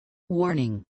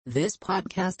Warning, this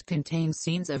podcast contains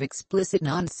scenes of explicit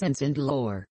nonsense and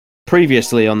lore.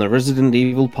 Previously on the Resident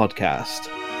Evil podcast.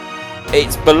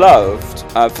 It's beloved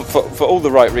for all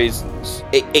the right reasons.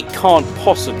 It can't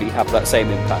possibly have that same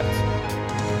impact.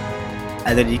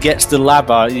 And then you get to the lab,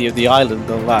 the island,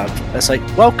 the lab. It's like,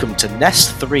 welcome to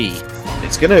Nest 3.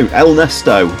 It's gonna El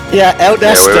Nesto. Yeah, El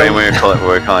Nesto. Yeah, we're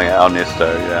calling it El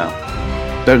Nesto, yeah.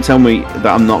 Don't tell me that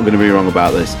I'm not going to be wrong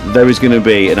about this. There is going to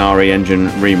be an RE Engine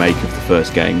remake of the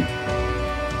first game.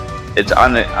 It's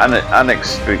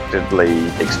unexpectedly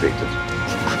expected.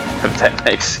 If that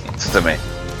makes sense to me.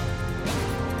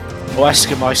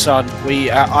 Wesker, my son,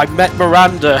 I met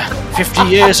Miranda 50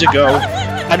 years ago,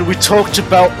 and we talked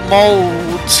about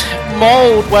mold,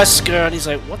 Wesker, and he's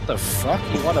like, what the fuck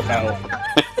you want about?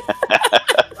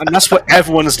 And that's what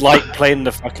everyone's like playing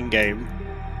the fucking game.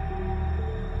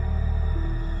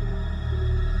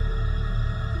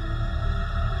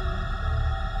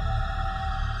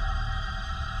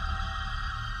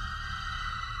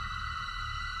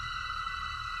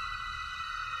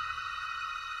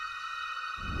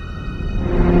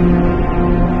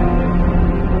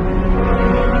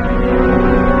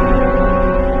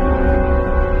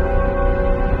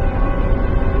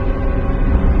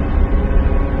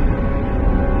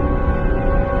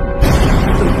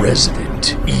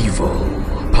 Resident Evil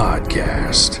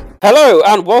Podcast. Hello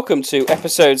and welcome to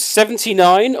episode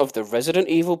 79 of the Resident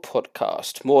Evil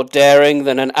podcast. More daring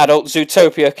than an adult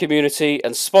Zootopia community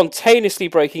and spontaneously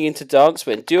breaking into dance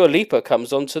when Dua Lipa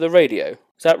comes onto the radio.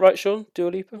 Is that right, Sean? Dua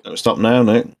Lipa? Don't stop now,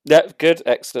 Nick. Yeah, good,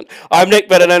 excellent. I'm Nick,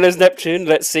 better known as Neptune.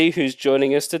 Let's see who's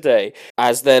joining us today.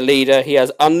 As their leader, he has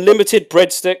unlimited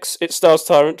breadsticks. It stars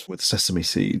TyranT. With sesame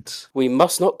seeds. We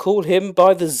must not call him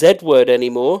by the Z word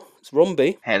anymore. It's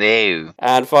Rombie. Hello.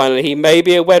 And finally, he may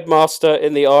be a webmaster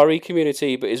in the RE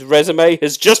community, but his resume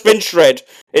has just been shred.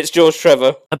 It's George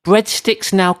Trevor. Are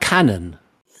breadsticks now canon?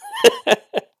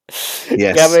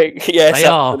 Yes. Yes, they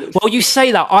are. Well, you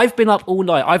say that. I've been up all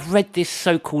night. I've read this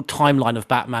so-called timeline of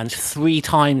Batman's 3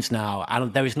 times now,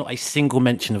 and there is not a single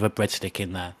mention of a breadstick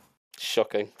in there.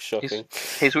 Shocking.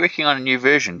 He's working on a new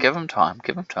version. Give him time.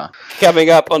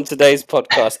 Coming up on today's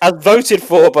podcast, as voted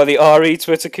for by the RE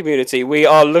Twitter community, we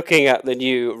are looking at the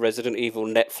new Resident Evil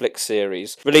Netflix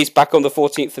series. Released back on the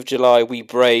 14th of July, we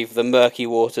brave the murky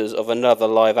waters of another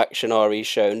live-action RE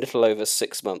show in little over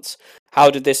 6 months.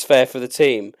 How did this fare for the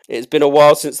team? It's been a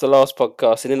while since the last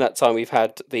podcast, and in that time we've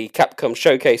had the Capcom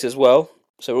Showcase as well.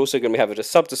 So we're also going to be having a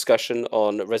sub-discussion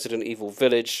on Resident Evil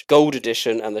Village, Gold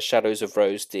Edition, and the Shadows of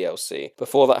Rose DLC.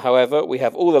 Before that, however, we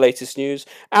have all the latest news,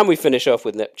 and we finish off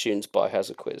with Neptune's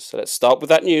Biohazard quiz. So let's start with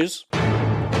that news.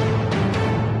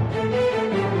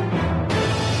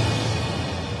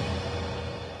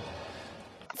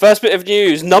 First bit of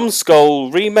news,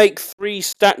 Numbskull Remake 3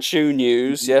 statue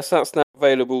news. Yes, that's now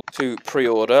available to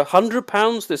pre-order.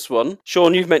 £100 this one.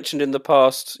 Sean, you've mentioned in the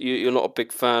past you're not a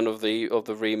big fan of the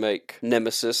remake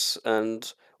Nemesis,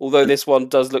 and although this one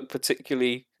does look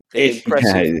particularly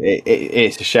impressive. Yeah,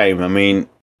 it's a shame. I mean,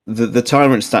 the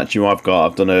TyranT statue I've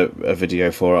done a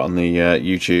video for it on the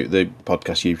YouTube, the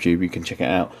podcast YouTube. You can check it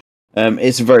out.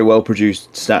 It's a very well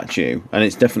produced statue, and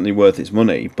it's definitely worth its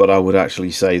money. But I would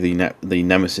actually say the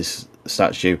Nemesis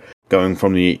statue, going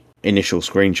from the initial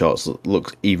screenshots,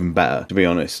 looks even better, to be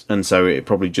honest. And so it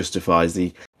probably justifies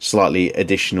the slightly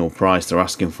additional price they're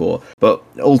asking for. But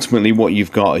ultimately, what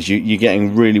you've got is you're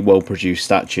getting really well produced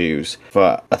statues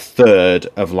for a third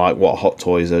of like what Hot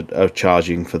Toys are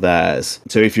charging for theirs.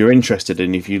 So if you're interested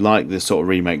and if you like this sort of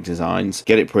remake designs,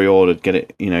 get it pre-ordered, get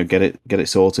it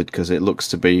sorted, because it looks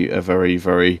to be a very,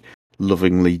 very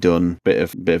lovingly done bit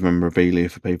of memorabilia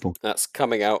for people. That's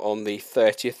coming out on the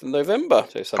 30th of November.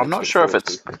 So I'm not sure if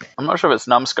it's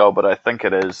Numbskull, but I think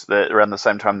it is. That around the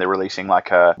same time they're releasing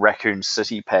like a Raccoon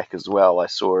City pack as well. I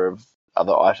saw of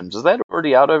other items. Is that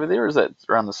already out over there? Or is that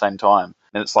around the same time?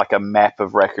 And it's like a map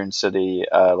of Raccoon City,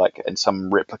 like and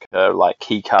some replica like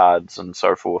key cards and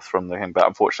so forth from the thing. But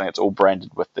unfortunately, it's all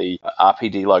branded with the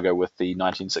RPD logo with the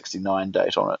 1969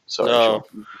 date on it. So. No.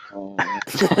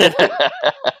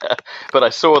 But I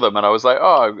saw them and I was like,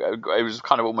 oh, it was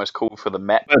kind of almost cool for the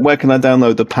map. Where can I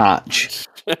download the patch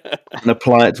and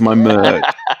apply it to my merch?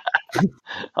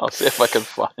 I'll see if I can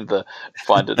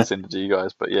find it and send it to you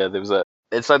guys. But yeah,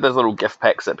 it's like those little gift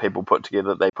packs that people put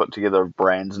together. They put together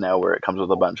brands now where it comes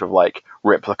with a bunch of like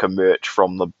replica merch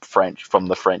from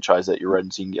the franchise that you're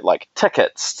in. So you can get like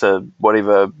tickets to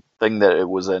whatever thing that it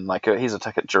was in. Like, here's a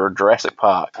ticket to Jurassic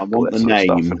Park. I want the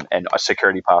name. And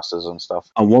security passes and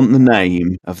stuff. I want the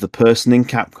name of the person in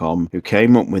Capcom who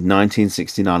came up with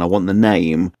 1969. I want the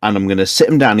name, and I'm going to sit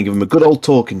him down and give him a good old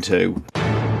talking to.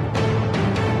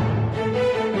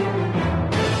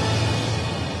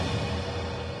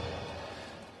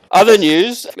 Other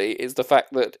news is the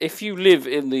fact that if you live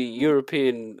in the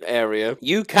European area,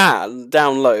 you can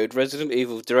download Resident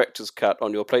Evil Director's Cut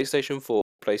on your PlayStation 4,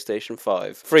 PlayStation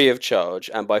 5, free of charge.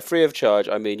 And by free of charge,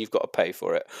 I mean you've got to pay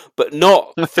for it, but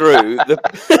not through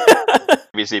the...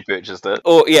 Previously purchased it.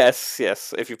 Or yes,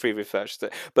 if you previously purchased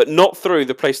it, but not through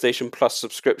the PlayStation Plus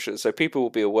subscription. So people will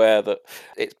be aware that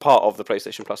it's part of the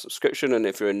PlayStation Plus subscription, and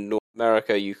if you're in North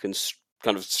America, you can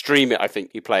kind of stream it. I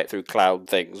think you play it through cloud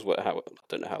things. I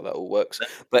don't know how that all works,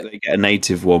 but They get a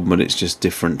native one, but it's just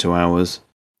different to ours.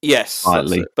 yes,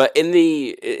 Slightly. but in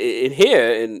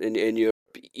Europe,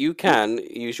 you can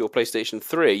use your PlayStation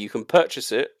 3. You can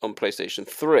purchase it on PlayStation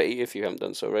 3 if you haven't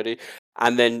done so already,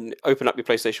 and then open up your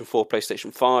PlayStation 4,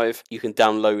 PlayStation 5. You can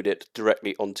download it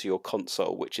directly onto your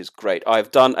console, which is great.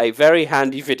 I've done a very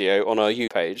handy video on our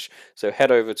YouTube page, so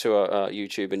head over to our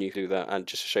YouTube and you can do that, and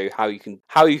just show you how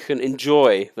you can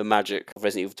enjoy the magic of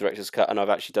Resident Evil Director's Cut. And I've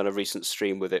actually done a recent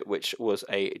stream with it, which was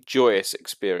a joyous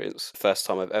experience. First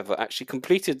time I've ever actually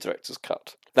completed Director's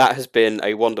Cut. That has been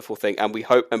a wonderful thing, and we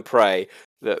hope and pray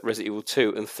that Resident Evil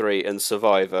 2 and 3 and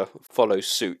Survivor follow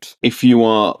suit. If you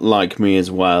are like me as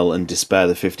well and despair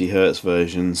the 50Hz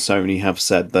versions, Sony have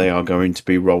said they are going to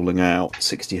be rolling out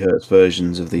 60Hz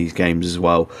versions of these games as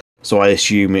well. So I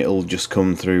assume it'll just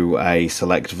come through a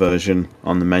select version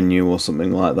on the menu or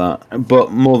something like that.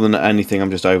 But more than anything, I'm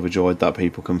just overjoyed that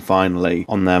people can finally,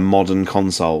 on their modern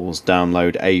consoles,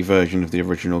 download a version of the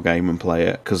original game and play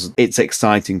it. Because it's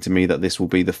exciting to me that this will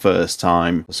be the first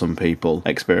time for some people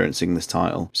experiencing this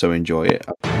title. So enjoy it.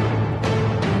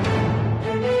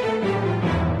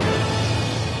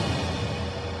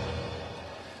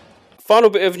 Final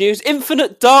bit of news,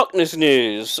 Infinite Darkness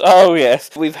news. Oh yes,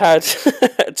 we've had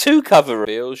 2 cover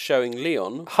reveals showing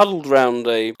Leon huddled round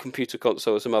a computer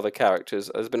console with some other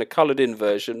characters. There's been a coloured in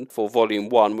version for Volume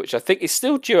 1, which I think is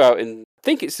still due out in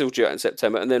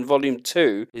September, and then Volume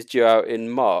 2 is due out in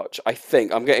March. I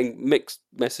think I'm getting mixed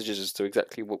messages as to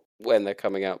exactly when they're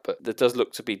coming out, but there does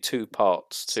look to be 2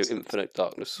 parts to Infinite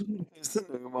Darkness.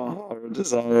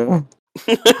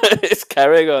 It's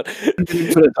carrying on.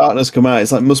 Infinite Darkness come out.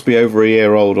 It's like must be over a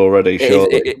year old already.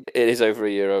 Surely It is over a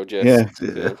year old. Yes.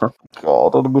 Yeah.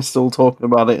 God, and we're still talking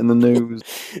about it in the news.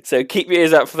 So keep your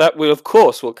ears out for that. We'll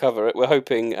cover it. We're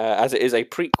hoping, as it is a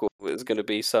prequel, there's going to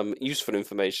be some useful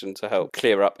information to help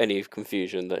clear up any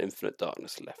confusion that Infinite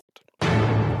Darkness left.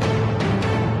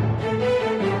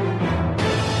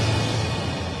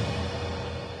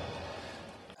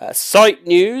 Site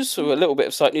news, a little bit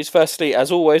of site news. Firstly,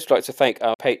 as always, we'd like to thank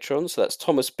our patrons. So that's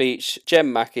Thomas Beach,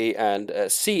 Jem Mackey, and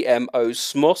CMO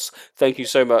Smos. Thank you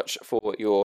so much for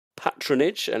your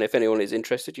patronage, and if anyone is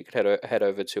interested, you can head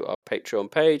over to our Patreon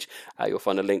page. You'll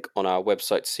find a link on our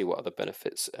website to see what other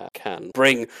benefits can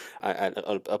bring and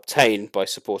obtain by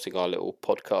supporting our little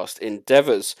podcast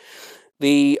endeavours.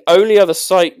 The only other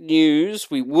site news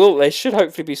there should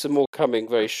hopefully be some more coming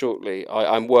very shortly.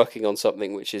 I'm working on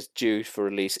something which is due for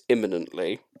release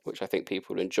imminently, which I think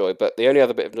people will enjoy. But the only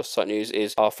other bit of site news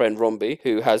is our friend Rombie,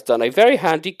 who has done a very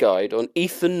handy guide on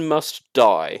Ethan Must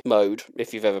Die mode,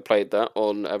 if you've ever played that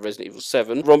on Resident Evil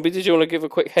 7. Rombie, did you want to give a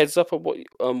quick heads up on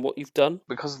what you've done?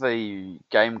 Because the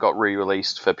game got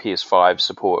re-released for PS5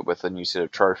 support with a new set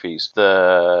of trophies,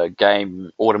 the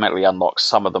game automatically unlocks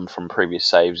some of them from previous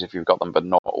saves if you've got them, but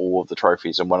not all of the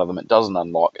trophies. And one of them it doesn't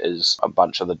unlock is a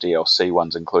bunch of the DLC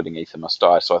ones, including Ethan Must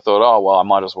Die. So I thought, I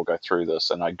might as well go through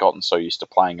this. And I'd gotten so used to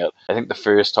playing it. I think the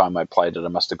first time I played it, I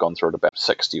must have gone through it about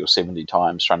 60 or 70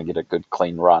 times trying to get a good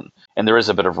clean run. And there is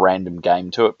a bit of random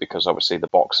game to it because obviously the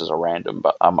boxes are random.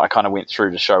 But I kind of went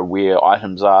through to show where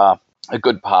items are, a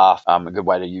good path, a good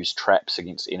way to use traps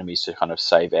against enemies to kind of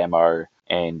save ammo,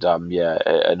 and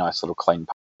a nice little clean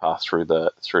path through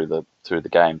the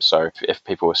game. So if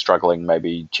people are struggling,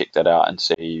 maybe check that out and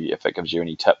see if it gives you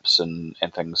any tips and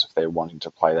things if they're wanting to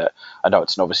play that. I know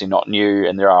it's obviously not new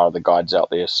and there are other guides out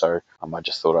there, so I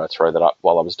just thought I'd throw that up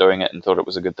while I was doing it and thought it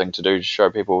was a good thing to do to show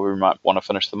people who might want to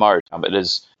finish the mode. It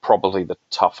is probably the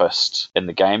toughest in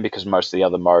the game because most of the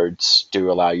other modes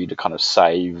do allow you to kind of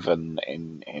save and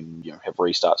have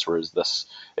restarts, whereas this,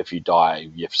 if you die,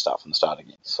 you have to start from the start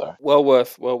again. So well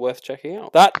worth checking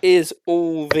out. That is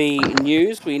all the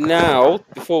news. We now,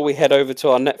 before we head over to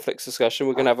our Netflix discussion,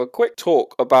 we're going to have a quick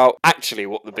talk about actually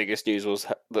what the biggest news was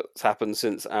that's happened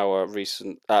since our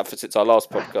since our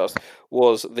last podcast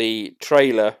was the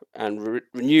trailer and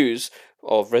news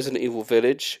of Resident Evil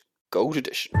Village Gold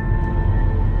Edition.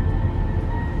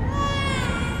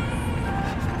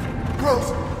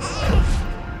 Rose!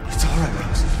 It's alright,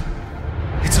 Rose.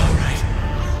 It's alright.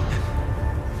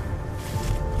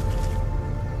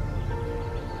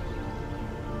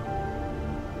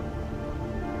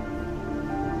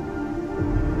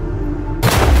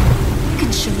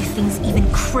 things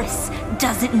even Chris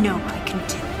doesn't know I can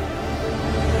do.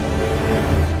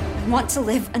 I want to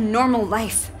live a normal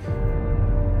life.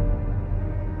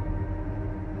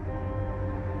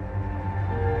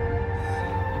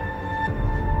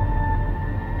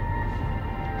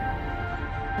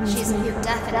 She's near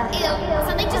death and ew,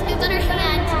 something just moved on her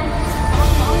hand.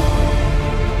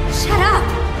 Shut up!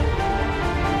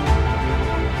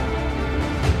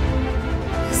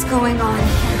 What is going on?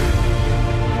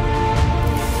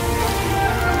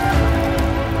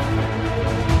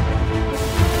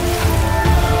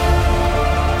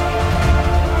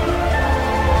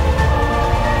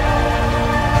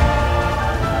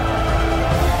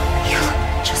 You look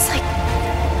just like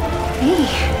me.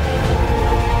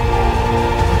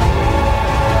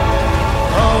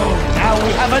 Now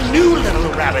we have a new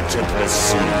little rabbit to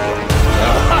pursue.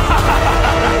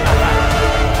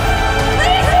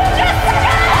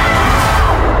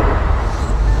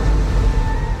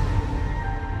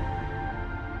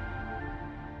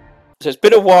 So it's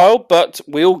been a while, but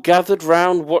we all gathered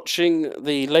round watching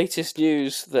the latest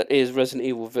news that is Resident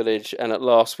Evil Village, and at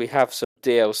last we have some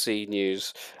DLC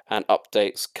news and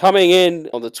updates coming in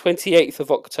on the 28th of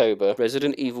October.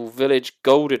 Resident Evil Village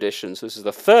Gold Edition. So this is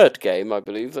the third game, I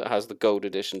believe, that has the Gold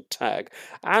Edition tag.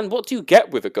 And what do you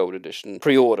get with a Gold Edition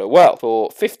pre-order? Well, for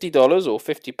 $50 or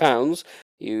 £50,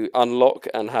 you unlock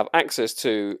and have access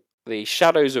to the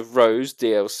Shadows of Rose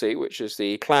DLC, which is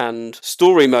the planned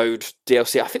story mode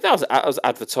DLC. I think that was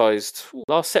advertised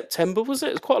last September, was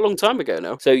it? It's quite a long time ago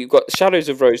now. So you've got Shadows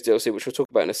of Rose DLC, which we'll talk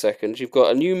about in a second. You've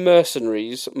got a new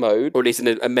Mercenaries mode, or at least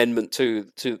an amendment to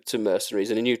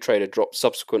Mercenaries, and a new trailer dropped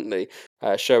subsequently,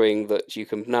 showing that you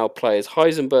can now play as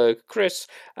Heisenberg, Chris,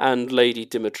 and Lady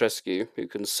Dimitrescu, who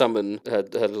can summon her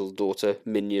little daughter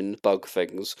minion bug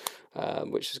things,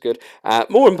 which is good.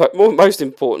 Most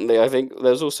importantly, I think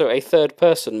there's also a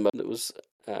third-person mode that was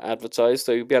advertised,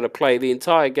 so you'll be able to play the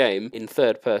entire game in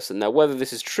third person. Now, whether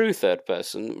this is true third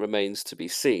person remains to be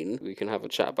seen. We can have a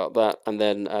chat about that, and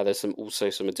then there's also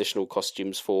some additional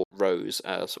costumes for Rose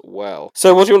as well.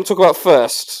 So, what do you want to talk about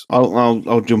first?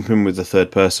 I'll jump in with the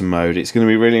third person mode. It's going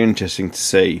to be really interesting to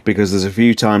see, because there's a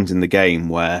few times in the game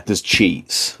where there's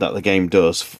cheats that the game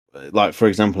does. Like, for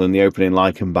example, in the opening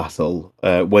Lycan battle,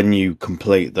 when you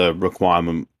complete the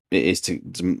requirement, it is to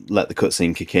let the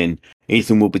cutscene kick in,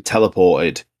 Ethan will be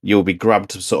teleported. You'll be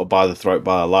grabbed sort of by the throat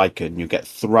by a Lycan. You get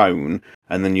thrown,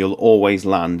 and then you'll always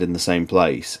land in the same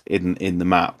place in the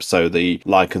map. So the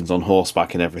Lycans on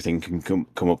horseback and everything can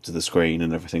come up to the screen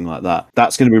and everything like that.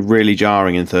 That's going to be really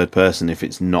jarring in third person if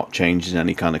it's not changed in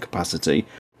any kind of capacity.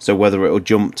 So whether it'll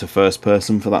jump to first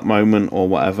person for that moment or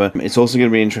whatever. It's also going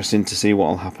to be interesting to see what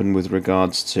will happen with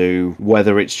regards to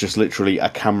whether it's just literally a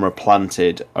camera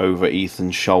planted over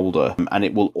Ethan's shoulder and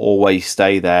it will always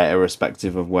stay there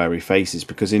irrespective of where he faces.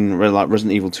 Because in like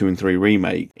Resident Evil 2 and 3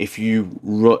 Remake, if you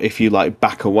like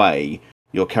back away,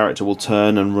 your character will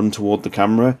turn and run toward the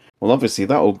camera. Well, obviously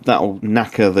that'll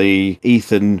knacker the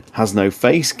Ethan has no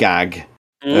face gag.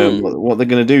 What they're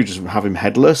going to do, just have him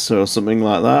headless or something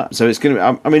like that. So it's going to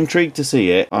be, I'm intrigued to see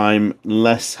it. I'm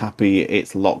less happy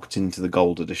it's locked into the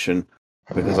gold edition,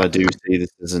 because I do see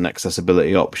this as an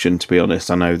accessibility option, to be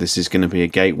honest. I know this is going to be a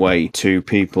gateway to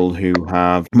people who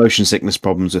have motion sickness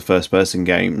problems with first person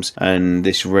games, and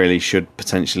this really should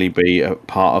potentially be a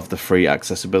part of the free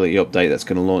accessibility update that's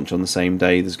going to launch on the same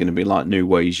day. There's going to be like new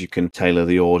ways you can tailor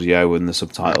the audio and the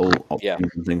subtitle options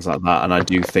and things like that, and I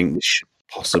do think this should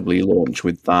possibly launch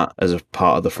with that as a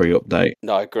part of the free update.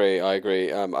 No, I agree.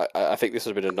 I think this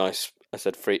would have been a nice, I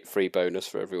said, free bonus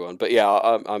for everyone. But yeah,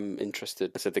 I'm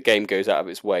interested. I said the game goes out of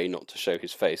its way not to show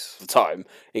his face at the time,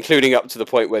 including up to the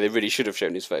point where they really should have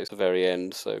shown his face at the very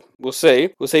end. So we'll see.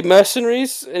 We'll see.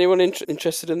 Mercenaries. Anyone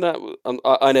interested in that?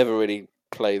 I never really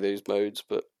play those modes,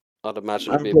 but I'd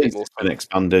imagine it'd be a bit more fun. Been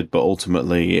expanded, but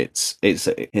ultimately it's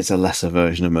a lesser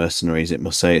version of Mercenaries. It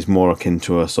must say it's more akin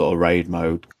to a sort of raid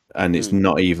mode. And it's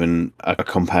not even a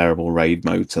comparable raid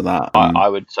mode to that. I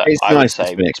would say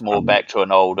it's more back to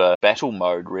an older battle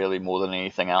mode, really, more than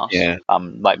anything else. Yeah.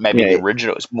 Like maybe the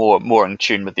original. It's more in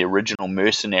tune with the original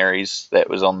Mercenaries that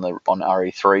was on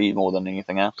RE3 more than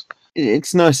anything else.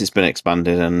 It's nice it's been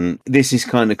expanded, and this is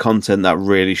kind of content that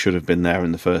really should have been there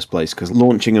in the first place, because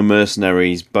launching a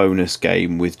Mercenaries bonus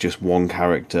game with just one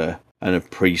character and a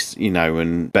priest,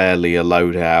 and barely a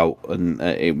loadout, and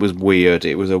it was weird.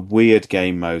 It was a weird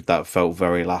game mode that felt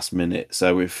very last minute.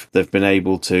 So if they've been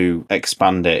able to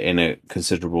expand it in a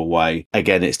considerable way,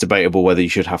 again, it's debatable whether you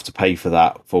should have to pay for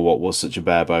that for what was such a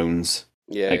bare bones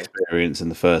experience in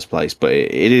the first place. But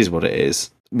it is what it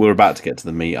is. we're about to get to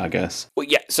the meat, I guess. Well,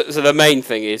 yeah, so the main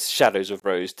thing is Shadows of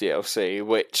Rose DLC,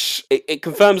 which it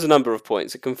confirms a number of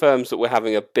points. It confirms that we're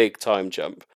having a big time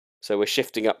jump. So we're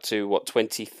shifting up to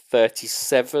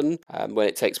 2037 when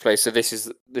it takes place. So this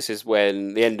is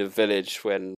when the end of Village,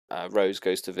 when Rose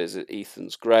goes to visit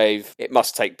Ethan's grave. It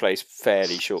must take place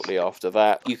fairly shortly after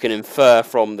that. You can infer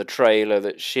from the trailer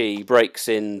that she breaks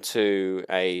into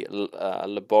a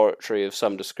laboratory of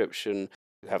some description.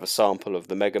 You have a sample of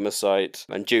the megamycete,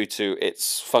 and due to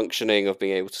its functioning of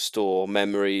being able to store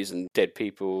memories and dead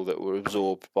people that were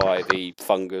absorbed by the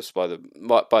fungus, by the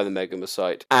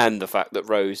megamycete, and the fact that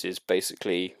Rose is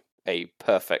basically a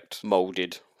perfect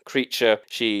molded creature,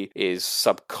 she is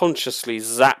subconsciously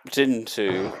zapped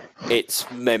into its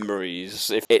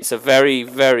memories. It's a very,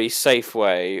 very safe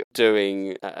way of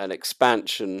doing an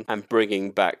expansion and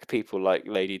bringing back people like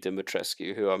Lady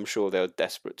Dimitrescu, who I'm sure they're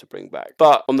desperate to bring back.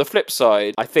 But on the flip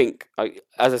side, I think,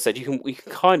 as I said, we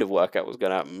can kind of work out what's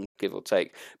going to happen, give or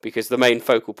take, because the main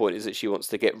focal point is that she wants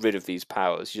to get rid of these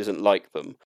powers. She doesn't like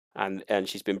them. And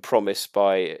she's been promised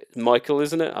by Michael,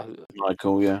 isn't it?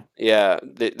 Michael, yeah. Yeah,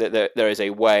 there is a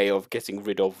way of getting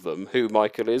rid of them. Who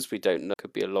Michael is, we don't know.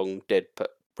 Could be a long dead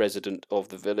resident of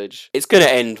the village. It's going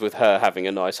to end with her having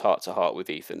a nice heart-to-heart with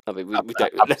Ethan. I mean, we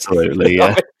don't... Absolutely,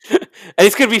 yeah. And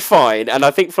it's going to be fine. And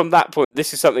I think from that point,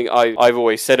 this is something I've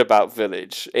always said about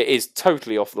Village. It is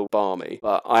totally off the barmy,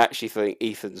 but I actually think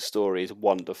Ethan's story is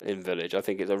wonderful in Village. I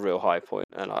think it's a real high point,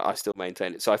 and I still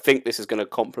maintain it. So I think this is going to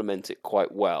complement it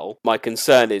quite well. My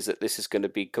concern is that this is going to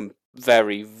be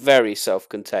very, very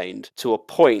self-contained to a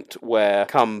point where,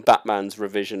 come Batman's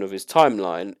revision of his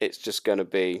timeline, it's just going to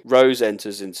be Rose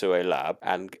enters into a lab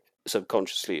and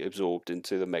subconsciously absorbed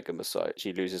into the megamycete.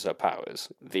 She loses her powers.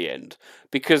 The end.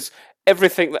 Because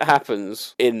everything that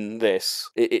happens in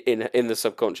this, in the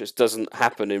subconscious, doesn't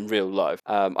happen in real life.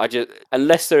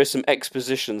 Unless there is some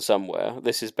exposition somewhere,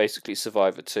 this is basically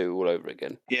Survivor 2 all over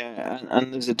again. Yeah,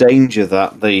 and there's a danger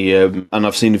that and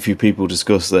I've seen a few people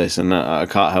discuss this, and I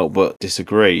can't help but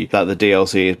disagree, that the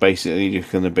DLC is basically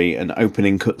just going to be an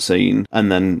opening cutscene,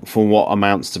 and then for what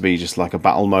amounts to be just like a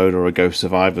battle mode or a Ghost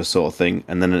Survivor sort of thing,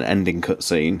 and then an ending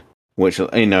cutscene. Which,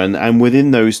 you know, and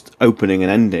within those opening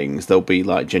and endings, there'll be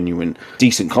like genuine,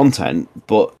 decent content,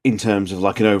 but in terms of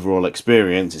like an overall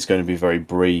experience, it's going to be very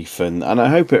brief. And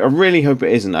I really hope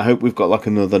it isn't. I hope we've got like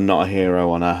another Not a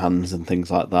Hero on our hands and things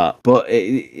like that. But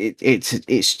it's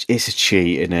a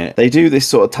cheat, isn't it? They do this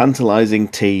sort of tantalizing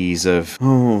tease of,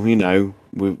 oh, you know,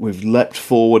 we've leapt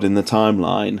forward in the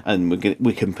timeline, and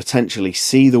we can potentially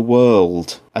see the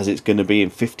world as it's going to be in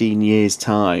 15 years'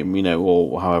 time, you know,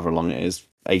 or however long it is.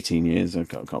 18 years, I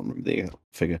can't remember the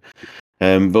figure.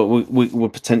 But we're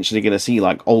potentially going to see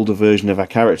like older version of our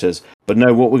characters. But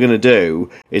no, what we're going to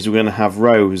do is we're going to have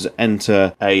Rose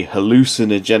enter a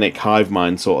hallucinogenic hive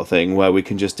mind sort of thing, where we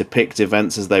can just depict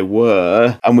events as they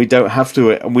were, and we don't have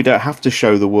to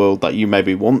show the world that you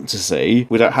maybe want to see.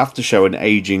 We don't have to show an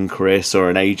aging Chris or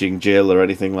an aging Jill or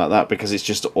anything like that, because it's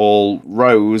just all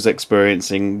Rose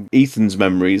experiencing Ethan's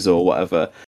memories or whatever.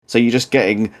 So you're just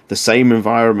getting the same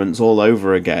environments all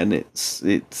over again. It's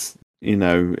you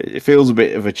know, it feels a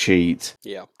bit of a cheat.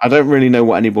 Yeah. I don't really know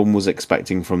what anyone was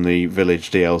expecting from the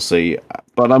Village DLC,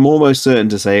 but I'm almost certain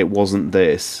to say it wasn't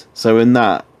this. So in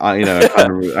that,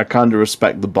 I kind of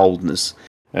respect the boldness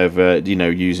of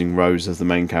using Rose as the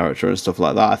main character and stuff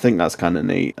like that. I think that's kind of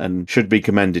neat and should be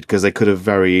commended, because they could have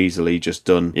very easily just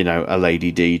done, you know, a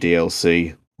Lady D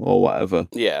DLC or whatever.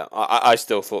 Yeah, I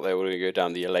still thought they were going to go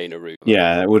down the Elena route.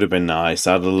 Yeah, it would have been nice.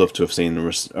 I'd have loved to have seen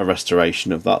a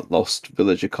restoration of that lost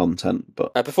villager content.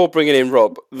 But before bringing in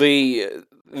Rob, the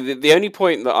only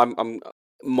point that I'm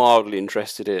mildly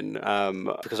interested in,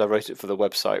 because I wrote it for the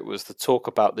website, was the talk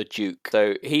about the Duke.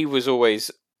 So he was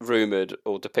always rumoured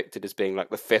or depicted as being like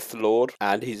the fifth Lord,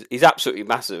 and he's absolutely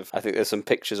massive. I think there's some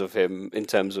pictures of him in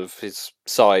terms of his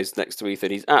size next to Ethan.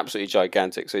 He's absolutely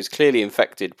gigantic, so he's clearly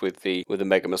infected with the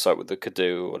megamycete, with the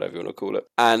Kadu, or whatever you want to call it.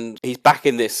 And he's back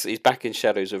in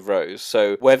Shadows of Rose.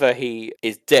 So whether he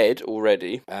is dead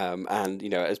already, and you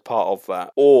know, as part of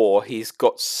that, or he's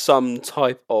got some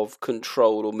type of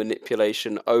control or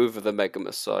manipulation over the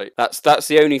megamycete, that's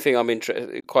the only thing I'm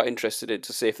quite interested in,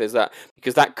 to see if there's that,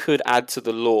 because that could add to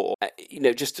the lore. You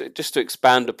know, just to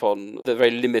expand upon the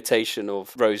very limitation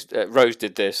of Rose. Rose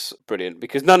did this brilliant,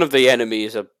 because none of the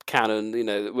enemies are canon. You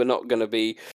know, we're not going to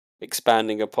be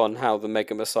expanding upon how the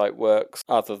megamycete works,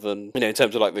 other than, you know, in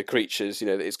terms of like the creatures. You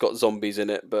know, it's got zombies in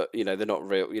it, but you know, they're not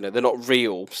real. You know, they're not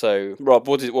real. So, Rob,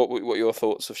 what are your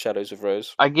thoughts of Shadows of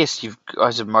Rose? I guess you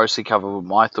guys have mostly covered what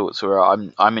my thoughts were.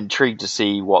 I'm intrigued to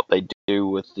see what they do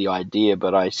with the idea,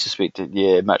 but I suspect that,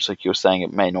 yeah, much like you're saying,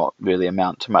 it may not really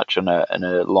amount to much in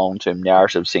a long-term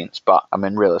narrative sense. But I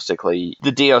mean, realistically,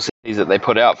 the DLCs that they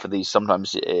put out for these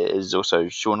sometimes is also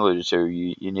Sean alluded to.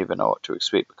 You never know what to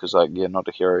expect because, like, yeah, Not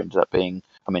a Hero ended up being.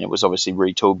 I mean, it was obviously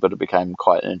retooled, but it became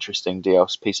quite an interesting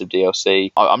piece of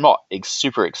DLC. I'm not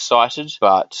super excited,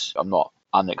 but I'm not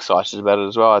unexcited about it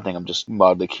as well. I think I'm just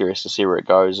mildly curious to see where it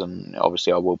goes, and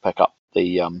obviously I will pick up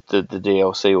the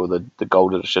DLC or the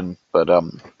gold edition. But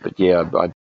yeah,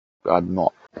 I'm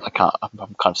not. I can't. I'm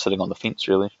kind of sitting on the fence,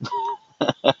 really.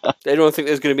 Anyone think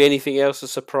there's going to be anything else? A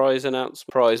surprise announcement?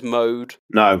 Surprise mode?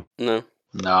 No.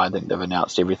 No, I think they've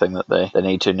announced everything that they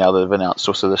need to. Now they've announced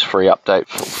also this free update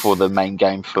for the main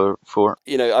game for it.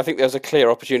 You know, I think there's a clear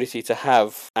opportunity to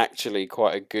have actually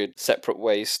quite a good separate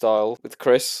ways style with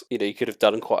Chris. You know, you could have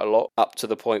done quite a lot up to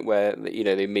the point where, you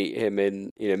know, they meet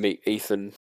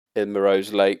Ethan in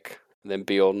Moreau's Lake, and then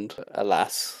beyond.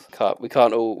 Alas, we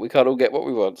can't all get what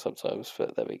we want sometimes,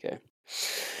 but there we go.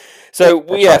 So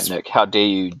That's right, Nick. How dare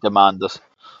you demand this?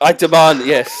 I demand,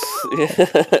 yes.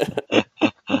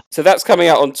 So that's coming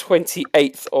out on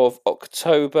 28th of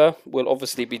October. We'll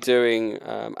obviously be doing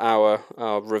our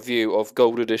review of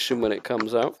Gold Edition when it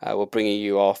comes out. We're bringing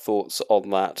you our thoughts on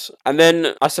that. And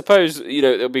then I suppose, you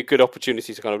know, there'll be a good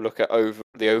opportunity to kind of look at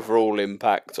the overall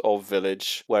impact of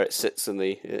Village, where it sits in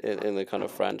the kind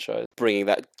of franchise. Bringing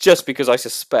that, just because I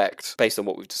suspect, based on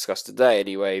what we've discussed today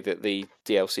anyway, that the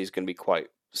DLC is going to be quite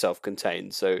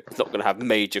self-contained, so it's not going to have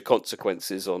major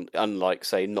consequences unlike,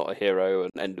 say, Not a Hero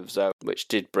and End of Zone, which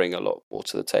did bring a lot more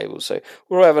to the table. So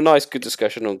we'll have a nice, good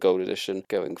discussion on Gold Edition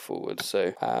going forward.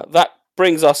 So that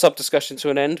brings our sub-discussion to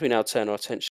an end. We now turn our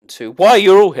attention to why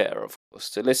you're all here, of course,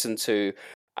 to listen to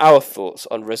our thoughts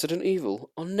on Resident Evil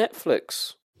on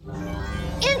Netflix.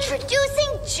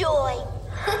 Introducing Joy.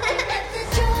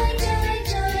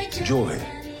 Joy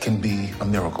can be a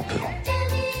miracle pill.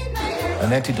 An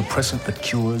antidepressant that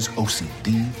cures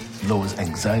OCD, lowers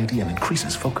anxiety, and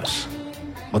increases focus.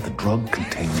 But the drug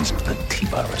contains the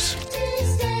T-virus.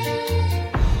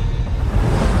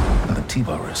 And the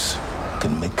T-virus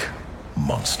can make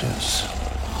monsters.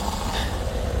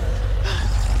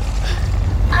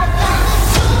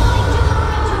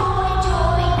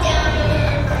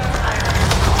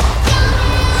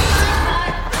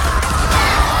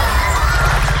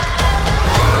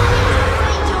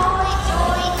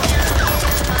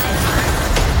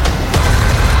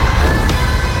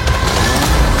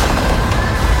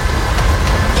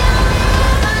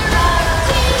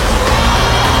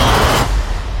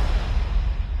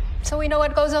 So we know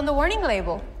what goes on the warning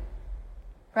label,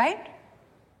 right?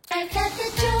 I got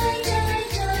the joy, joy,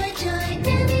 joy, joy,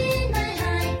 baby in my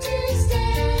heart to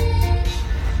stay.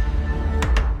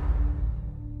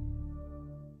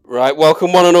 Right,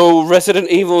 welcome one and all, Resident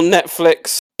Evil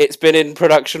Netflix. It's been in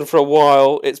production for a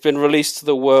while. It's been released to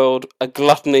the world, a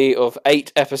gluttony of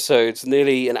 8 episodes,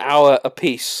 nearly an hour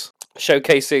apiece,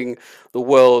 showcasing the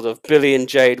world of Billy and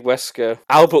Jade Wesker,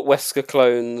 Albert Wesker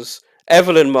clones,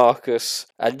 Evelyn Marcus,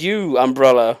 and you,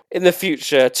 Umbrella, in the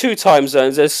future, 2 time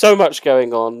zones. There's so much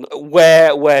going on.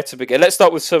 Where to begin? Let's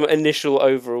start with some initial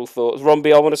overall thoughts.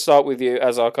 Rombie, I want to start with you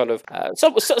as our kind of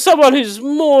someone who's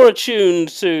more attuned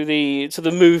to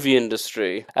the movie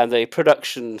industry and the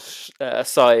production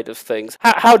side of things.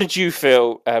 How did you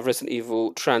feel Resident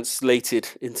Evil translated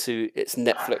into its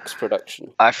Netflix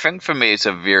production? I think for me it's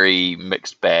a very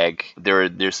mixed bag.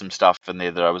 There's some stuff in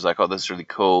there that I was like, oh, this is really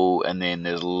cool, and then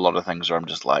there's a lot of things where I'm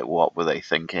just like, what were they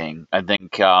thinking? I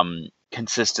think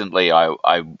consistently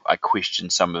I question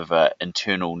some of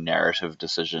internal narrative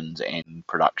decisions and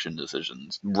production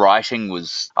decisions. Writing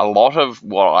was a lot of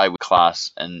what I would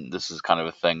class, and this is kind of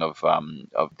a thing of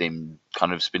them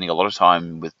kind of spending a lot of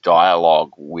time with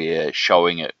dialogue where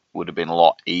showing it would have been a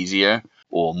lot easier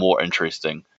or more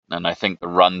interesting. And I think the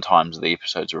run times of the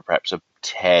episodes were perhaps a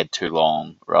tad too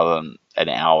long. Rather than an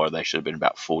hour, they should have been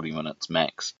about 40 minutes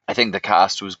max. I think the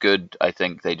cast was good. I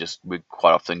think they just were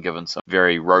quite often given some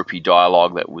very ropey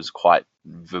dialogue that was quite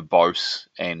verbose,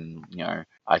 and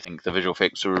I think the visual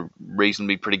effects were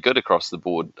reasonably pretty good across the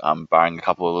board, barring a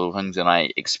couple of little things. And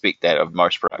I expect that of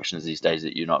most productions these days,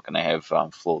 that you're not going to have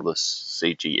flawless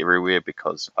CG everywhere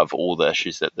because of all the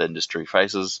issues that the industry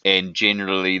faces. And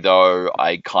generally, though,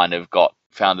 I kind of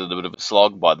found it a bit of a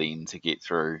slog by the end to get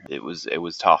through. It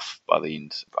was tough by the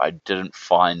end. I didn't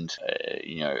find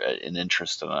an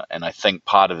interest in it, and I think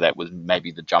part of that was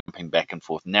maybe the jumping back and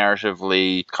forth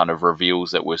narratively, kind of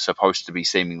reveals that were supposed to be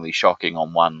seemingly shocking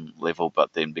on one level,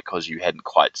 but then because you hadn't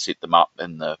quite set them up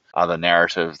in the other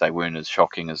narrative, they weren't as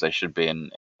shocking as they should be.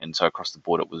 And And so across the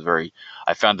board, it was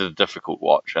I found it a difficult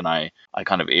watch, and I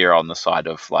kind of err on the side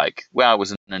of like, well, it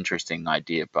was an interesting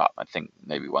idea, but I think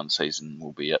maybe one season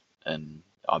will be it, and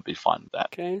I'd be fine with that.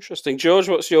 Okay, interesting. George,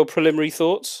 what's your preliminary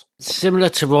thoughts? Similar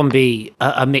to Rombie,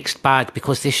 a mixed bag,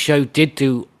 because this show did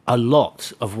do a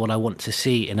lot of what I want to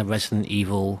see in a Resident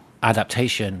Evil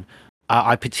adaptation.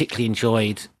 I particularly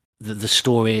enjoyed the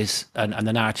stories and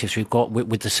the narratives we've got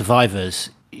with the survivors.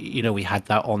 You know, we had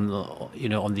that on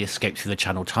the escape through the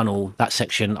Channel Tunnel, that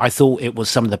section. I thought it was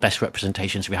some of the best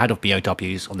representations we had of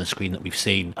BOWs on the screen that we've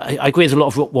seen. I agree with a lot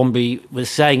of what Rombie was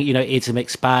saying. You know, it's a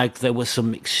mixed bag. There were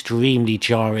some extremely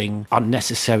jarring,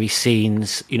 unnecessary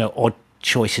scenes, you know, odd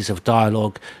choices of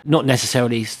dialogue, not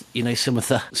necessarily, you know, some of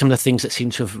the things that seem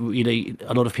to have, you know,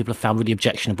 a lot of people have found really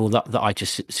objectionable that I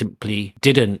just simply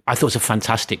didn't. I thought it was a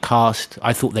fantastic cast.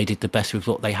 I thought they did the best with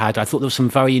what they had. I thought there were some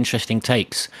very interesting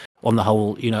takes on the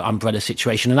whole, you know, Umbrella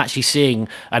situation, and actually seeing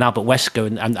an Albert Wesker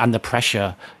and the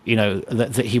pressure, you know,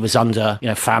 that he was under, you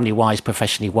know, family-wise,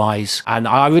 professionally-wise. And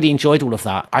I really enjoyed all of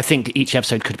that. I think each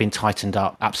episode could have been tightened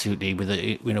up, absolutely, with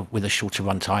a shorter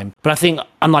runtime. But I think,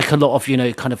 unlike a lot of, you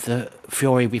know, kind of the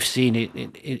fury we've seen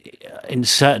in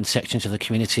certain sections of the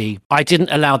community, I didn't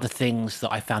allow the things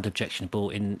that I found objectionable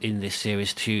in this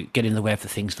series to get in the way of the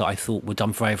things that I thought were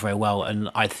done very, very well. And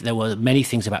there were many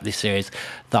things about this series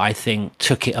that I think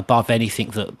took it above anything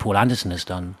that Paul Anderson has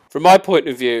done. From my point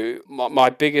of view, my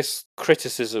biggest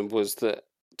criticism was that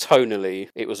tonally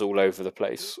it was all over the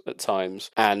place at times.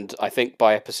 And I think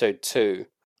by episode 2,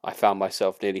 I found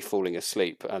myself nearly falling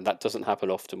asleep. And that doesn't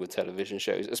happen often with television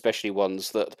shows, especially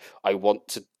ones that I want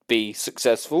to be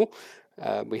successful.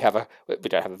 We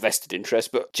don't have a vested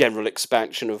interest, but general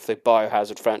expansion of the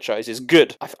Biohazard franchise is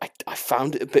good. I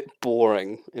found it a bit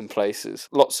boring in places.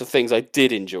 Lots of things I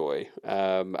did enjoy,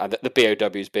 and the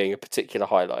BOWs being a particular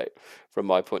highlight from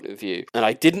my point of view. And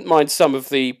I didn't mind some of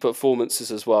the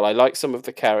performances as well. I like some of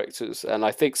the characters, and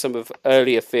I think some of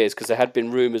earlier fears, because there had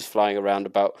been rumours flying around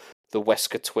about the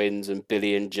Wesker twins and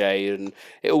Billy and Jay, and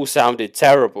it all sounded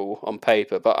terrible on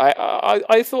paper, but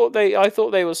I thought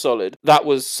they were solid. That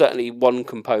was certainly one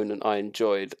component I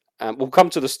enjoyed. We'll come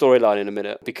to the storyline in a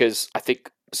minute, because I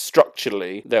think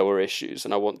structurally there were issues,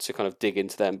 and I want to kind of dig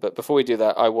into them. But before we do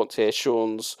that, I want to hear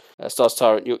Sean's Stars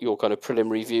Tyrant, your kind of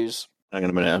preliminary views. Hang on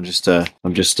a minute.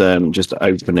 I'm just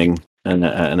opening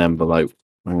an envelope.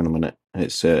 Hang on a minute.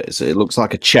 It looks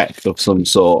like a check of some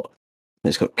sort.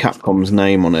 It's got Capcom's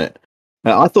name on it.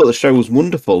 I thought the show was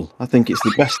wonderful. I think it's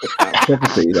the best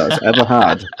property that it's ever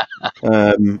had.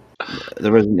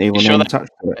 The Resident Evil name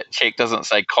attached to it. Check doesn't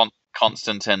say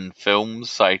Constantine Films,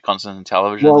 say Constantine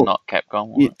Television, not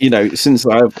Capcom. You know, since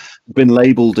I've been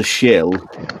labelled a shill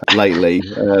lately,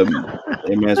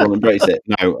 you may as well embrace it.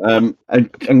 No, I'm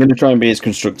going to try and be as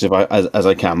constructive as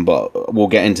I can, but we'll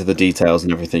get into the details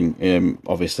and everything,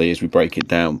 obviously, as we break it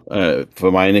down. For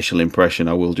my initial impression,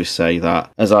 I will just say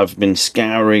that as I've been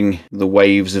scouring the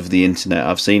waves of the internet,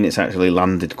 I've seen it's actually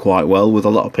landed quite well with a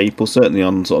lot of people, certainly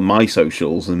on sort of my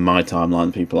socials and my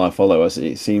timeline, people I follow.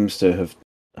 It seems to have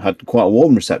had quite a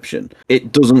warm reception.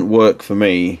 It doesn't work for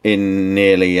me in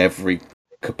nearly every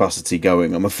capacity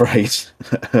going, I'm afraid.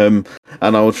 And I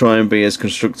will try and be as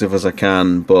constructive as I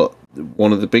can, but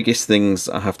one of the biggest things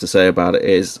I have to say about it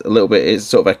is it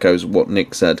sort of echoes what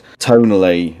Nick said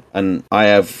tonally, and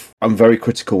I'm very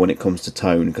critical when it comes to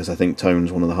tone, because I think tone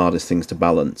is one of the hardest things to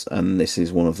balance, and this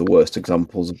is one of the worst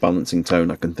examples of balancing tone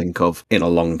I can think of in a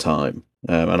long time.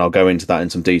 And I'll go into that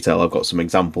in some detail. I've got some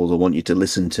examples I want you to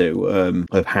listen to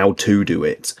of how to do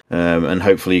it, and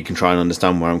hopefully you can try and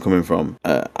understand where I'm coming from.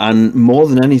 And more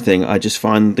than anything, I just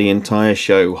find the entire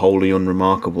show wholly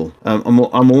unremarkable. I'm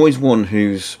always one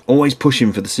who's always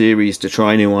pushing for the series to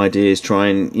try new ideas, try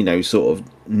and, you know, sort of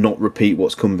not repeat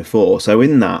what's come before. So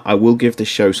in that, I will give this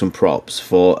show some props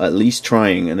for at least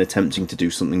trying and attempting to do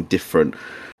something different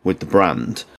with the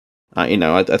brand. You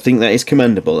know, I think that is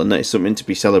commendable and that is something to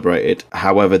be celebrated.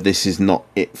 However, this is not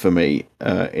it for me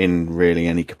in really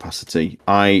any capacity.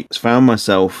 I found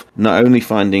myself not only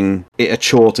finding it a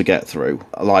chore to get through,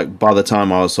 like by the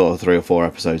time I was sort of 3 or 4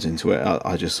 episodes into it,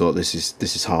 I just thought this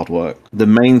is hard work. The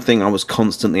main thing I was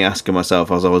constantly asking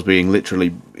myself as I was being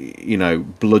literally, you know,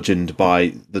 bludgeoned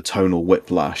by the tonal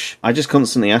whiplash, I just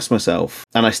constantly asked myself,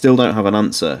 and I still don't have an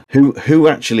answer, who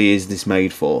actually is this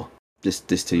made for? This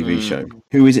TV show.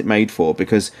 Who is it made for?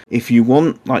 Because if you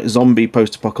want like zombie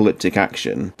post-apocalyptic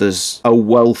action, there's a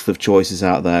wealth of choices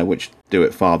out there which do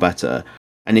it far better.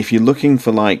 And if you're looking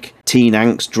for like teen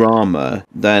angst drama,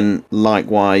 then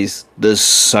likewise, there's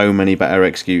so many better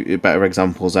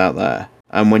examples out there.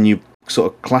 And when you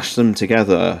sort of clash them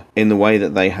together in the way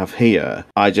that they have here,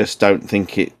 I just don't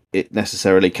think it it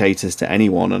necessarily caters to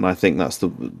anyone, and I think that's the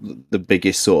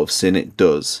biggest sort of sin it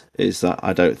does, is that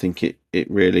I don't think it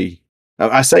really.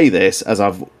 I say this as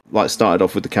I've started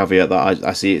off with the caveat that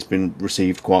I see it's been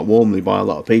received quite warmly by a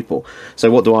lot of people. So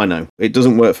what do I know? It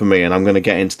doesn't work for me, and I'm going to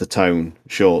get into the tone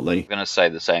shortly. I'm going to say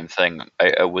the same thing.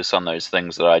 It was some of those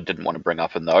things that I didn't want to bring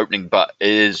up in the opening, but it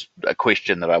is a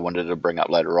question that I wanted to bring up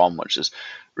later on, which is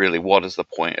really, what is the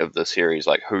point of the series?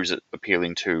 Like, who's it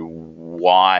appealing to?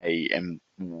 Why? And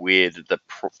where did the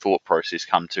thought process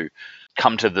come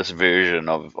to this version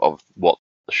of what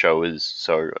the show is?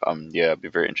 So I'd be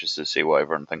very interested to see what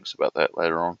everyone thinks about that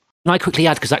later on. Can I quickly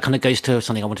add, because that kind of goes to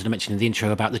something I wanted to mention in the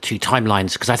intro about the two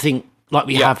timelines, because I think, like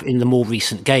we have in the more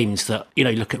recent games, that,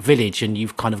 look at Village and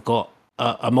you've kind of got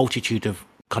a multitude of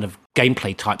kind of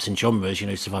gameplay types and genres,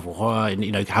 survival horror,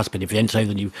 and House of Benevento,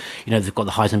 then they've got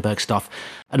the Heisenberg stuff,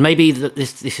 and maybe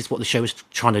this is what the show is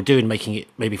trying to do in making it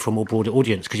maybe for a more broader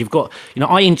audience, because you've got,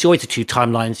 I enjoy the two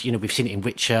timelines. We've seen it in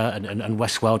Witcher and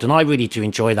Westworld, and I really do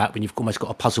enjoy that when you've almost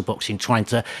got a puzzle box in trying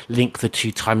to link the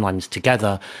two timelines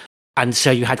together. And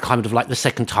so you had kind of like the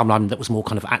second timeline that was more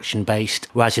kind of action based,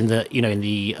 whereas in the in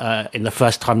the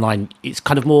first timeline it's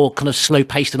kind of more kind of slow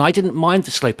paced. And I didn't mind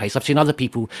the slow pace. I've seen other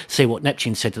people say what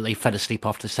Neptune said, that they fell asleep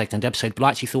after the second episode, but I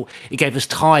actually thought it gave us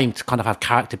time to kind of have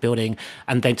character building,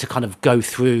 and then to kind of go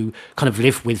through, kind of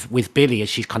live with Billy as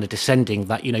she's kind of descending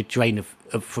that drain of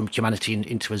from humanity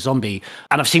into a zombie.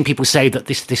 And I've seen people say that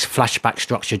this flashback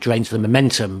structure drains the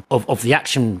momentum of the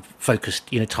action focused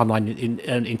timeline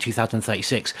in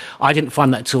 2036. I didn't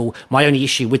find that at all. My only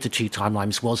issue with the two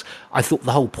timelines was I thought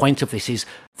the whole point of this is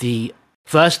the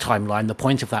first timeline, the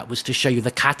point of that was to show you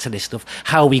the catalyst of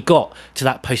how we got to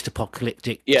that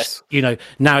post-apocalyptic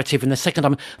narrative in the second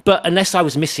time. But unless I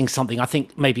was missing something, I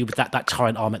think maybe with that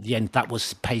TyranT arm at the end, that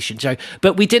was patient.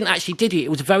 But we didn't actually, did it? It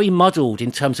was very muddled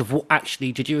in terms of what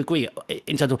actually, did you agree,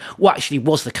 in terms of what actually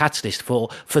was the catalyst for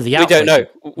the outbreak?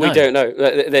 We don't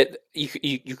know.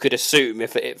 You could assume,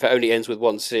 if it only ends with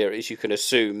one series, you can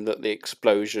assume that the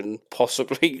explosion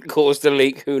possibly caused the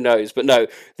leak. Who knows? But no,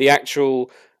 the actual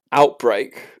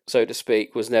outbreak, so to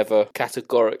speak, was never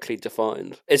categorically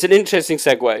defined. It's an interesting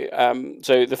segue.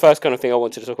 So the first kind of thing I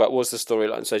wanted to talk about was the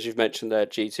storyline. So as you've mentioned there,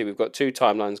 G2, we've got two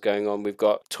timelines going on. We've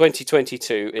got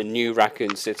 2022 in New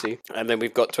Raccoon City, and then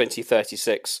we've got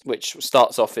 2036, which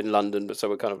starts off in London, but so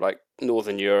we're kind of like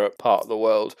Northern Europe, part of the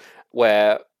world,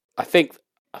 where I think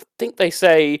they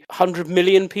say 100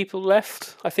 million people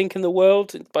left, I think, in the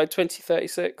world by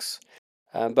 2036.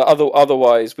 But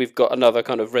otherwise, we've got another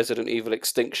kind of Resident Evil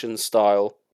extinction that's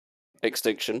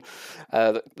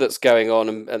going on,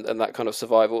 and that kind of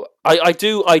survival. I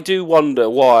do wonder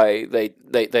why they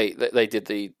did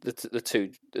the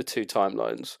two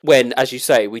timelines when, as you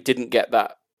say, we didn't get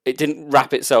that. It didn't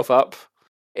wrap itself up.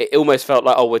 It almost felt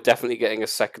like, we're definitely getting a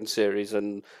second series,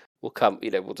 and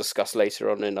we'll discuss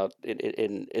later on in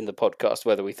the podcast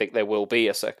whether we think there will be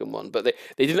a second one. But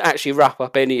they didn't actually wrap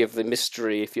up any of the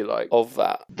mystery, if you like, of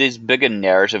that. There's bigger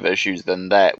narrative issues than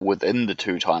that within the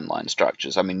two timeline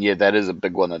structures. I mean, that is a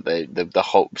big one, that the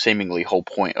whole seemingly whole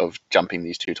point of jumping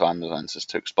these two timelines is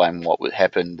to explain what would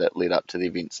happen that led up to the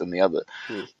events in the other.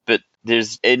 But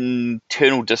there's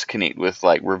internal disconnect with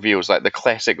reveals. Like the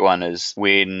classic one is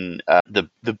when the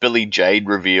Billy Jade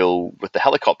reveal with the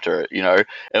helicopter, and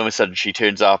all of a sudden she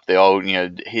turns up,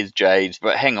 here's Jade,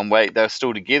 but hang on, wait, they're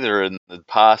still together in the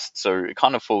past, so it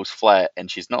kind of falls flat, and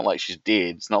she's not like she's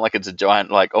dead. It's not like it's a giant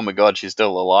oh my god, she's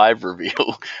still alive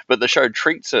reveal, but the show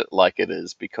treats it like it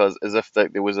is, because as if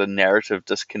there was a narrative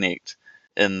disconnect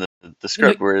in the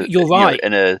script, where you're right.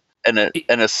 In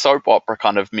a soap opera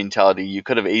kind of mentality, you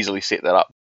could have easily set that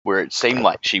up where it seemed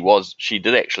like she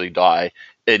did actually die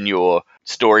in your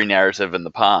story narrative in the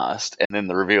past, and then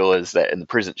the reveal is that in the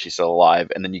present she's still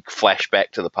alive, and then you flash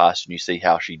back to the past and you see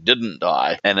how she didn't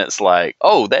die, and it's like,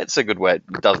 oh, that's a good way.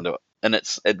 It doesn't do it. And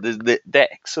that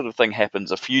sort of thing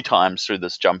happens a few times through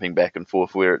this jumping back and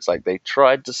forth, where it's like they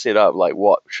tried to set up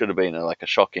what should have been a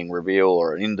shocking reveal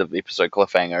or an end of the episode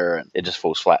cliffhanger, and it just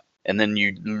falls flat. And then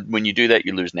when you do that,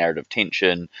 you lose narrative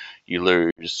tension, you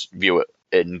lose viewer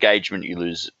engagement, you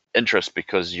lose interest,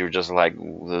 because you're just like,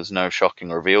 there's no shocking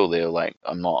reveal there.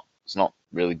 It's not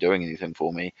really doing anything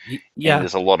for me. Yeah. And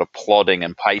there's a lot of plodding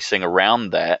and pacing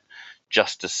around that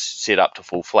just to set up to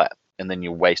fall flat. And then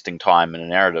you're wasting time in a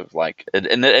narrative.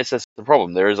 And it's just the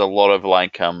problem. There is a lot of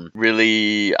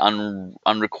really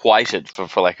unrequited,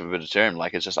 for lack of a better term,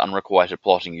 it's just unrequited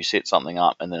plotting. You set something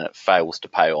up and then it fails to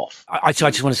pay off. I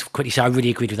just want to quickly say I really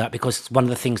agreed with that, because one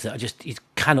of the things that you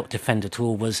cannot defend at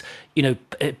all was,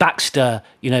 Baxter,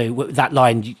 that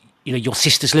line, your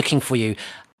sister's looking for you.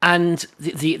 And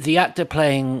the actor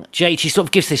playing Jade, she sort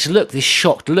of gives this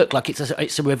shocked look, like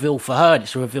it's a reveal for her and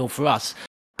it's a reveal for us.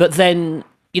 But then,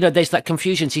 there's that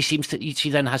confusion. She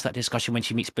then has that discussion when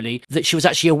she meets Billy that she was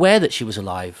actually aware that she was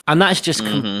alive, and that's just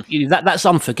that's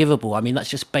unforgivable. I mean, that's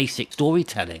just basic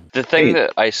storytelling. The thing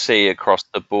that I see across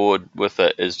the board with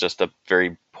it is just a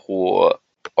very poor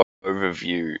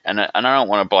overview, and I don't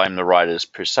want to blame the writers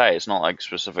per se. It's not like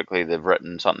specifically they've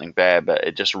written something bad, but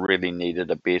it just really needed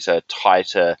a better,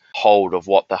 tighter hold of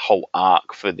what the whole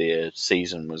arc for their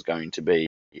season was going to be,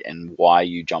 and why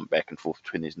you jump back and forth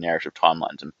between these narrative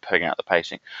timelines and picking out the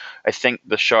pacing. I think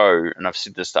the show, and I've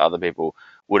said this to other people,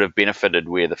 would have benefited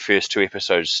where the first 2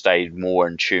 episodes stayed more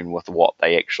in tune with what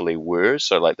they actually were.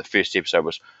 So like the first episode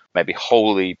was maybe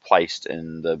wholly placed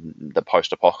in the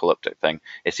post-apocalyptic thing,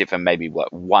 except for maybe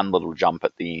one little jump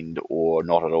at the end or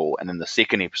not at all. And then the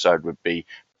second episode would be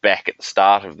back at the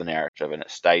start of the narrative, and it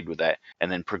stayed with that.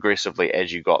 And then progressively,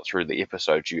 as you got through the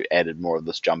episodes, you added more of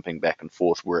this jumping back and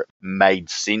forth where it made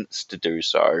sense to do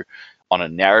so on a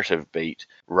narrative beat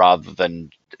rather than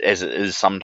as it is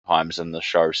sometimes in the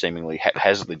show, seemingly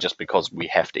haphazardly, just because we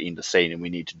have to end a scene and we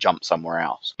need to jump somewhere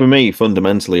else. For me,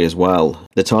 fundamentally as well,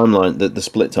 the timeline, the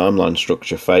split timeline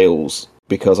structure fails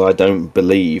because I don't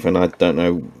believe, and I don't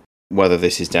know whether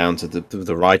this is down to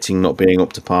the writing not being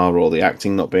up to par or the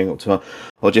acting not being up to par,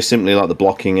 or just simply like the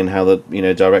blocking and how the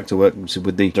director works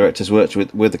with the directors worked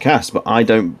with the cast. But I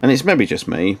don't, and it's maybe just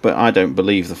me, but I don't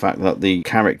believe the fact that the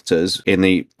characters in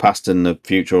the past and the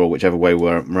future, or whichever way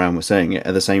around we're saying it,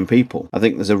 are the same people. I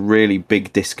think there's a really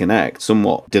big disconnect,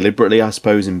 somewhat deliberately, I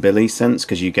suppose, in Billy's sense,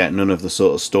 because you get none of the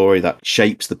sort of story that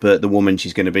shapes the woman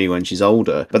she's going to be when she's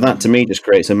older. But that to me just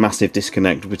creates a massive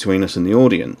disconnect between us and the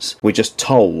audience. We're just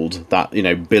told that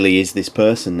Billy is this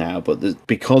person now, but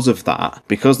because of that,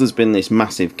 because there's been this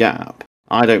massive gap,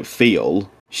 I don't feel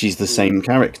she's the same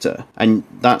character. And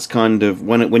that's kind of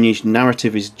when your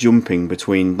narrative is jumping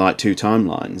between like 2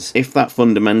 timelines, if that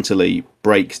fundamentally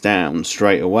breaks down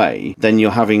straight away, then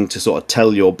you're having to sort of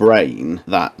tell your brain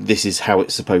that this is how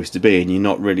it's supposed to be, and you're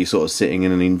not really sort of sitting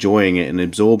in and enjoying it and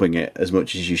absorbing it as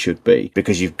much as you should be,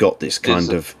 because you've got this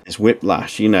kind of this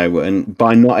whiplash, and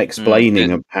by not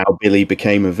explaining how Billy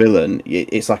became a villain,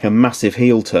 it's like a massive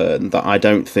heel turn that I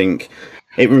don't think.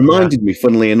 It reminded me,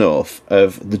 funnily enough,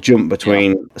 of the jump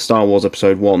between Star Wars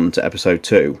Episode 1 to Episode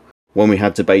 2, when we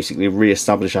had to basically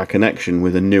re-establish our connection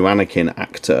with a new Anakin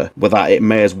actor, but that it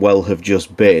may as well have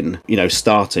just been,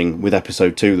 starting with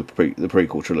Episode 2, the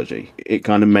prequel trilogy. It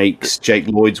kind of makes Jake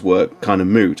Lloyd's work kind of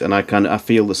moot, and I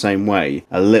feel the same way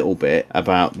a little bit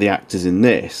about the actors in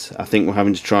this. I think we're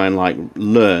having to try and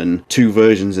learn 2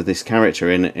 versions of this character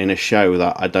in a show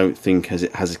that I don't think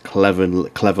has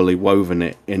cleverly woven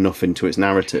it enough into its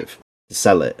narrative to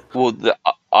sell it. Well,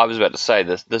 I was about to say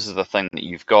this is the thing that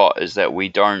you've got, is that we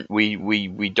don't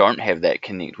have that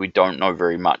connect. We don't know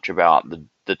very much about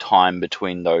the time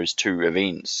between those 2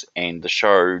 events, and the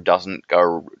show doesn't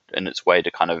go in its way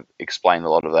to kind of explain a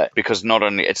lot of that, because not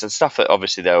only it's the stuff that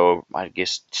obviously they were, I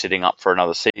guess, setting up for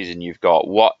another season. You've got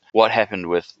what happened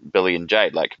with Billy and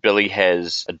Jade. Like, Billy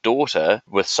has a daughter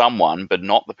with someone, but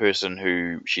not the person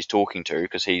who she's talking to,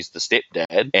 because he's the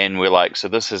stepdad. And we're like, so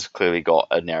this has clearly got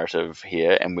a narrative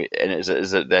here. And is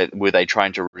it that were they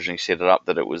trying to originally set it up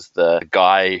that it was the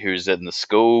guy who's in the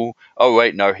school? Oh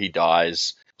wait, no, he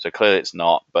dies. So clearly it's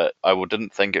not, but I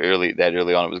didn't think early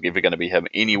on it was ever going to be him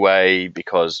anyway,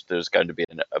 because there's going to be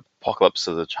an apocalypse,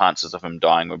 so the chances of him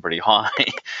dying were pretty high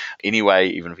anyway,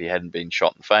 even if he hadn't been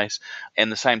shot in the face.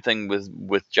 And the same thing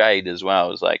with Jade as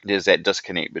well. It's like there's that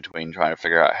disconnect between trying to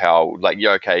figure out how,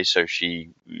 so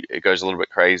it goes a little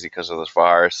bit crazy because of this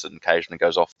virus and occasionally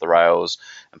goes off the rails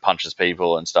and punches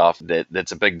people and stuff.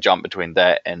 That's a big jump between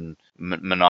that and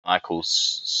maniacal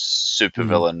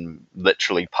supervillain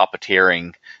literally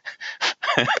puppeteering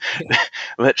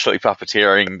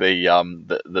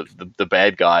the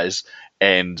bad guys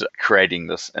and creating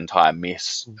this entire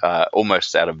mess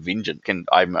almost out of vengeance.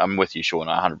 I'm with you, Sean,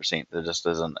 100%. There just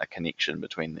isn't a connection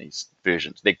between these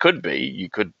versions. There could be. You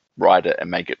could write it and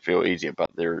make it feel easier, but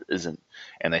there isn't,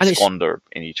 and they squander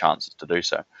any chances to do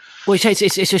so. Well,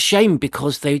 it's a shame,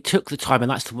 because they took the time,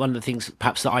 and that's one of the things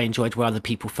perhaps that I enjoyed where other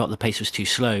people felt the pace was too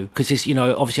slow, because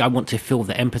obviously I want to feel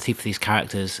the empathy for these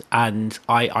characters, and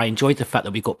I enjoyed the fact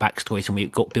that we got backstories and we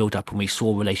got build up and we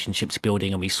saw relationships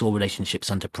building and we saw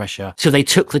relationships under pressure. So they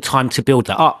took the time to build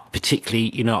that up.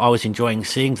 Particularly, I was enjoying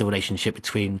seeing the relationship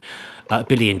between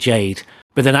Billy and Jade.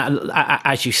 But then,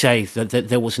 as you say,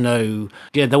 there was no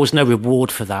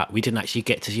reward for that. We didn't actually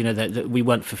get to, that we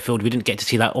weren't fulfilled. We didn't get to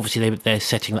see that. Obviously, they're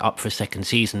setting that up for a second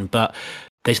season. But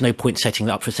there's no point setting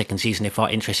that up for a second season if our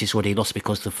interest is already lost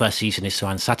because the first season is so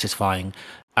unsatisfying.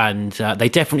 And they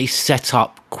definitely set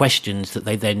up questions that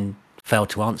they then failed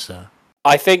to answer.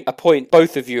 I think a point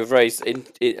both of you have raised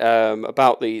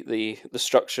about the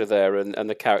structure there and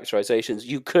the characterizations.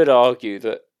 You could argue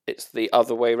that it's the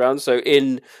other way around. So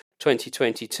in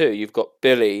 2022, you've got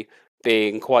Billy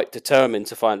being quite determined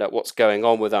to find out what's going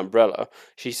on with Umbrella.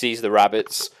 She sees the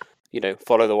rabbits,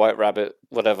 follow the white rabbit,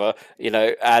 whatever,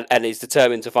 and is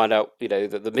determined to find out,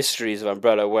 the mysteries of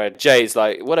Umbrella, where Jay's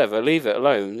like, whatever, leave it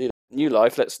alone, new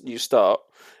life, let's new start.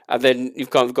 And then you've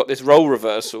kind of got this role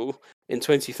reversal in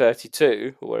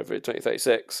 2032, or whatever,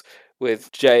 2036,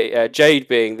 with Jade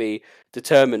being the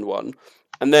determined one.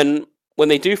 And then when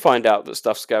they do find out that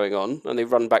stuff's going on, and they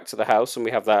run back to the house, and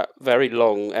we have that very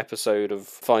long episode of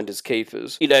Finders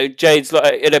Keepers, Jade's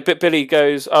like, Billy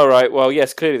goes, all right, well,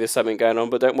 yes, clearly there's something going on,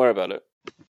 but don't worry about it.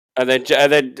 And then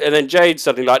Jade's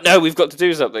suddenly like, no, we've got to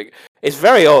do something. It's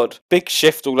very odd, big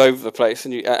shift all over the place,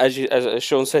 and as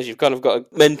Sean says, you've kind of got to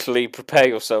mentally prepare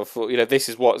yourself for, this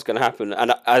is what's going to happen.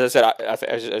 And as I said,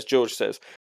 as George says,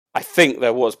 I think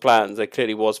there was plans. There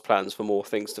clearly was plans for more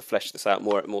things to flesh this out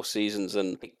more seasons,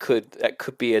 and that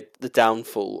could be the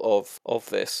downfall of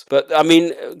this. But I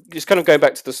mean, just kind of going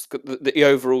back to the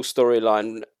overall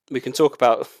storyline. We can talk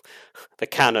about the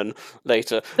canon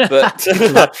later, but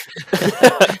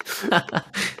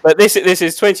but this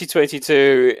is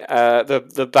 2022.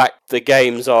 The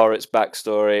games are its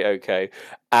backstory, okay,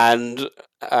 and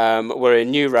we're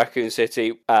in New Raccoon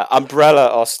City. Umbrella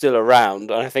are still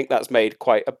around, and I think that's made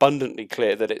quite abundantly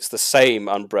clear that it's the same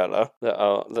Umbrella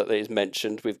that is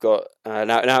mentioned. We've got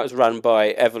now it's run by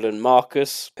Evelyn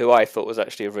Marcus, who I thought was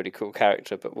actually a really cool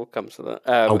character, but we'll come to that.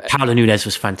 Paula Nunes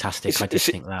was fantastic. I just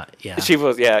think that, yeah, she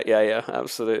was, yeah,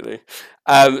 absolutely.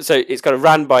 So it's kind of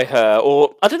ran by her,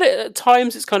 or I don't know. At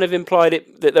times, it's kind of implied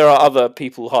that there are other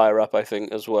people higher up. I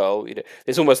think as well.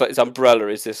 It's almost like this Umbrella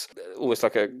is this almost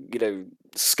like a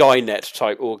Skynet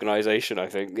type organization. I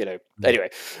think Anyway,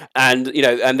 and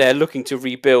and they're looking to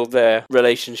rebuild their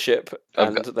relationship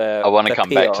and I want to come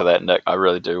PR. back to that, Nick. I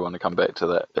really do want to come back to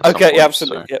that. Okay, yeah,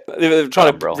 absolutely. So. Yeah. They're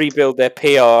trying to rebuild their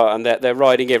PR, and they're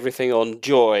riding everything on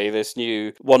Joy, this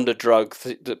new wonder drug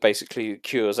that basically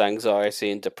cures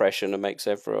anxiety and depression and makes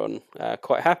everyone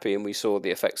quite happy. And we saw the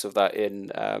effects of that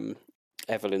in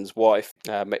Evelyn's wife.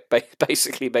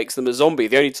 Basically makes them a zombie.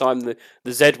 The only time the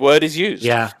Z word is used.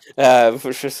 Yeah,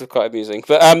 which is quite amusing.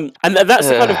 But and that's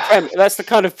the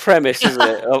kind of premise, isn't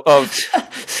it? Of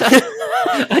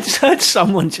I just heard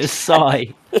someone just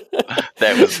sigh.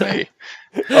 That was me.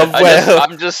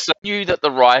 I'm just knew that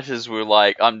the writers were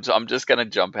like, I'm just going to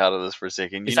jump out of this for a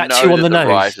second. Is that too on the nose?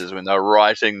 Writers, when they were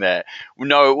writing that,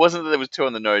 no, it wasn't that there was two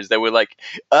on the nose. They were like,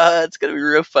 it's going to be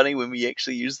real funny when we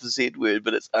actually use the Z word,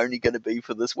 but it's only going to be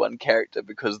for this one character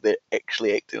because they're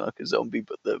actually acting like a zombie,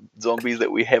 but the zombies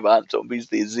that we have aren't zombies,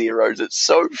 they're zeros. It's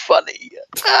so funny.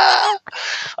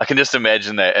 I can just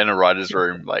imagine that in a writer's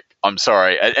room. Like, I'm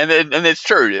sorry, and that's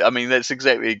true. I mean, that's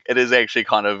exactly. It is actually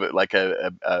kind of like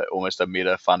a almost a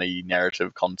meta funny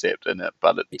narrative concept in it,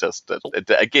 but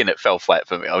it fell flat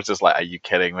for me. I was just like, are you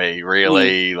kidding me,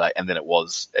 really? Like, and then it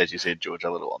was, as you said, George,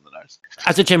 a little on the nose.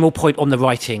 As a general point on the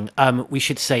writing, we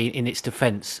should say in its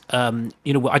defense, I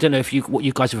don't know what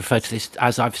you guys have referred to this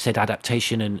as. I've said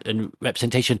adaptation and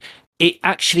representation.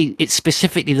 It's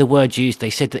specifically the word used.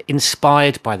 They said that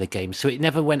inspired by the game, so it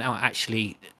never went out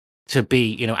actually to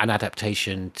be, an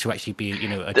adaptation, to actually be,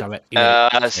 a direct.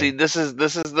 See, this is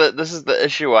the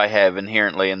issue I have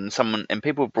inherently, and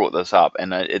people brought this up,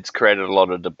 and it's created a lot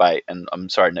of debate. And I'm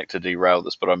sorry, Nick, to derail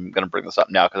this, but I'm going to bring this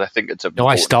up now because I think it's a. No,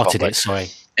 I started it. Sorry.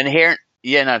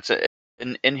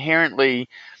 Inherently,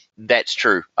 that's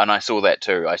true, and I saw that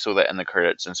too. I saw that in the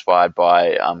credits, inspired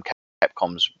by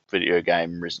Capcom's video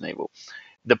game Resident Evil.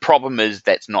 The problem is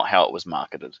that's not how it was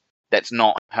marketed. That's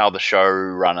not how the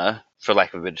showrunner, for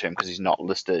lack of a better term, because he's not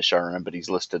listed as showrunner, but he's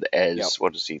listed as,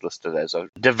 what is he listed as?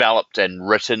 Developed and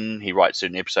written. He writes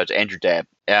certain episodes. Andrew Dabb.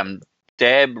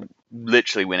 Dabb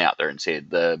literally went out there and said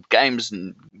the game's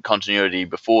continuity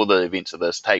before the events of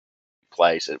this take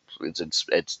place.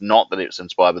 It's not that it's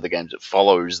inspired by the games. It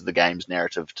follows the game's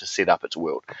narrative to set up its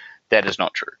world. That is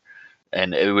not true.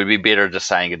 And it would be better just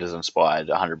saying it is inspired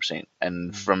 100%.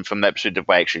 And from that perspective,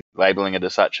 by actually labeling it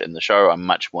as such in the show, I'm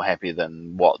much more happy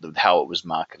than how it was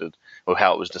marketed or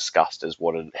how it was discussed as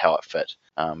how it fit.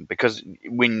 Because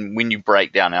when you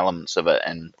break down elements of it,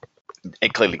 and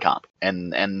it clearly can't,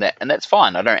 and that's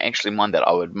fine. I don't actually mind that.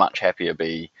 I would much happier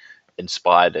be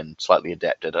inspired and slightly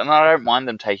adapted, and I don't mind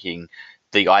them taking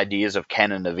the ideas of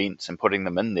canon events and putting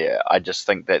them in there. I just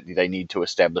think that they need to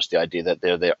establish the idea that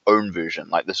they're their own version.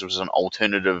 Like, this was an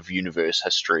alternative universe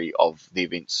history of the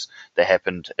events that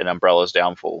happened in Umbrella's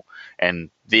downfall, and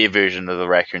their version of the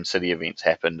Raccoon City events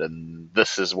happened, and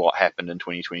this is what happened in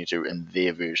 2022 in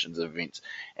their versions of events.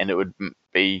 And it would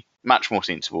be much more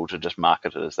sensible to just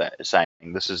market it as that, saying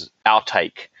this is our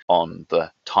take on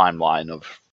the timeline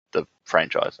of the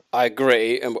franchise. I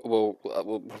agree, and we'll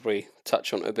probably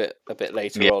touch on it a bit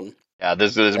later on. Yeah,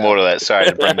 there's more to that. Sorry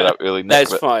to bring that up early, Nick.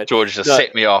 That's but fine. George just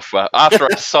set me off after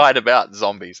I sighed about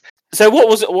zombies. So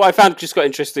what I found just quite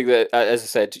interesting that, as I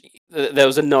said, there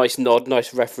was a nice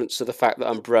reference to the fact that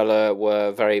Umbrella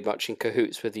were very much in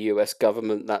cahoots with the US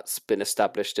government. That's been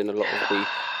established in a lot of the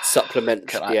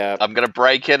supplementary. I'm going to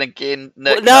break in again,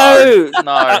 Nick. No,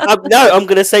 no. I'm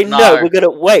going to say no. We're going to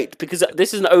wait because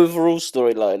this is an overall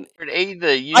storyline. Either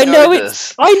I know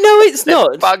it's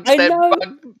not.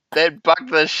 That bugged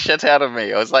the shit out of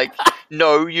me. I was like,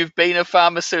 no, you've been a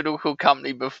pharmaceutical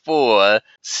company before.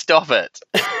 Stop it.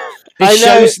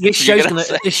 This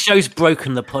show's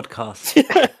broken the podcast.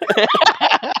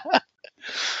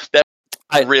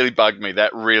 That really bugged me.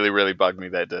 That really bugged me.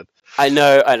 That did. I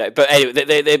know. But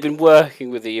anyway, they've been working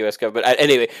with the US government.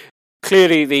 Anyway,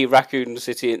 clearly the Raccoon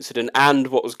City incident and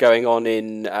what was going on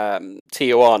in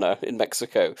Tijuana in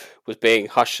Mexico was being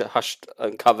hushed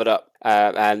and covered up.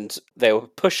 And they were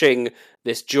pushing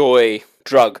this Joy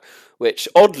drug, which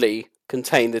oddly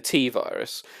contained the T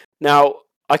virus. Now,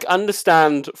 I can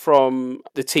understand from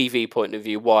the TV point of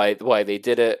view why they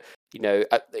did it. You know,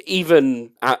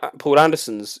 even Paul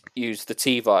Anderson's used the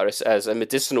T virus as a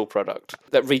medicinal product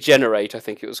that Regenerate, I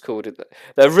think it was called.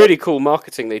 The really cool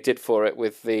marketing they did for it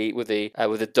with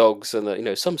the dogs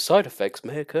and some side effects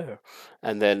may occur,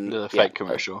 and then the fake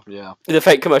commercial, the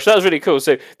fake commercial. That was really cool.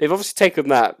 So they've obviously taken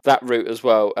that route as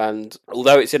well. And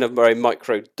although it's in a very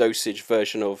micro dosage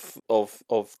version of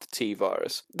the T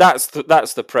virus, that's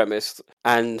the premise.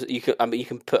 And you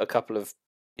can put a couple of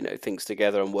things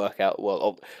together and work out,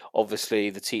 well,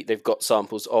 obviously they've got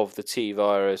samples of the T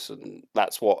virus, and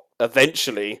that's what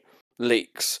eventually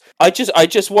leaks. I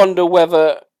just wonder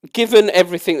whether, given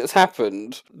everything that's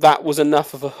happened, that was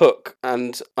enough of a hook,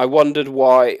 and I wondered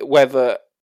whether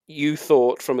you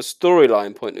thought, from a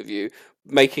storyline point of view,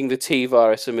 making the T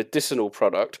virus a medicinal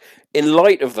product, in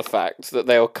light of the fact that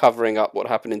they were covering up what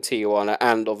happened in Tijuana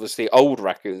and obviously old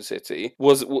Raccoon City,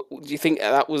 do you think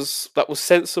that was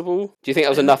sensible? Do you think that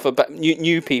was enough for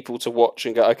new people to watch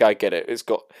and go, okay, I get it, it's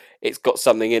got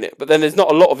something in it? But then there's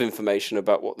not a lot of information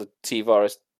about what the T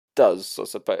virus does, I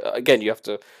suppose. Again, you have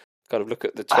to kind of look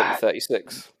at the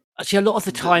 2036. Actually, a lot of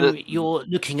the time you're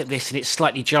looking at this and it's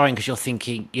slightly jarring because you're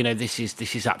thinking, this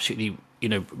is absolutely,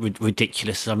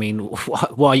 ridiculous. I mean,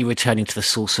 why are you returning to the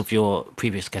source of your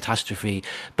previous catastrophe?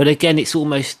 But again, it's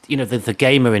almost, the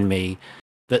gamer in me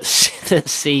that's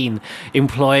seen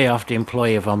employee after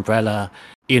employee of Umbrella,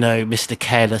 Mr.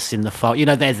 Careless in the file.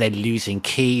 They're losing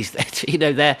keys.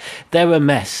 They're a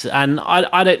mess. And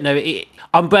I don't know.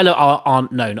 Umbrella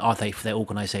aren't known, are they, for their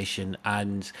organisation?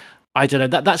 And I don't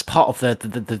know. That's part of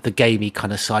the gamey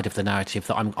kind of side of the narrative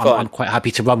that I'm quite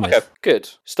happy to run with. Okay, good.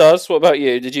 Stars, what about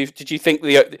you? Did you think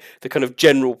the kind of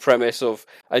general premise of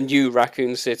a new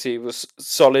Raccoon City was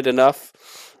solid enough?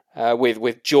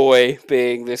 With Joy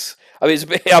being this, I mean,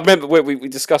 I remember we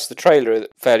discussed the trailer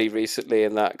fairly recently,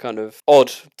 and that kind of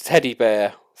odd teddy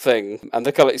bear thing, and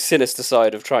the kind of sinister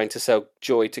side of trying to sell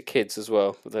Joy to kids as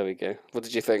well. But there we go. What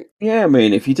did you think? Yeah, I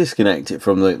mean, if you disconnect it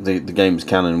from the game's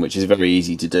canon, which is very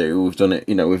easy to do, we've done it,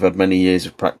 we've had many years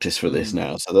of practice for this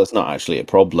now, so that's not actually a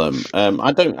problem.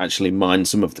 I don't actually mind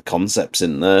some of the concepts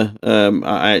in there.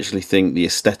 I actually think the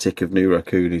aesthetic of New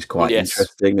Raccoon is quite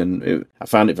interesting, and I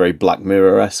found it very Black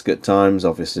Mirror-esque at times,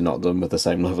 obviously not done with the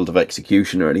same level of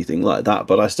execution or anything like that,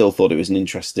 but I still thought it was an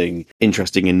interesting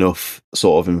enough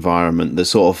sort of environment. The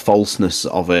sort of falseness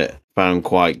of it found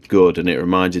quite good, and it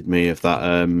reminded me of that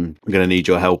I'm gonna need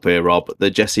your help here, Rob, the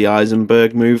Jesse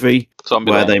Eisenberg movie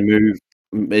where they move,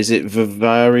 is it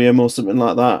Vivarium or something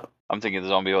like that? I'm thinking the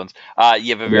zombie ones.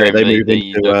 Vivarium, they move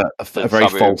into a very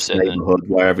false neighborhood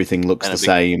where everything looks the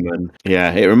same, and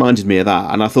it reminded me of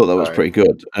that, and I thought that was pretty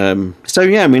good. So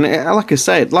yeah, I mean, like I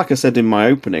said in my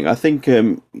opening, I think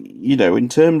in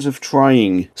terms of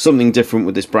trying something different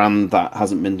with this brand that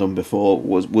hasn't been done before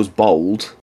was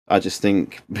bold. I just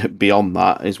think beyond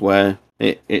that is where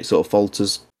it sort of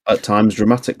falters at times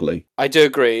dramatically. I do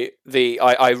agree.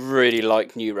 I really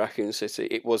like New Raccoon City.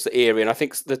 It was eerie, and I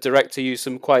think the director used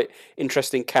some quite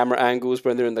interesting camera angles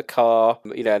when they're in the car.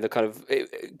 They're kind of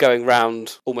going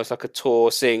round almost like a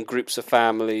tour, seeing groups of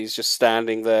families just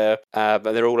standing there, and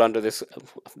they're all under this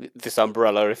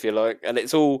umbrella, if you like. And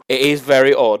it is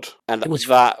very odd, and that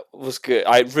was good.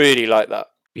 I really like that.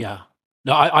 Yeah.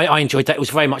 No, I enjoyed that. It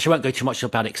was very much, I won't go too much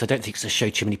about it because I don't think it's a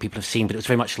show too many people have seen, but it was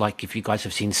very much like if you guys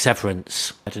have seen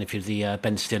Severance. I don't know if you're the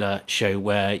Ben Stiller show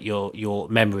where your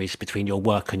memories between your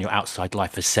work and your outside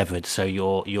life are severed. So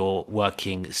your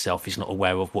working self is not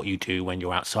aware of what you do when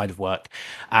you're outside of work.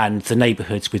 And the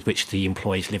neighbourhoods with which the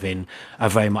employees live in are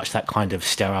very much that kind of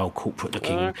sterile corporate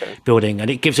looking building. And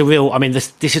it gives a real,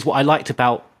 this is what I liked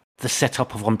about the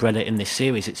setup of Umbrella in this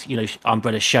series. It's,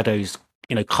 Umbrella shadows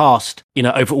cast,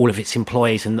 over all of its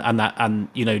employees and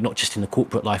not just in the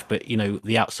corporate life, but,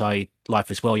 the outside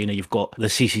life as well. You've got the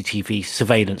CCTV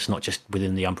surveillance, not just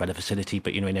within the Umbrella facility,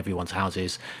 but, in everyone's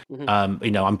houses.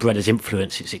 Mm-hmm. Umbrella's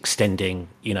influence is extending,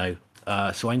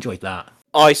 so I enjoyed that.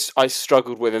 I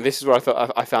struggled with, and this is where I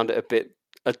thought I found it a bit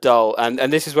dull.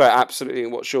 And this is where absolutely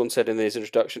what Sean said in his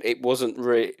introduction, it wasn't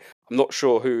really, I'm not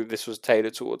sure who this was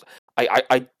tailored towards.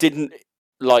 I didn't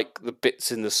like the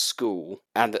bits in the school,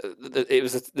 and it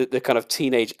was the kind of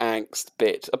teenage angst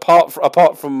bit. Apart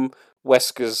from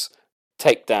Wesker's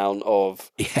takedown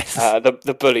of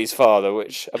the bully's father,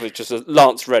 which just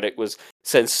Lance Reddick was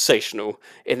sensational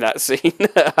in that scene.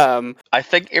 I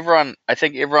think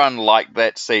everyone liked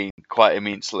that scene quite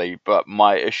immensely, but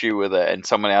my issue with it, and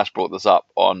someone else brought this up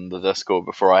on the Discord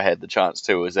before I had the chance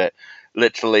to, is that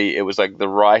literally it was like the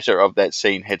writer of that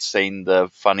scene had seen the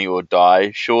Funny or Die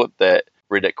short that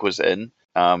Reddick was in,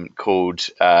 called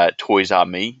Toys Are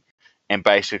Me, and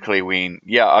basically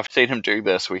I've seen him do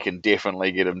this, we can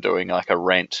definitely get him doing like a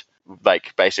rant,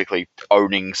 like basically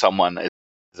owning someone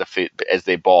as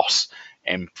their boss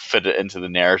and fit it into the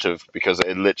narrative, because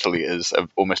it literally is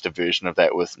almost a version of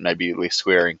that with maybe less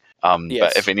swearing.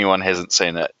 But if anyone hasn't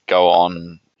seen it, go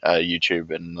on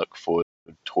YouTube and look for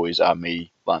Toys Are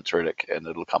Me, Lance Reddick, and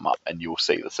it'll come up and you'll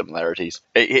see the similarities.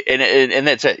 And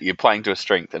that's it. You're playing to a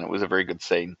strength, and it was a very good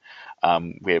scene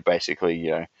where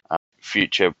basically,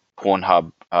 future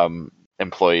Pornhub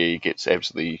employee gets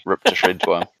absolutely ripped to shreds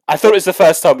by him. I thought it was the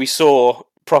first time we saw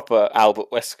proper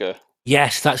Albert Wesker.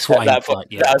 Yes, that's what Up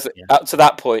to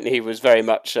that point, he was very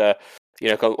much, on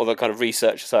the kind of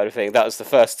research side of things. That was the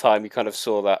first time you kind of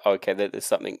saw that, okay, there's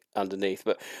something underneath.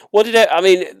 But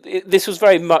this was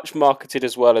very much marketed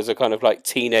as well as a kind of like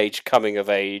teenage coming of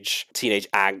age, teenage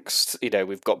angst.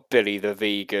 We've got Billy the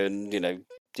vegan,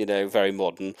 very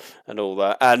modern and all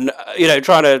that, and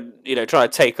trying to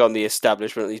take on the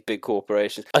establishment of these big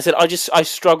corporations. I said I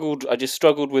struggled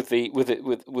with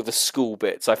the school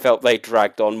bits. I felt they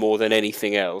dragged on more than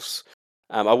anything else.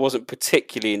 I wasn't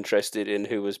particularly interested in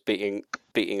who was beating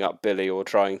up Billy or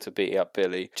trying to beat up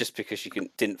Billy, just because she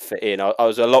didn't fit in. I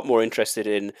was a lot more interested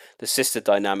in the sister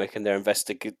dynamic and their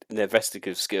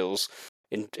investigative skills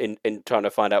in trying to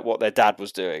find out what their dad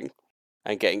was doing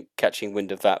and catching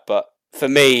wind of that. But for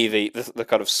me, the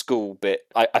kind of school bit,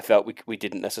 I felt we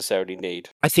didn't necessarily need.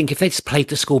 I think if they'd played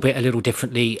the school bit a little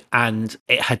differently and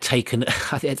it had taken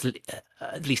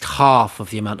at least half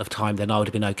of the amount of time, then I would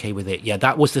have been okay with it. Yeah,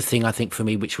 that was the thing, I think, for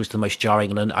me, which was the most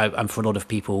jarring. And for a lot of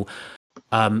people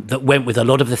that went with a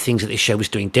lot of the things that this show was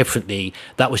doing differently,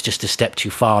 that was just a step too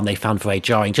far and they found very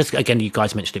jarring. Just, again, you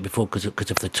guys mentioned it before because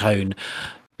of the tone.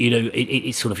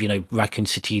 It's sort of, Raccoon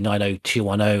City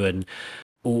 90210 and...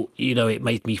 Or, it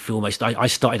made me feel almost... I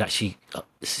started actually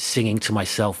singing to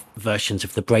myself versions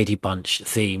of the Brady Bunch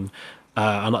theme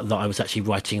that I was actually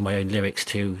writing my own lyrics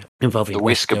to, involving the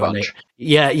Wesker Bunch.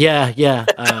 Yeah.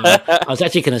 I was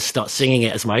actually going to start singing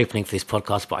it as my opening for this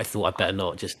podcast, but I thought I'd better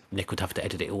not. Just Nick would have to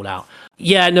edit it all out.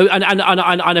 Yeah, no, and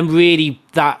I'm really...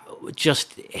 That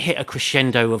just hit a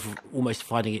crescendo of almost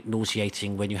finding it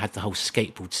nauseating when you had the whole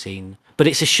skateboard scene. But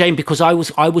it's a shame because I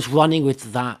was running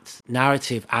with that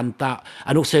narrative and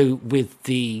also with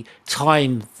the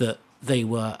time that they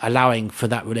were allowing for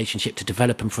that relationship to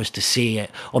develop and for us to see it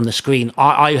on the screen.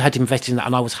 I had invested in that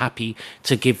and I was happy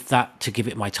to give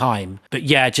it my time. But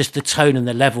yeah, just the tone and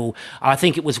the level. I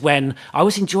think it was when I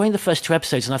was enjoying the first two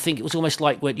episodes, and I think it was almost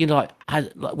like when like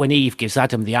when Eve gives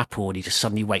Adam the apple and he just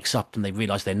suddenly wakes up and they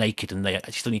realise they're naked and they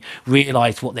suddenly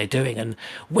realise what they're doing. And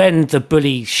when the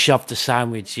bully shoved the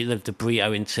sandwich, the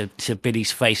burrito into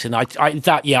Billy's face, and I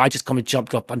just kind of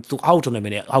jumped up and thought, hold on a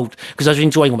minute, because I was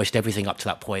enjoying almost everything up to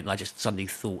that point, and I just suddenly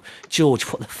thought, George,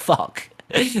 what the fuck?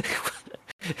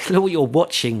 Look what you're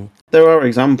watching. There are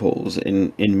examples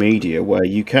in media where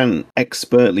you can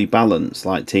expertly balance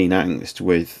like teen angst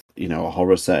with a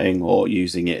horror setting or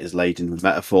using it as laden with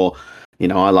metaphor.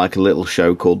 I like a little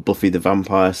show called Buffy the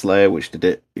Vampire Slayer, which did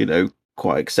it,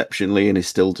 quite exceptionally and is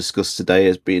still discussed today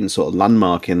as being sort of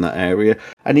landmark in that area.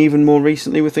 And even more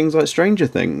recently with things like Stranger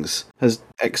Things has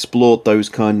explored those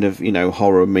kind of,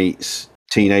 horror meets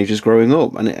teenagers growing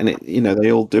up, and it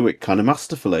they all do it kind of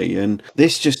masterfully. And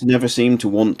this just never seemed to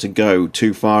want to go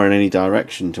too far in any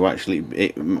direction to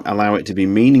actually allow it to be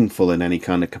meaningful in any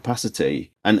kind of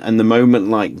capacity. And the moment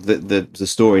like the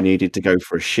story needed to go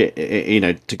for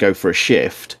a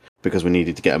shift because we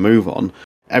needed to get a move on,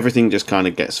 everything just kind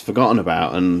of gets forgotten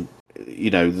about, and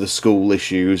the school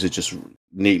issues are just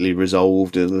neatly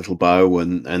resolved in a little bow,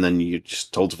 and then you're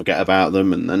just told to forget about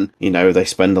them. And then they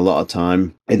spend a lot of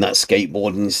time in that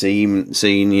skateboarding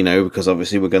scene because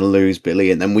obviously we're going to lose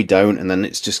Billy, and then we don't, and then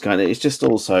it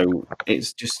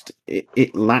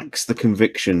lacks the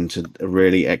conviction to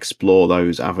really explore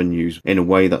those avenues in a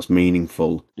way that's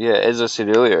meaningful. Yeah, as I said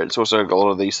earlier, it's also a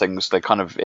lot of these things, they kind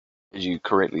of, as you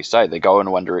correctly say, they go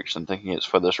in one direction thinking it's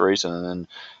for this reason, and then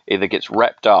either gets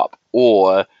wrapped up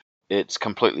or it's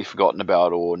completely forgotten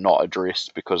about or not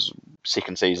addressed because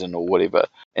second season or whatever.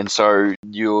 And so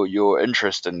your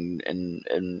interest in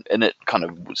it kind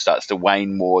of starts to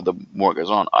wane more the more it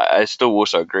goes on. I still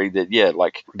also agree that, yeah,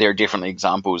 like there are definitely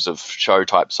examples of show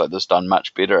types like this done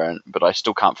much better, but I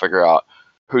still can't figure out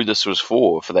who this was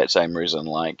for that same reason.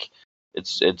 Like,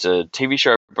 it's a TV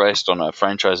show based on a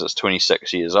franchise that's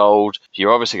 26 years old.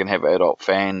 You're obviously going to have adult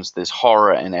fans. There's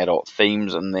horror and adult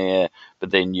themes in there, but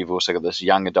then you've also got this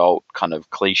young adult kind of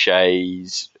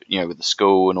cliches, with the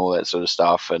school and all that sort of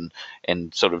stuff,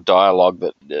 and sort of dialogue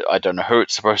that I don't know who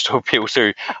it's supposed to appeal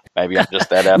to. Maybe I'm just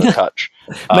that out of touch.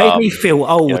 Made me feel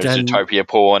old. Zootopia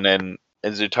porn and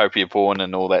Zootopia porn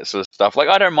and all that sort of stuff. Like,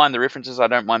 I don't mind the references, I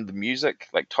don't mind the music.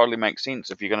 Like, totally makes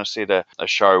sense. If you're going to set a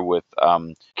show with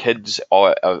kids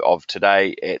of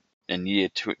today in year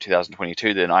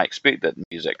 2022, then I expect that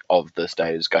music of this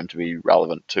day is going to be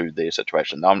relevant to their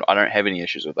situation. I don't have any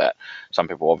issues with that. Some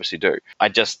people obviously do. I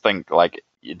just think, like,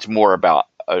 it's more about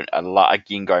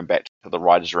again, going back to the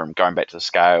writer's room, going back to the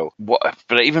scale. But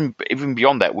even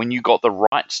beyond that, when you got the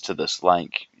rights to this,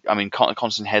 like, I mean,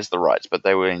 Constant has the rights, but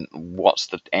they were in, what's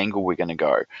the angle we're going to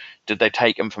go? Did they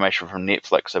take information from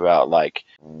Netflix about, like,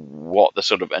 what the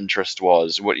sort of interest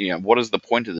was? What is the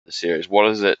point of the series? What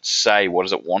does it say? What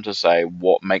does it want to say?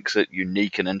 What makes it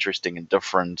unique and interesting and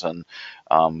different? And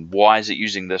why is it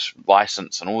using this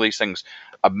license? And all these things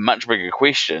are much bigger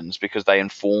questions because they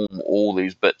inform all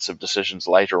these bits of decisions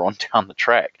later on down the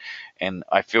track. And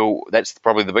I feel that's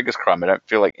probably the biggest crime. I don't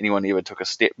feel like anyone ever took a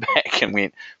step back and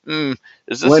went,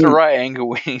 is this the right angle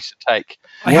we need to take?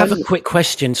 I have a quick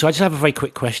question. So I just have a very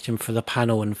quick question for the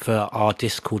panel and for our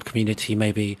Discord community,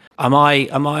 maybe. Am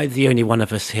I the only one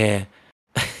of us here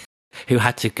who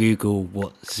had to Google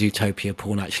what Zootopia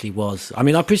porn actually was? I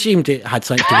mean, I presumed it had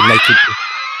something to relate to...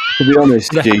 To be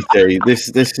honest, GT, this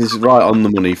is right on the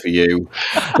money for you.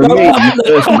 For me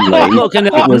personally, I'm going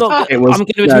to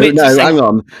admit to saying, hang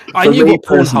on. I For knew me what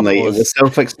Pornhub personally, was. it was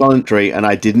self-explanatory, and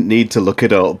I didn't need to look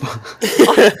it up.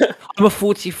 I'm a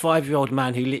 45-year-old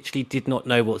man who literally did not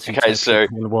know what Zootopia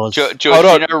porn was. George,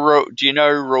 do you know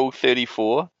Rule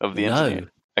 34 of the internet?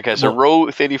 Okay, so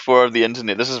Rule 34 of the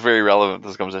internet, this is very relevant to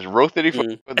this conversation. Rule 34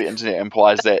 of the internet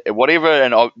implies that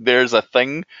whatever there is a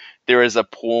thing, there is a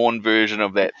porn version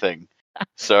of that thing.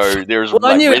 So there's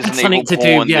Resident Evil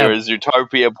porn, there is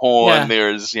Utopia porn,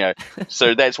 there is,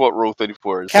 so that's what Rule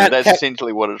 34 is. So that's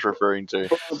essentially what it's referring to.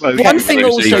 One thing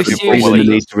also seriously,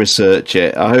 need to research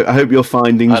it. I hope your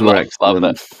findings were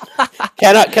excellent.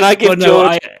 Can I give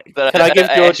George? Can I give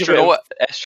George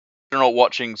astronaut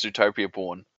watching Zootopia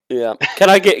porn? Yeah. Can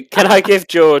I give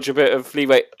George a bit of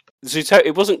leeway?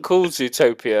 It wasn't called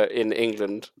Zootopia in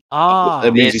England.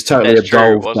 That means he's totally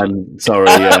absolved. Then sorry,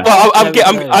 yeah. Well,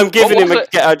 I'm giving him a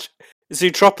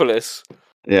Zootropolis.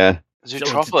 Yeah.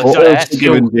 Zootropolis.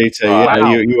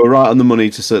 You were right on the money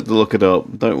to look it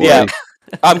up. Don't worry. Yeah.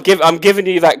 I'm giving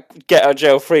you that get out of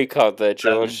jail free card there,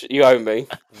 George. You owe me.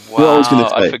 Wow,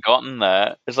 I've forgotten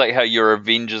that. It's like how your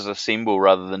Avengers Assemble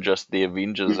rather than just the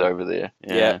Avengers over there.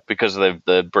 Yeah. Because of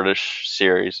the British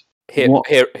series. Hero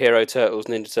Turtles,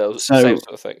 Ninja Turtles, same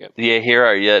sort of thing. Yeah,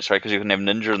 Hero. Yeah, that's right. Because you can have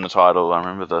Ninja in the title. I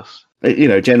remember this.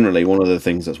 Generally, one of the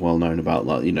things that's well known about,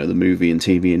 like, the movie and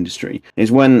TV industry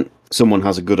is when someone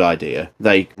has a good idea,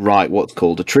 they write what's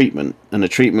called a treatment, and a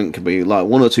treatment can be like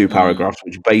 1 or 2 paragraphs,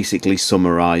 which basically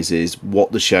summarizes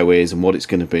what the show is and what it's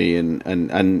going to be, and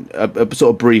a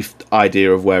sort of brief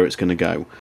idea of where it's going to go.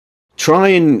 try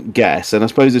and guess, and I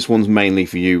suppose this one's mainly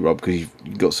for you, Rob, because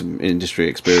you've got some industry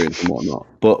experience and whatnot.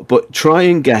 But try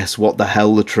and guess what the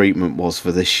hell the treatment was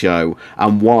for this show,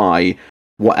 and why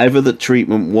whatever the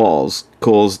treatment was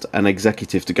caused an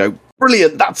executive to go,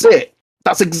 brilliant, that's it.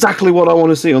 That's exactly what I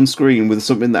want to see on screen with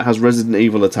something that has Resident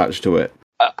Evil attached to it.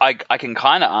 I can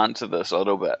kind of answer this a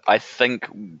little bit. I think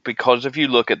because if you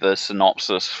look at the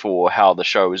synopsis for how the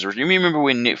show is, you remember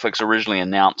when Netflix originally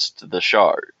announced the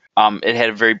show, it had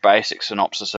a very basic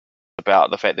synopsis about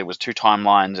the fact there was 2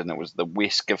 timelines, and it was the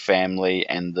Wesker family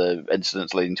and the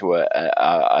incidents leading to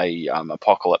a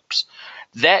apocalypse.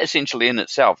 That essentially in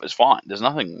itself is fine. There's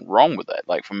nothing wrong with that.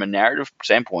 Like, from a narrative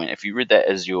standpoint, if you read that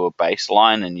as your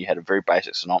baseline and you had a very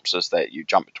basic synopsis that you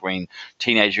jump between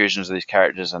teenage versions of these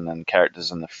characters and then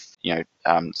characters in the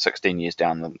 16 years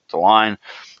down the line,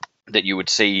 that you would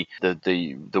see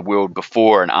the world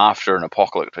before and after an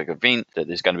apocalyptic event, that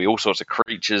there's going to be all sorts of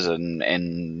creatures and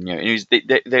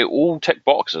they all tick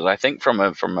boxes. I think from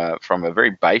a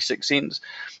very basic sense,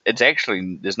 it's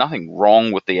actually, there's nothing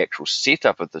wrong with the actual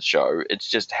setup of the show. It's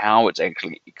just how it's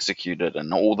actually executed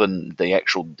and all the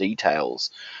actual details.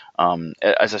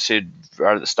 As I said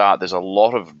right at the start, there's a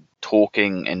lot of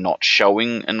talking and not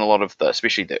showing in a lot of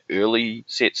especially the early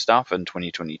set stuff in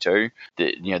 2022.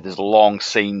 There's long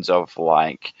scenes of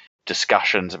like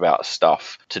discussions about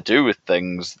stuff to do with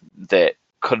things that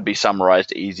could be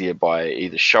summarized easier by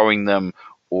either showing them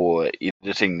or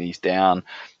editing these down.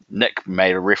 Nick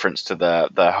made a reference to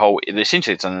the whole,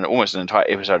 essentially it's almost an entire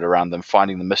episode around them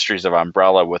finding the mysteries of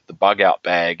Umbrella with the bug out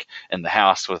bag in the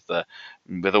house with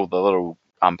all the little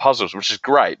puzzles, which is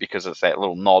great because it's that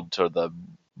little nod to the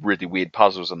really weird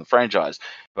puzzles in the franchise,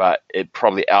 but it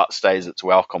probably outstays its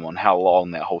welcome on how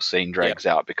long that whole scene drags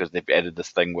out, because they've added this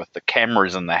thing with the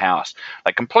cameras in the house,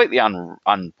 like completely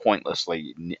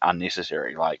pointlessly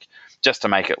unnecessary, like just to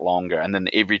make it longer. And then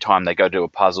every time they go do a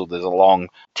puzzle, there's a long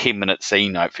 10-minute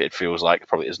scene. It feels like, it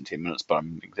probably isn't 10 minutes, but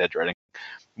I'm exaggerating,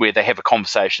 where they have a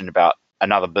conversation about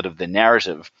another bit of the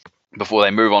narrative before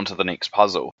they move on to the next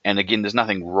puzzle. And again, there's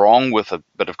nothing wrong with a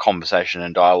bit of conversation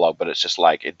and dialogue, but it's just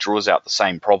like it draws out the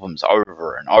same problems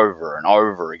over and over and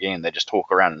over again. They just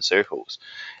talk around in circles.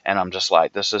 And I'm just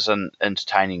like, this is an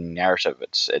entertaining narrative.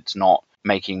 It's not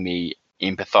making me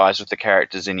empathize with the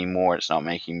characters anymore. It's not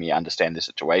making me understand the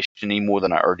situation any more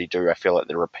than I already do. I feel like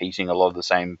they're repeating a lot of the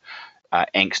same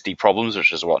angsty problems,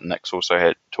 which is what Nick's also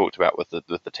had talked about with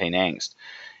the teen angst.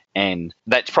 And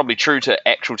that's probably true to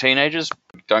actual teenagers.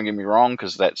 Don't get me wrong,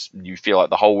 because you feel like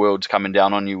the whole world's coming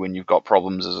down on you when you've got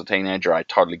problems as a teenager. I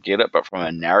totally get it. But from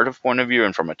a narrative point of view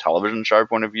and from a television show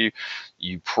point of view,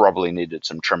 you probably needed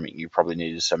some trimming. You probably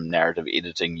needed some narrative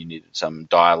editing. You needed some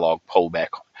dialogue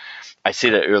pullback. I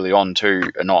said it early on too,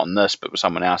 not in this, but with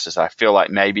someone else's. I feel like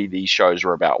maybe these shows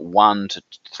were about 1 to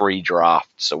 3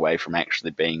 drafts away from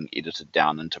actually being edited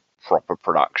down into proper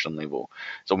production level.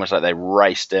 It's almost like they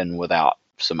raced in without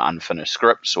some unfinished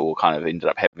scripts, or kind of ended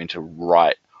up having to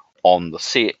write on the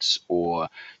sets, or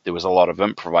there was a lot of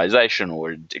improvisation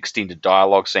or extended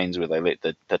dialogue scenes where they let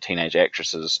the teenage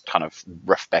actresses kind of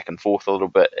riff back and forth a little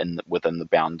bit within the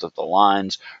bounds of the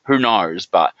lines. Who knows?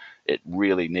 But it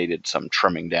really needed some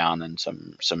trimming down and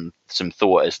some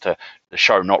thought as to the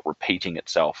show not repeating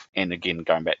itself. And again,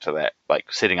 going back to that,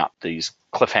 like setting up these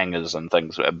cliffhangers and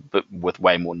things with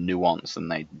way more nuance than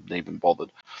they even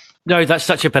bothered. No, that's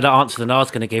such a better answer than I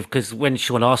was going to give, because when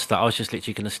Sean asked that, I was just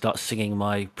literally going to start singing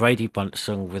my Brady Bunch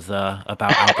song with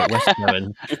about Albert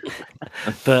Wesker.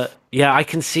 But yeah, I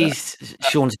can see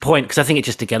Sean's point, because I think it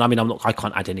just, again, I mean, I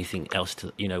can't add anything else to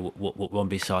what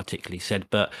Rombie so articulately said,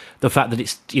 but the fact that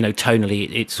it's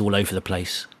tonally it's all over the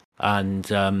place.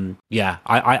 And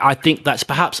I think that's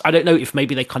perhaps, I don't know if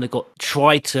maybe they kind of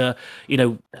tried to,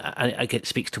 and again, it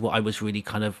speaks to what I was really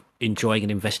kind of enjoying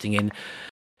and investing in,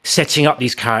 setting up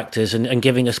these characters and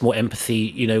giving us more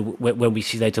empathy, when we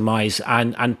see their demise,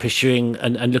 and pursuing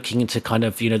and looking into kind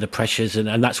of, the pressures.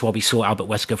 And that's why we saw Albert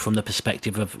Wesker from the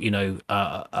perspective of,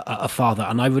 a father.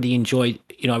 And I really enjoyed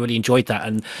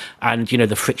that. And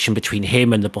the friction between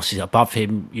him and the bosses above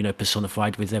him,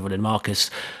 personified with Evelyn and Marcus.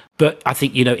 But I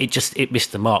think, it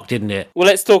missed the mark, didn't it? Well,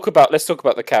 let's talk about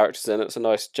the characters then. It's a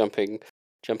nice jumping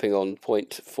on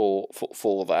point for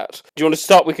that. Do you want to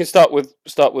start? We can start with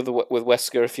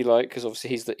Wesker, if you like, because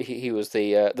obviously he was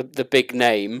the big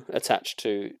name attached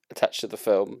to the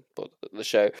film, or the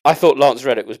show. I thought Lance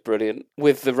Reddick was brilliant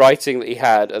with the writing that he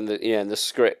had and the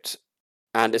script,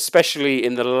 and especially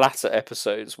in the latter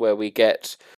episodes where we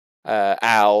get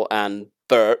Al and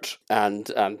Bert and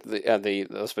the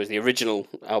I suppose the original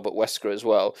Albert Wesker as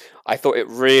well. I thought it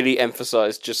really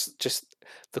emphasised just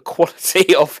the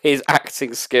quality of his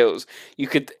acting skills. You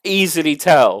could easily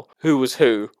tell who was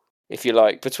who, if you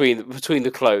like, between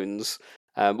the clones.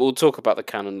 We'll talk about the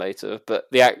canon later,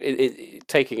 but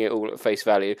taking it all at face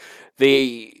value,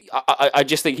 I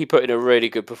just think he put in a really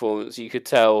good performance. You could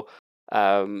tell,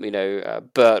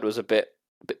 Bert was a bit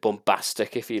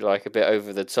bombastic, if you like, a bit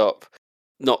over the top.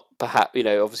 Not perhaps,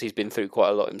 obviously he's been through quite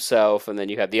a lot himself, and then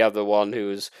you had the other one who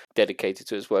was dedicated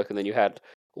to his work, and then you had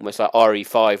almost like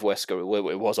RE5 Wesker. Well,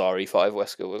 it was RE5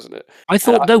 Wesker, wasn't it? I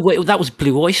thought that was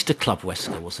Blue Oyster Club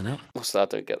Wesker, wasn't it? What's that? I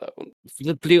don't get that one.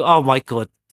 Oh my god,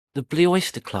 the Blue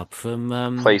Oyster Club from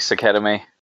Police Academy.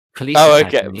 Police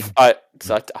Academy. Okay.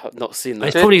 I've not seen that.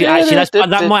 It's probably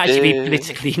that might actually be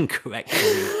politically incorrect.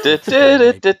 It's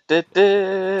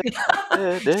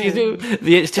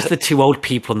just the two old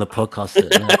people on the podcast.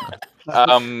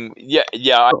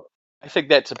 I think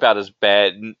that's about as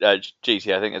bad.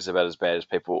 GT, I think it's about as bad as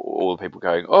all the people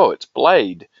going, "Oh, it's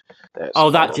Blade." That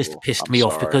horrible. Just pissed me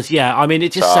off because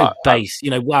it's just so base.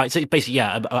 Wow, it's basically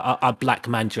a black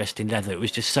man dressed in leather. It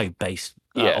was just so base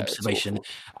observation.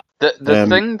 The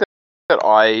thing that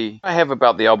I have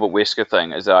about the Albert Wesker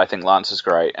thing is that I think Lance is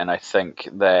great, and I think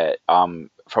that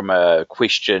from a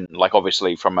question, like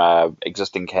obviously from a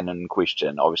existing canon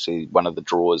question, obviously one of the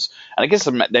draws, and I guess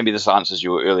maybe this answers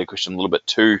your earlier question a little bit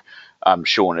too,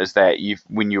 Sean, is that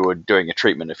when you were doing a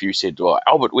treatment, if you said, well,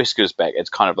 Albert Wesker's back,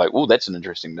 it's kind of like, oh, that's an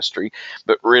interesting mystery,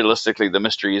 but realistically the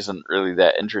mystery isn't really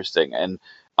that interesting. And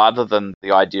other than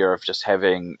the idea of just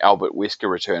having Albert Wesker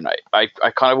return, I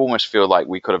kind of almost feel like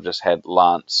we could have just had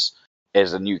Lance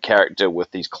as a new character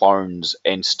with these clones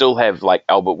and still have like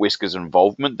Albert Wesker's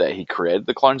involvement that he created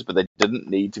the clones, but they didn't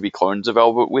need to be clones of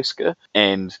Albert Wesker.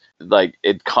 And like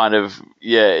it kind of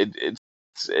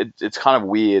it's kind of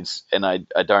weird, and I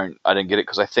don't get it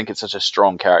because I think it's such a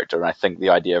strong character, and I think the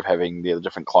idea of having the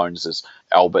different clones is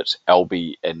Albert,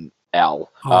 Albie, and Al.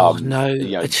 No,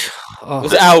 it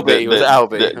was Albie.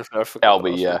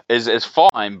 Albie, yeah, is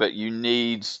fine, but you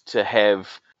need to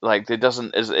have like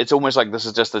it's almost like this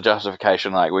is just a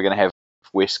justification. Like we're going to have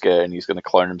Wesker and he's going to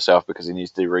clone himself because he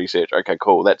needs to do research. Okay,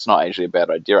 cool. That's not actually a bad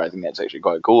idea. I think that's actually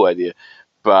quite a cool idea.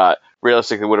 But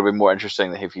realistically, it would have been more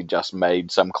interesting if you just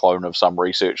made some clone of some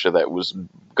researcher that was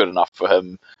good enough for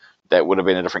him. That would have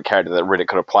been a different character that Riddick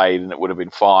could have played, and it would have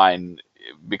been fine.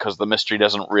 Because the mystery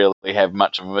doesn't really have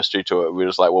much of a mystery to it. We're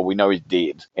just like, well, we know he's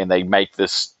dead. And they make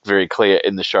this very clear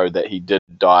in the show that he did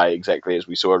die exactly as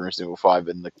we saw in Resident Evil 5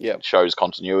 in the show's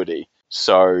continuity.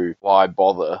 So why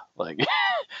bother? Like,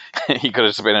 he could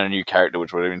have been a new character,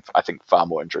 which would have been, I think, far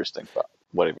more interesting. But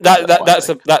whatever. That's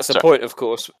a point, of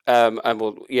course. And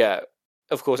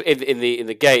of course, in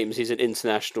the games, he's an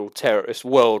international terrorist,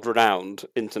 world-renowned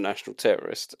international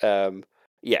terrorist.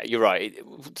 You're right.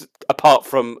 Apart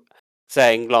from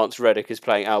saying Lance Reddick is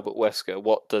playing Albert Wesker,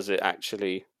 what does it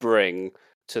actually bring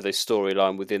to the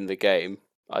storyline within the game?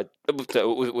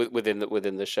 Within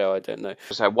the show, I don't know.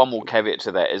 So one more caveat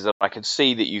to that is that I could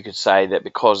see that you could say that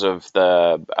because of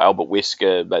the Albert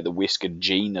Wesker, like the Wesker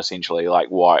gene, essentially, like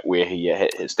where he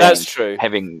hit his stand, that's true.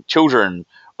 Having children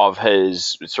of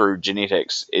his through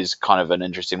genetics is kind of an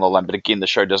interesting line, but again, the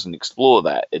show doesn't explore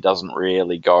that. It doesn't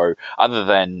really go, other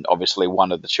than obviously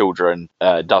one of the children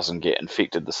doesn't get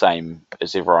infected the same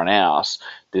as everyone else.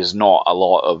 There's not a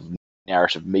lot of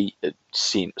narrative meat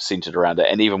centered around it,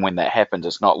 and even when that happens,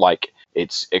 it's not like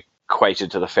it's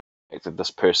equated to the fact that this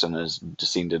person is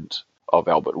descendant of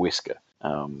Albert Wesker.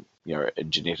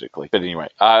 Genetically. But anyway,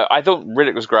 I thought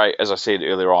Riddick was great. As I said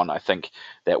earlier on, I think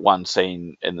that one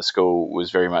scene in the school was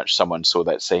very much someone saw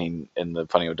that scene in the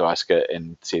Funny or Die skit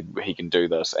and said he can do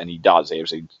this, and he does. He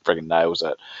absolutely friggin' nails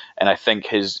it. And I think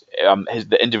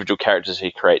the individual characters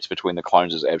he creates between the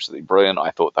clones is absolutely brilliant.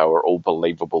 I thought they were all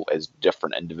believable as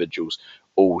different individuals,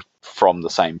 all from the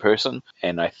same person,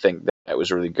 and I think that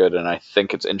was really good. And I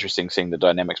think it's interesting seeing the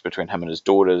dynamics between him and his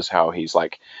daughters, how he's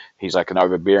like an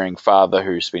overbearing father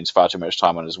who spends far too much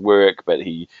time on his work, but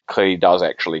he clearly does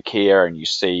actually care, and you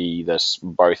see this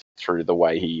both through the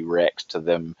way he reacts to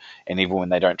them, and even when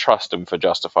they don't trust him for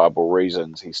justifiable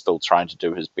reasons, he's still trying to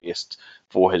do his best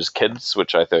for his kids,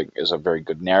 which I think is a very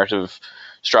good narrative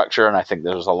structure, and I think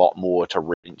there's a lot more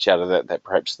to reach out of that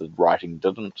perhaps the writing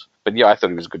didn't. But yeah, I thought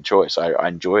he was a good choice. I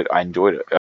enjoyed it.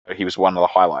 He was one of the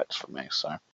highlights for me.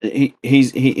 So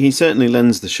he certainly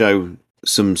lends the show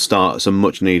some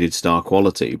much needed star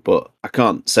quality, but I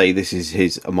can't say this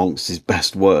is amongst his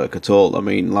best work at all. I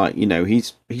mean, like, you know,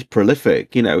 he's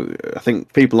prolific. You know, I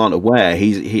think people aren't aware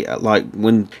he like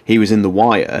when he was in The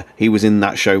Wire, he was in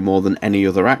that show more than any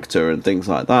other actor and things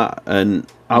like that. And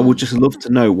I would just love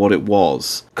to know what it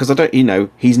was, because I don't, you know,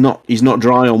 he's not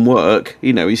dry on work.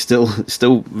 You know, he's still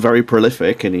very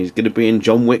prolific, and he's going to be in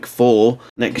John Wick 4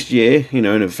 next year. You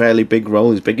know, in a fairly big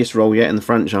role, his biggest role yet in the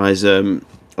franchise.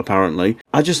 Apparently,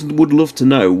 I just would love to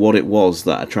know what it was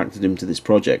that attracted him to this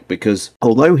project, because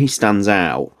although he stands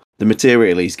out, the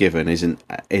material he's given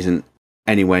isn't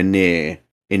anywhere near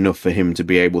enough for him to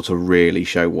be able to really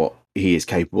show what he is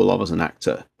capable of as an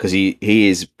actor, because he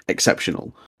is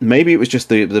exceptional. Maybe it was just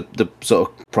the sort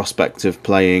of prospect of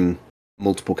playing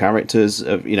multiple characters,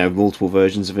 of, you know, multiple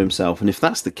versions of himself, and if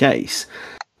that's the case,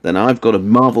 then I've got a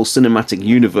Marvel Cinematic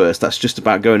Universe that's just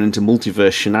about going into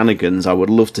multiverse shenanigans. I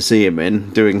would love to see him in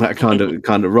doing that kind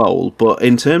of role. But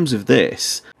in terms of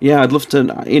this, yeah, I'd love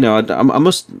to. You know, I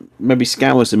must maybe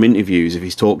scour some interviews if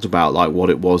he's talked about like what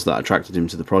it was that attracted him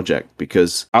to the project,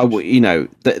 because you know,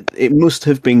 it must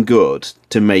have been good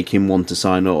to make him want to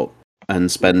sign up and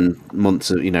spend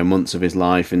months of his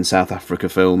life in South Africa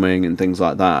filming and things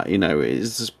like that. You know,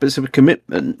 it's a specific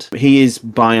commitment. He is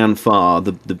by and far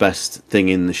the best thing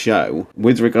in the show.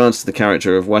 With regards to the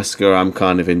character of Wesker, I'm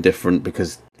kind of indifferent,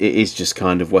 because it is just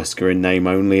kind of Wesker in name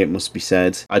only, it must be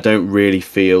said. I don't really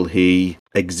feel he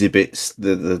exhibits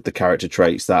the character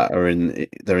traits that are in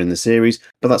the series,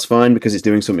 but that's fine, because it's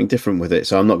doing something different with it,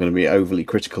 so I'm not going to be overly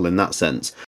critical in that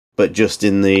sense. But just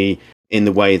in the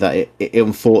way that it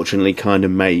unfortunately kind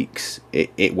of makes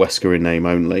it Wesker in name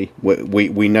only.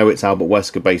 We know it's Albert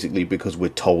Wesker basically because we're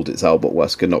told it's Albert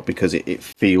Wesker, not because it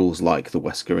feels like the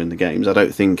Wesker in the games. I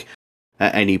don't think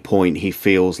at any point he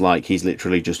feels like he's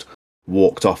literally just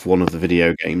walked off one of the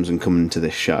video games and come into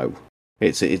this show.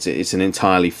 It's an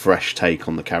entirely fresh take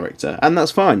on the character, and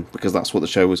that's fine, because that's what the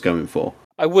show was going for.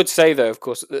 I would say, though, of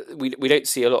course, that we don't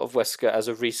see a lot of Wesker as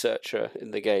a researcher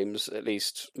in the games, at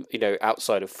least, you know,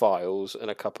 outside of files and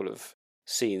a couple of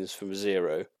scenes from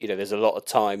Zero. You know, there's a lot of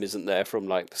time, isn't there, from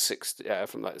like the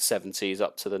 70s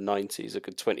up to the 90s, a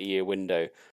good 20-year window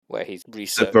where he's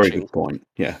researching. A very good point.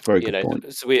 Yeah, very good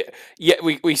point. So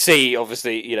we see,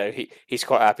 obviously, you know, he's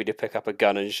quite happy to pick up a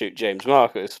gun and shoot James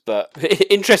Marcus, but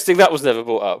interesting that was never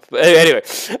brought up. But anyway,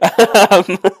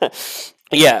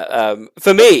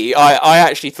 for me, I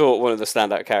actually thought one of the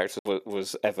standout characters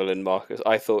was Evelyn Marcus.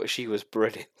 I thought she was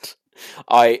brilliant.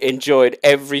 I enjoyed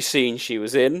every scene she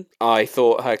was in. I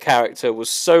thought her character was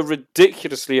so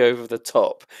ridiculously over the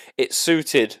top. It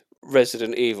suited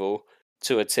Resident Evil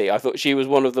to a T. I thought she was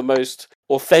one of the most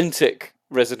authentic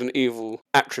Resident Evil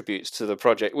attributes to the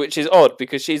project, which is odd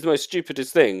because she's the most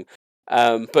stupidest thing.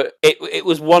 But it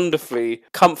was wonderfully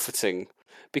comforting,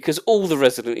 because all the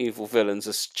Resident Evil villains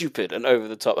are stupid and over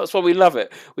the top. That's why we love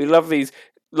it. We love these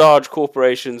large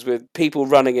corporations with people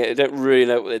running it who don't really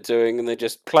know what they're doing, and they're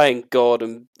just playing God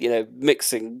and, you know,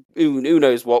 mixing who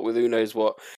knows what with who knows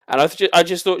what. And I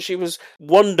just thought she was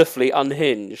wonderfully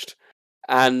unhinged.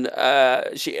 And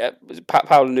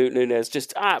Paula Nunez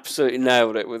just absolutely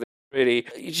nailed it with it. Really,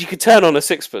 she could turn on a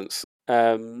sixpence,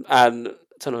 and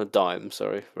turn on a dime.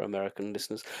 Sorry for American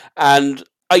listeners. And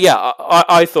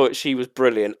I thought she was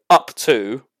brilliant up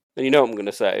to, and you know what I'm going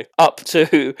to say, up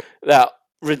to that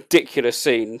ridiculous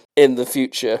scene in the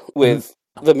future with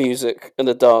the music and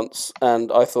the dance,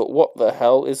 and I thought, what the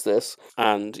hell is this?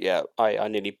 And yeah, I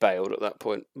nearly bailed at that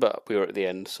point, but we were at the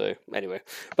end, so anyway.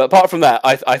 But apart from that,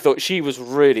 I thought she was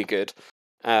really good,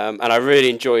 and I really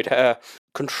enjoyed her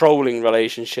controlling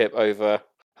relationship over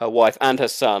her wife and her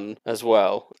son as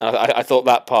well. I thought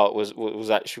that part was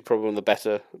actually probably one of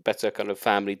the better kind of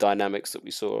family dynamics that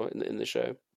we saw in the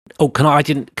show. Oh, can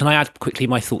I add quickly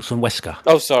my thoughts on Wesker?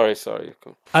 Oh, sorry.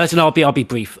 I'll be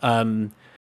brief.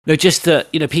 No, just that,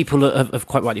 you know, people have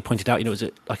quite rightly pointed out, you know, it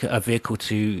was like a vehicle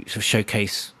to sort of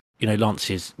showcase, you know,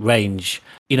 Lance's range.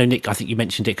 You know, Nick, I think you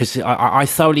mentioned it, because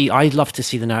I love to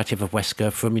see the narrative of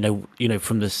Wesker from, you know,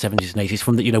 from the 70s and 80s,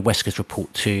 from the, you know, Wesker's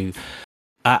report to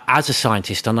as a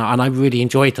scientist, and I really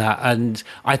enjoyed that. And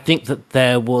I think that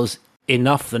there was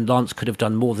enough, and Lance could have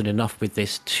done more than enough with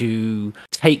this to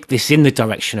take this in the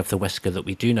direction of the Wesker that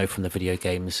we do know from the video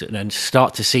games, and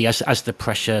start to see as the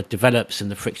pressure develops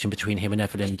and the friction between him and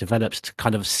Evelyn develops, to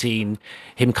kind of seeing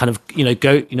him kind of, you know,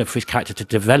 go, you know, for his character to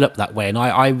develop that way. And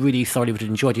I really thoroughly would have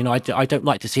enjoyed, you know, I don't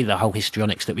like to see the whole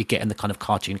histrionics that we get in the kind of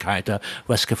cartoon character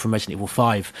Wesker from Resident Evil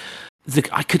 5.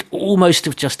 I could almost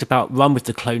have just about run with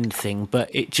the clone thing,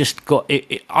 but it just got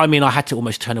it. I mean, I had to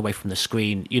almost turn away from the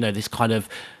screen. You know, this kind of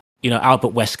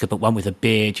Albert Wesker, but one with a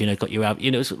beard. Got your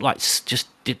it was like just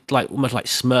did like almost like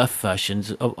Smurf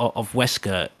versions of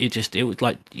Wesker. It was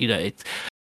like it.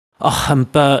 Oh,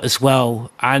 and Bert as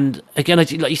well. And again,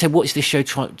 like you said, what is this show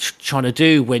trying to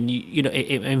do when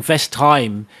it invest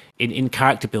time in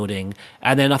character building?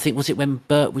 And then I think, was it when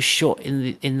Bert was shot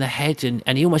in the head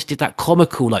and he almost did that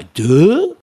comical like duh,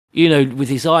 with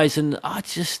his eyes, and I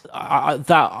just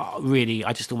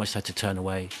almost had to turn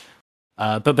away.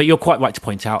 But you're quite right to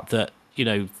point out that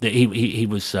that he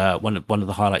was one of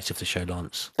the highlights of the show,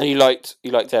 Lance. And you liked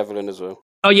Evelyn as well.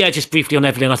 Oh yeah, just briefly on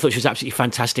Evelyn, I thought she was absolutely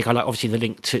fantastic. I like obviously the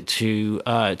link to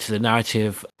the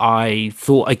narrative. I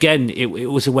thought again it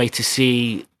was a way to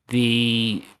see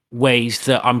the ways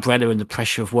that Umbrella and the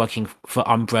pressure of working for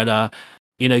Umbrella,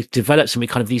 develops, and we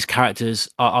kind of these characters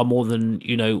are more than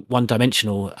one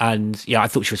dimensional. And yeah, I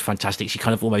thought she was fantastic. She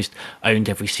kind of almost owned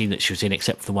every scene that she was in,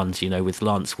 except for the ones with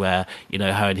Lance where her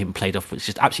and him played off. It's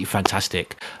just absolutely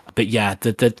fantastic. But yeah,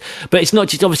 but it's not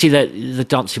just obviously that the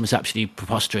dancing was absolutely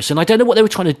preposterous, and I don't know what they were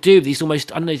trying to do. These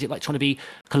almost, I don't know, is it like trying to be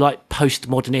kind of like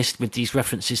postmodernist with these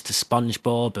references to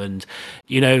SpongeBob and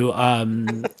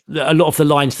a lot of the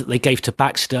lines that they gave to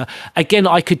Baxter. Again,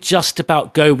 I could just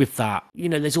about go with that.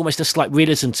 There's almost a slight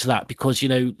realism to that because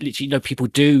literally people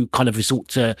do kind of resort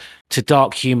to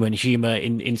dark humor and humor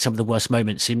in some of the worst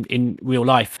moments in real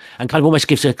life, and kind of almost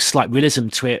gives a slight realism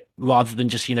to it rather than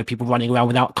just people running around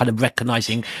without kind of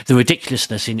recognizing the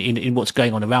ridiculousness in what's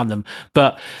going on around them.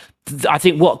 But I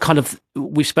think what kind of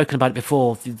we've spoken about it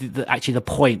before, actually the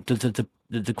point,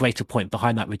 the greater point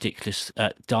behind that ridiculous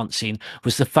dance scene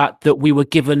was the fact that we were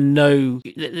given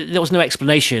there was no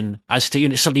explanation as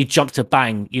to suddenly jumped to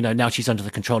bang, now she's under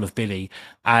the control of Billy,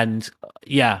 and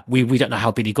yeah, we don't know how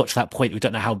Billy got to that point. We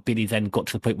don't know how Billy then got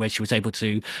to the point where she was able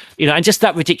to, and just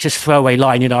that ridiculous throwaway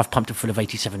line, I've pumped her full of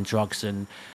 87 drugs, and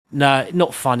no,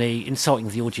 not funny, insulting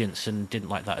the audience, and didn't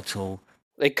like that at all.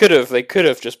 They could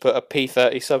have just put a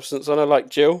P30 substance on her, like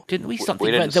Jill. Didn't we?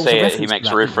 We didn't see it. He makes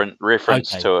reference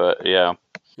to it. Yeah,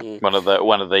 one of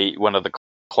the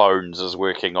clones is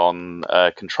working on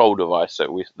a control device that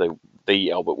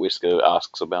the Albert Wesker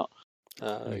asks about.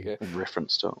 There you go. In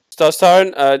reference to it. Stars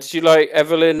TyranT, did you like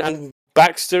Evelyn and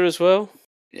Baxter as well?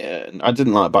 Yeah, I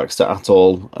didn't like Baxter at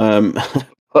all.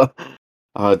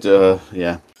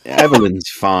 Yeah. Evelyn's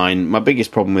fine. My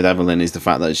biggest problem with Evelyn is the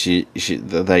fact that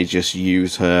that they just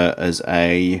use her as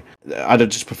I'd have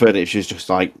just preferred it if she was just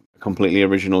like a completely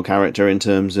original character in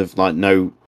terms of like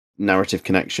no narrative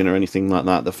connection or anything like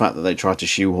that. The fact that they try to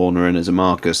shoehorn her in as a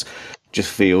Marcus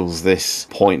just feels this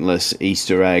pointless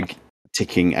Easter egg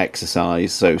ticking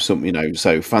exercise. So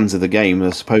so fans of the game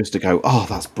are supposed to go, "Oh,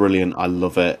 that's brilliant! I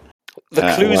love it."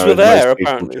 The clues were there,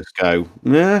 apparently. Just go,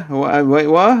 "Yeah, wait,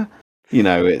 what?"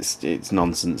 It's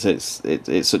nonsense.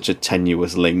 It's such a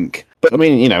tenuous link. But I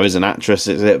mean, as an actress,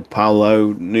 is it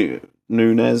Paolo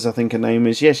Nunez? I think her name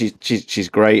is. Yeah, she's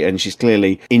great, and she's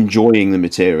clearly enjoying the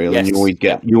material. Yes. And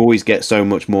you always get so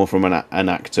much more from an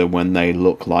actor when they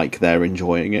look like they're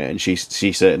enjoying it, and she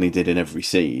certainly did in every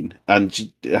scene, and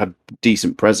she had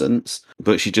decent presence.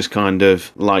 But she just kind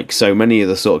of, like so many of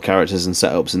the sort of characters and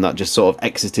setups, and that just sort of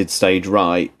exited stage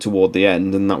right toward the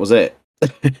end, and that was it.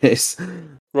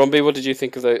 Rombie, what did you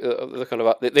think of the kind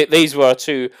of... These were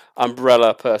two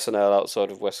Umbrella personnel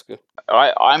outside of Wesker.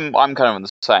 I'm kind of in the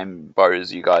same boat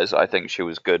as you guys. I think she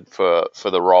was good for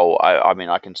the role. I mean,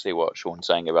 I can see what Sean's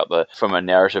saying about from a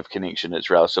narrative connection, it's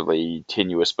relatively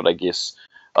tenuous, but I guess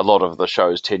a lot of the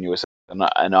show is tenuous.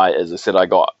 And I, as I said, I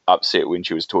got upset when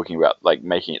she was talking about like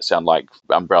making it sound like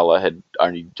Umbrella had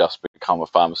only just become a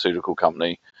pharmaceutical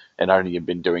company and only had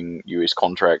been doing US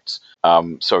contracts.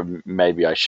 So maybe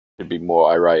I should be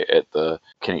more irate at the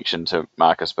connection to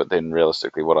Marcus, but then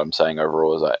realistically what I'm saying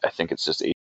overall is I think it's just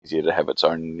easier to have its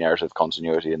own narrative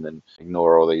continuity and then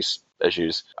ignore all these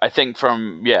issues. I think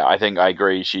I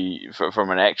agree, from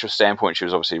an actress standpoint, she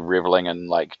was obviously reveling in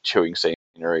like chewing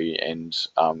scenery and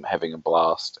having a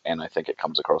blast, and I think it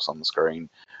comes across on the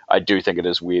screen. I do think it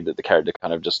is weird that the character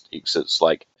kind of just exits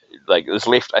like is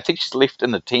left. I think she's left in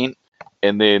the tent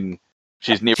and then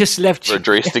she's never just left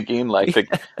addressed again. Like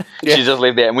she just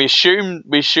left there, and we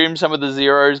assume some of the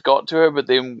Zeros got to her, but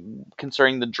then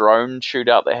considering the drone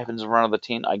shootout that happens in front of the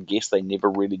tent, I guess they never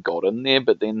really got in there.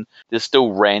 But then there's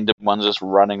still random ones just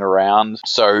running around,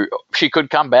 so she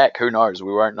could come back. Who knows?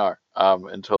 We won't know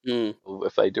until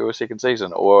if they do a second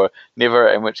season, or never.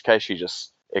 In which case, she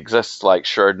just exists like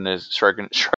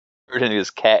Schrodinger's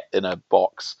cat in a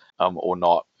box, or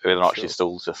not. Whether or not she's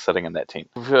still just sitting in that tent.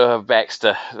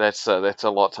 Baxter, that's a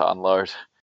lot to unload.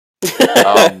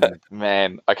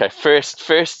 Man. Okay,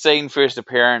 first scene, first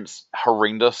appearance,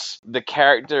 horrendous. The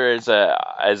character as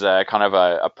a kind of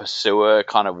a pursuer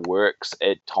kind of works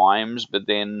at times, but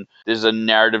then there's a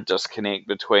narrative disconnect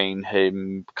between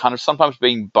him kind of sometimes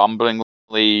being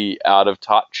bumblingly out of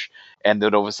touch and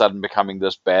then all of a sudden becoming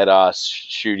this badass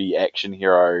shooty action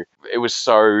hero. It was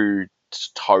so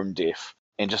tone deaf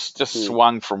and just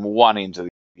swung from one end to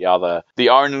the other. The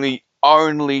only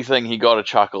thing he got a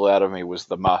chuckle out of me was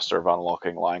the Master of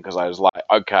Unlocking line, because I was like,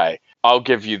 okay, I'll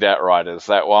give you that, writers.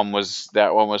 That one was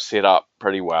set up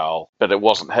pretty well, but it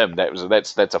wasn't him.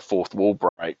 That's a fourth wall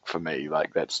break for me.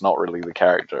 Like, that's not really the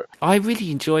character. I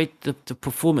really enjoyed the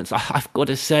performance, I've got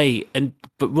to say,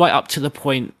 but right up to the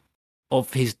point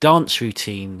of his dance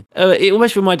routine. It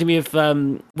almost reminded me of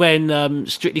when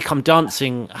Strictly Come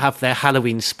Dancing have their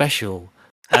Halloween special.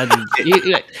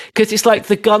 Because it's like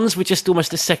the guns were just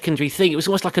almost a secondary thing. It was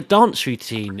almost like a dance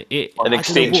routine. An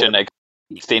extension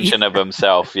of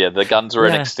himself. Yeah, the guns were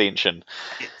an extension.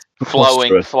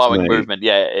 Flowing movement.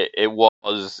 Yeah, it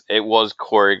was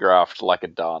choreographed like a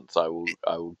dance. I will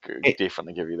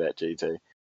definitely give you that, GT.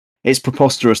 It's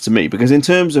preposterous to me because in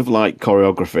terms of like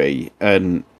choreography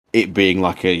and it being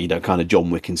like a kind of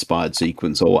John Wick inspired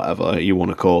sequence or whatever you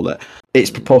want to call it, it's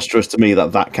preposterous to me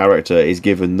that character is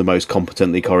given the most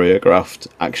competently choreographed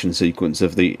action sequence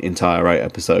of the entire 8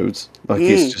 episodes. Like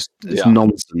it's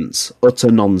nonsense,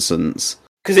 utter nonsense.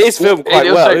 Because it is filmed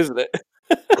quite well, isn't it?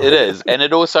 It is, and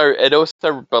it also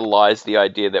belies the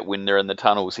idea that when they're in the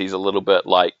tunnels, he's a little bit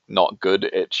like not good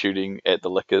at shooting at the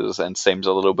lickers and seems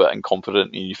a little bit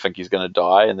incompetent, and you think he's going to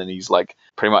die, and then he's like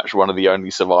pretty much one of the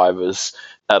only survivors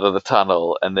out of the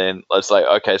tunnel, and then it's like,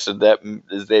 okay, so that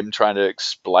is them trying to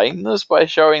explain this by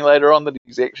showing later on that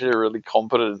he's actually a really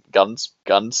competent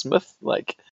gunsmith,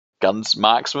 like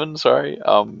marksman. Sorry,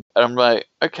 and I'm like,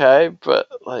 okay, but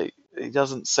like he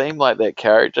doesn't seem like that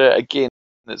character again.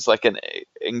 It's like an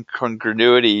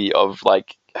incongruity of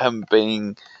like him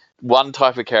being one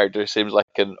type of character seems like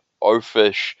an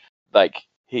oafish, like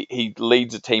he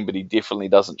leads a team, but he definitely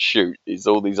doesn't shoot. There's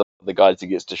all these other guys he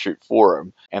gets to shoot for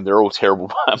him, and they're all terrible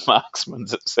marksmen,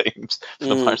 it seems, for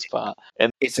the most part.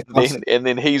 And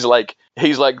then he's like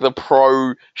the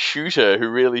pro shooter who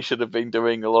really should have been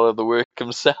doing a lot of the work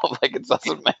himself. Like, it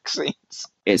doesn't make sense.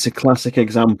 It's a classic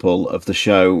example of the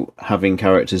show having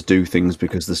characters do things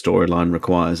because the storyline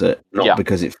requires it, not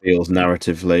because it feels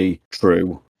narratively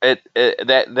true.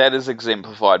 That is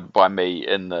exemplified by me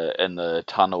in the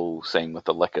tunnel scene with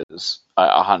the lickers.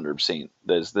 100%.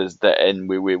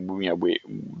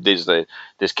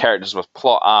 There's characters with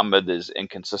plot armor. There's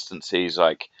inconsistencies.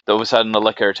 Like, all of a sudden the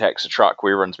licker attacks a truck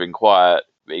where everyone's been quiet,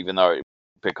 even though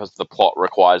because the plot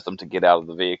requires them to get out of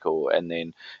the vehicle, and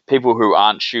then people who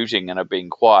aren't shooting and are being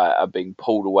quiet are being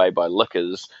pulled away by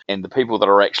lickers, and the people that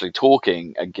are actually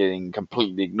talking are getting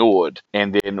completely ignored.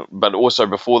 And then, but also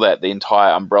before that, the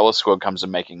entire Umbrella Squad comes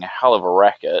in making a hell of a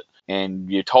racket, and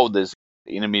you're told there's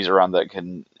enemies around that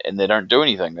can, and they don't do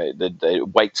anything. They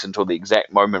waits until the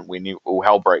exact moment when all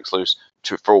hell breaks loose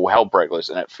for all hell break loose,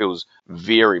 and it feels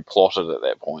very plotted at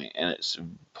that point, and it's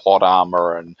plot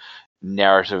armor and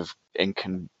narrative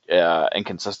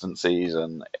inconsistencies,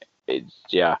 and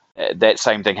that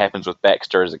same thing happens with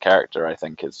Baxter as a character. I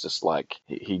think it's just like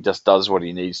he just does what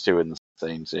he needs to in the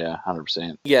scenes.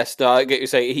 100%. Yes, no, I get you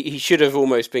saying he should have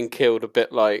almost been killed a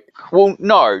bit like. Well,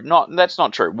 no, that's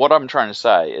not true. What I'm trying to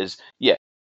say is,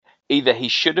 either he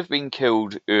should have been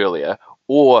killed earlier,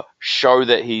 or show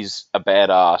that he's a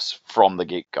badass from the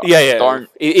get go. Don't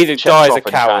either die as a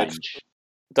coward.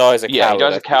 Dies a coward. Yeah, he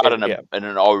dies a coward in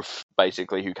an oath,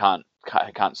 basically, who can't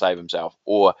save himself,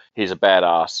 or he's a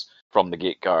badass from the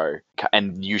get-go,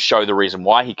 and you show the reason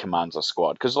why he commands a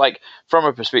squad. Because, like, from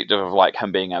a perspective of, like,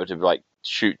 him being able to, like,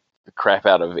 shoot the crap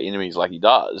out of enemies like he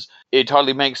does, it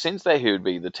totally makes sense that he would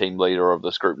be the team leader of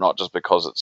this group, not just because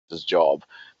it's his job,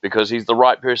 because he's the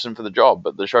right person for the job.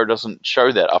 But the show doesn't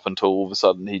show that up until all of a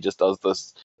sudden he just does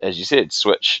this, as you said,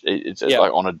 switch. It's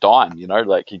like on a dime,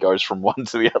 like he goes from one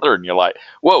to the other, and you're like,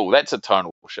 whoa, that's a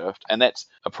tonal shift. And that's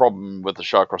a problem with the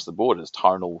show across the board, is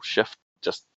tonal shift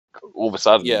just all of a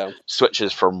sudden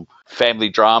switches from family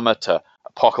drama to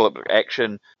apocalyptic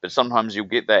action. But sometimes you'll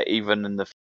get that even in the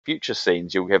future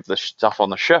scenes. You'll have the stuff on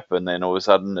the ship, and then all of a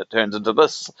sudden it turns into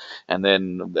this, and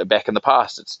then back in the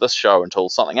past it's this show until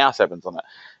something else happens on it.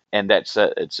 And that's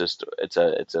it. It's a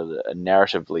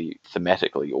narratively,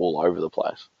 thematically all over the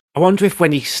place. I wonder if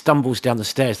when he stumbles down the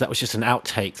stairs, that was just an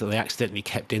outtake that they accidentally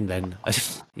kept in then.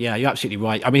 Yeah, you're absolutely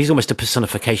right. I mean, he's almost a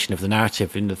personification of the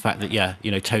narrative in the fact that,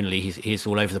 tonally he's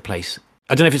all over the place.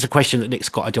 I don't know if it's a question that Nick's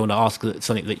got. I don't want to ask that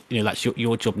something that that's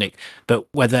your job, Nick. But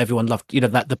whether everyone loved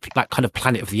that kind of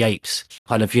Planet of the Apes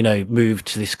kind of moved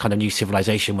to this kind of new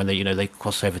civilization when they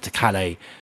cross over to Calais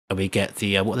and we get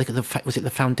the was it the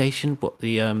Foundation? What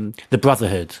the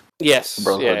Brotherhood? Yes,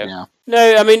 Brotherhood, yeah.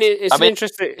 No, I mean it's an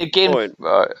interesting again. point.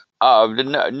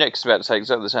 Nick's about to say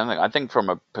exactly the same thing. I think from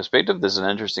a perspective, there's an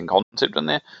interesting concept in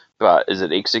there, but is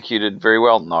it executed very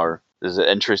well? No. Is it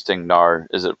interesting? No.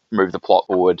 Is it move the plot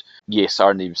forward? Yes,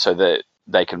 only so that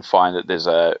they can find that there's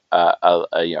a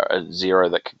zero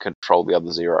that can control the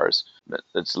other zeros.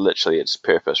 It's literally its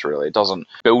purpose, really. It doesn't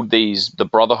build the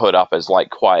Brotherhood up as like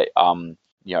quite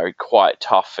quite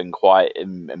tough and quite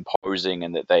imposing,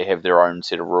 and that they have their own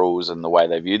set of rules and the way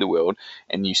they view the world.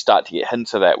 And you start to get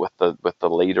hints of that with the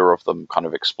leader of them kind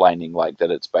of explaining like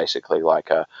that it's basically like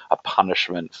a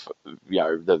punishment for,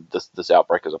 this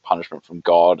outbreak is a punishment from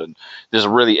God. And there's a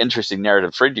really interesting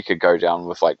narrative thread you could go down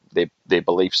with like their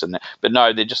beliefs in that. But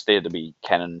no, they're just there to be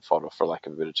cannon fodder, for lack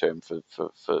of a better term, for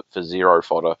zero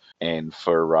fodder, and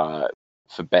for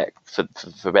back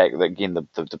again.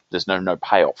 There's no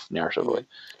payoff narratively.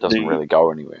 It doesn't really go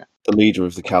anywhere. The leader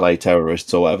of the Calais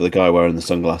terrorists, or whatever, the guy wearing the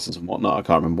sunglasses and whatnot, I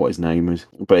can't remember what his name is,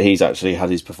 but he's actually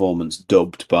had his performance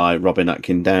dubbed by Robin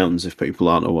Atkin Downes, if people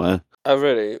aren't aware. Oh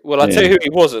really? Well, I'll tell you who he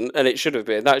wasn't, and it should have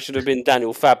been. That should have been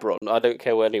Daniel Fabron. I don't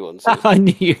care what anyone says. I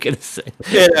knew you were going to say.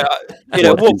 Yeah,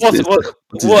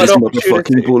 what an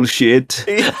opportunity. Bullshit.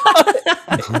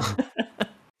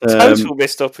 Total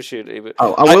missed opportunity. But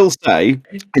I will say,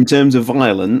 in terms of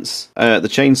violence, the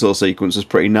chainsaw sequence was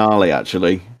pretty gnarly,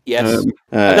 actually. Yes,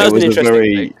 it was a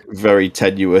very, very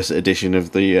tenuous edition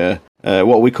of the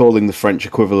what are we calling the French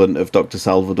equivalent of Dr.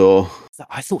 Salvador.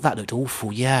 I thought that looked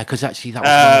awful. Yeah, because actually that was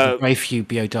one of the very few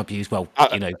BOWs. Well,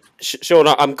 Sean,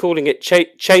 I'm calling it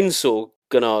Chainsaw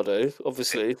Ganado,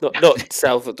 obviously, not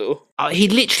Salvador. He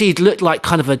literally looked like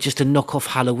kind of just a knockoff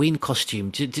Halloween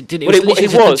costume. Didn't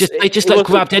they just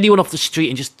grabbed anyone off the street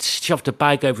and just shoved a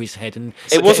bag over his head? And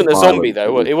it wasn't a zombie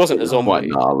though. It wasn't a zombie. Quite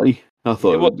gnarly. I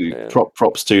thought it would be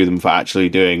props to them for actually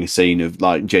doing a scene of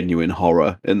like genuine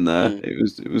horror in there.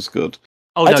 It was good.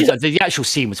 Oh no, the actual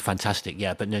scene was fantastic.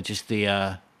 Yeah, but no, just the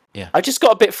I just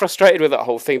got a bit frustrated with that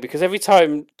whole thing because every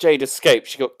time Jade escaped,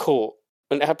 she got caught.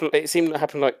 And it seemed to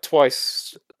happen like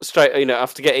twice straight,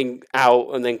 after getting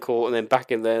out and then caught and then back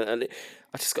in there. And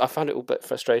I found it all a bit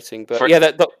frustrating. But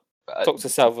that Dr.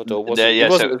 Salvador wasn't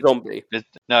a zombie.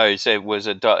 No, so was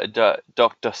it Dr.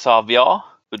 Xavier?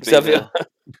 Xavier.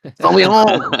 Xavier.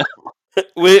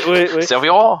 Oui.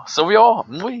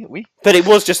 But it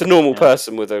was just a normal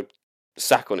person with a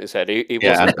sack on his head. He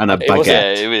wasn't, and a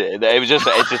baguette. It was just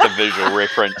a visual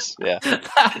reference. Yeah.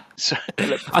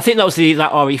 I think that was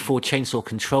that RE4 chainsaw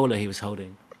controller he was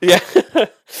holding. Yeah.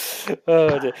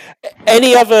 Oh dear.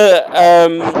 Any other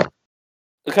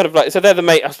kind of like, so they're the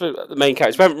main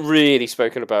characters. We haven't really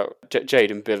spoken about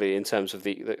Jade and Billy in terms of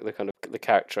the kind of the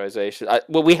characterization.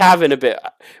 We have in a bit.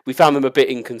 We found them a bit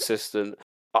inconsistent.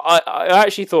 I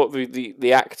actually thought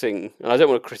the acting, and I don't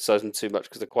want to criticize them too much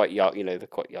because they're quite young. They're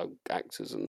quite young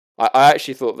actors, and I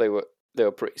actually thought they were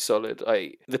pretty solid.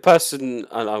 The person,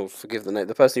 and I'll forgive the name,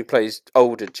 the person who plays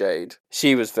older Jade,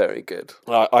 she was very good.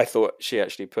 I thought she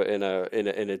actually put in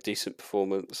a decent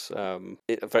performance. Ella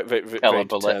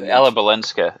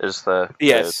Balinska is the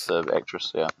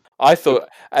actress. Yeah, I thought,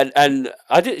 and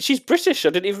I did. She's British. I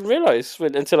didn't even realize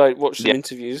until I watched the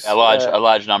interviews. A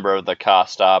large number of the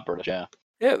cast are British. Yeah.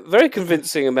 Yeah, very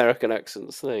convincing American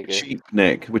accents. There you go. Cheap,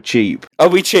 Nick. We're cheap. Oh,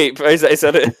 we cheap. Is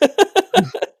that it?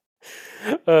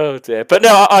 Oh dear. But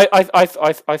no,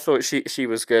 I thought she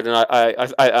was good, and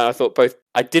I thought both.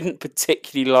 I didn't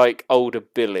particularly like older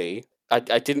Billy. I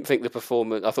didn't think the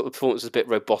performance. I thought the performance was a bit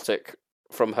robotic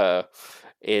from her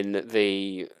in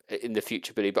the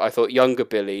future Billy. But I thought younger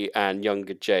Billy and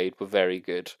younger Jade were very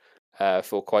good.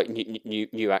 For quite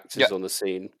new actors on the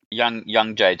scene.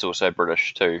 Young Jade's also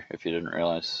British too, if you didn't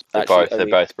realise. They're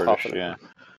both British. Yeah.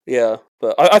 Yeah,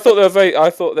 but I thought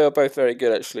they were both very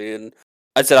good actually. And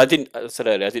I said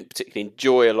earlier, I didn't particularly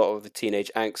enjoy a lot of the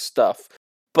teenage angst stuff,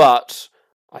 but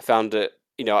I found it.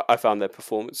 I found their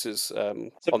performances on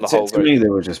the whole. To me, they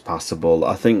were just passable.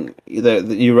 I think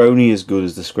you're only as good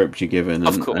as the script you're given,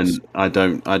 of course.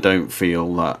 And I don't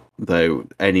feel that though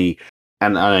any.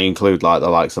 And I include like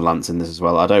the likes of Lance in this as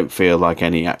well. I don't feel like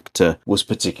any actor was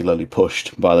particularly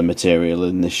pushed by the material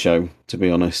in this show, to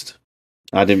be honest.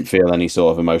 I didn't feel any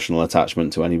sort of emotional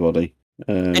attachment to anybody.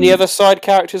 Any other side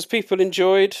characters people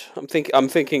enjoyed? I'm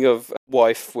thinking of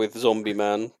wife with Zombie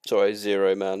Man. Sorry,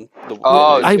 Zero Man.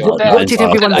 What did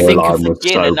everyone think of?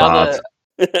 So bad.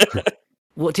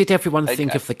 What did everyone I-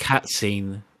 think I- of the cat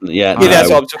scene? Yeah, Yeah, that's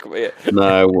no, what I'm talking about. Yeah.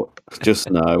 no, just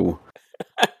no.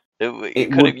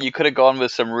 You could have gone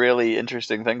with some really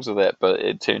interesting things with that, but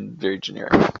it turned very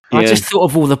generic. I Yeah. just thought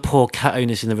of all the poor cat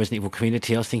owners in the Resident Evil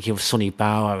community. I was thinking of Sonny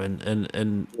Bauer and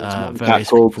Cat various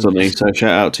called people. Sonny, so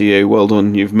shout out to you. Well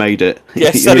done, you've made it.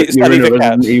 Yeah, you're Sonny in a the cat.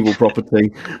 Resident Evil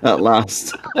property at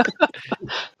last.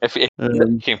 If you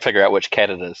can figure out which cat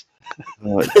it is.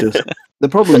 Just the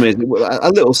problem is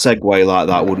a little segue like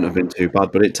that wouldn't have been too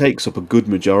bad, but it takes up a good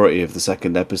majority of the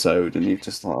second episode, and you're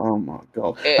just like, oh my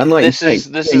god! And like This is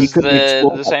the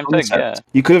same thing. Yeah,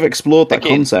 you could have explored that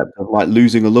Again. concept of like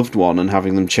losing a loved one and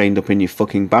having them chained up in your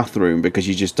fucking bathroom because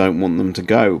you just don't want them to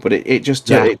go. But it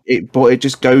just it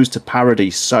just goes to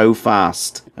parody so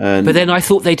fast. And But then I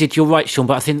thought they did. You're right, Sean.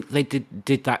 But I think they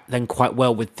did that then quite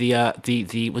well with the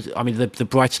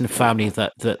Brighton family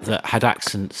that had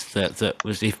accents that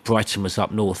was if Brighton was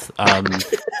up north. And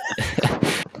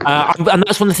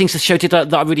that's one of the things the show did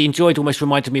that I really enjoyed. Almost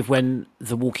reminded me of when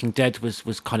The Walking Dead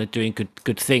was kind of doing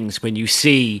good things. When you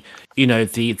see,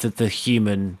 the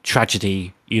human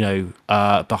tragedy,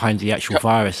 behind the actual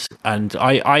virus. And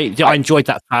I enjoyed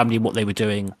that family and what they were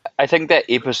doing. I think that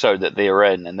episode that they're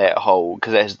in and that whole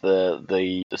because that's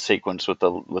the sequence with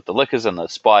the lickers and the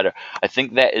spider. I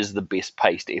think that is the best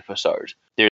paced episode.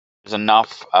 There's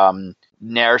enough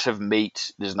narrative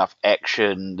meat, there's enough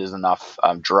action, there's enough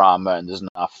drama, and there's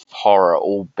enough horror,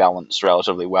 all balanced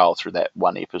relatively well through that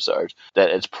one episode. That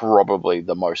it's probably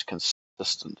the most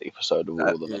consistent episode of all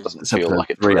of them. It doesn't feel like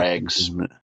it drags.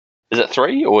 Is it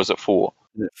 3 or is it 4?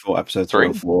 Is it 4 episodes 3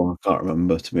 or 4? I can't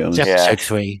remember, to be honest. It's episode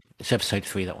 3. It's episode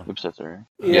 3, that one. Episode 3.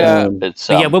 Yeah. It's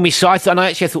when we saw, I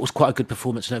thought it was quite a good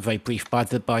performance, and very brief by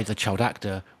the child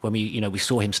actor when we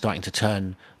saw him starting to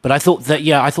turn. But I thought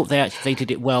they did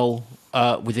it well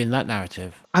within that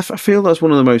narrative. I feel that's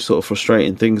one of the most sort of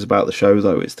frustrating things about the show,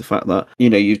 though. It's the fact that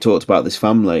you've talked about this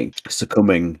family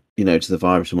succumbing, to the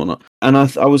virus and whatnot, and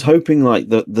I was hoping like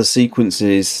the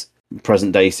sequences.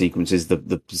 Present day sequences,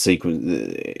 the sequence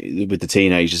with the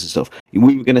teenagers and stuff.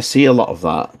 We were going to see a lot of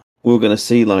that. We were going to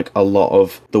see like a lot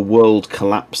of the world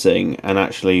collapsing and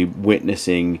actually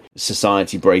witnessing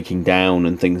society breaking down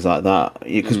and things like that.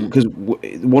 Because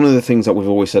one of the things that we've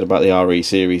always said about the RE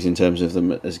series in terms of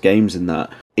them as games and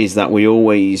that is that we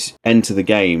always enter the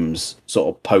games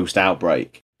sort of post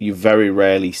outbreak. You very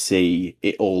rarely see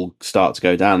it all start to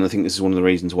go down. I think this is one of the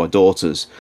reasons why Daughters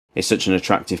is such an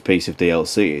attractive piece of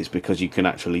DLC is because you can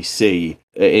actually see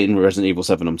in Resident Evil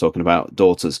 7. I'm talking about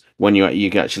Daughters when you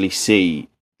can actually see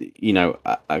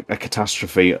a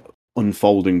catastrophe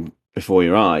unfolding before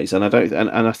your eyes, and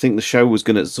I think the show was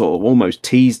going to sort of almost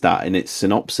tease that in its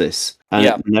synopsis, and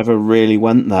it never really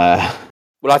went there.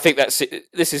 Well, I think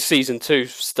this is season 2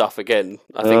 stuff again.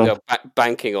 I think they're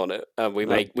banking on it, and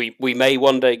we may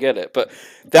one day get it. But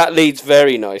that leads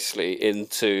very nicely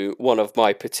into one of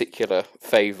my particular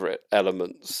favourite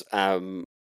elements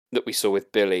that we saw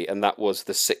with Billy, and that was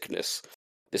the sickness.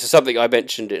 This is something I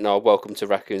mentioned in our Welcome to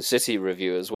Raccoon City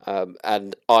review as well,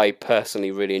 and I personally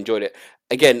really enjoyed it.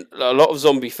 Again, a lot of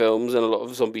zombie films and a lot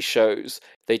of zombie shows,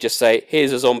 they just say,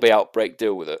 here's a zombie outbreak,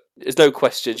 deal with it. There's no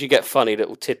questions. You get funny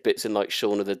little tidbits in like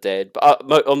Shaun of the Dead.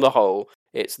 But on the whole,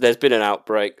 there's been an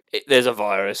outbreak. There's a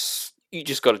virus. You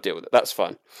just got to deal with it. That's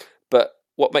fine. But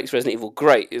what makes Resident Evil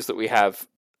great is that we have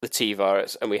the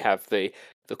T-virus and we have the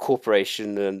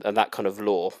corporation and that kind of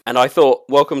lore. And I thought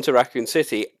Welcome to Raccoon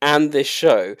City and this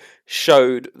show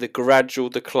showed the gradual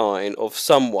decline of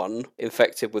someone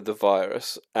infected with the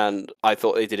virus, and I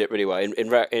thought they did it really well.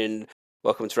 In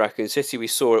Welcome to Raccoon City, we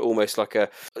saw it almost like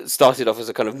it started off as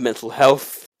a kind of mental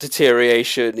health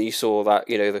deterioration. You saw that,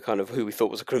 the kind of who we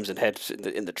thought was a Crimson Head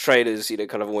in the trailers,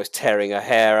 kind of almost tearing her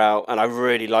hair out. And I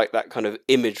really like that kind of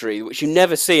imagery, which you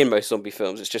never see in most zombie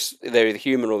films. It's just they're either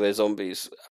human or they're zombies.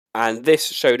 And this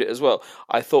showed it as well.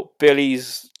 I thought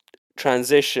Billy's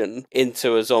transition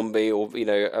into a zombie, or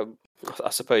I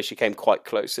suppose she came quite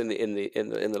close in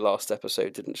the last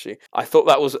episode, didn't she? I thought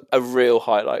that was a real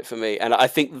highlight for me, and I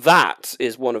think that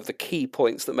is one of the key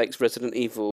points that makes Resident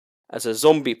Evil as a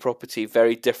zombie property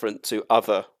very different to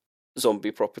other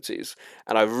zombie properties.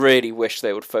 And I really wish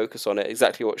they would focus on it.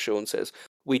 Exactly what Sean says.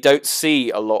 We don't see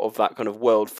a lot of that kind of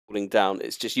world falling down.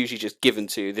 It's just usually just given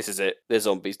to you. This is it. They're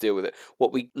zombies. Deal with it.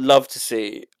 What we love to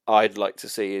see, I'd like to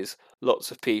see, is lots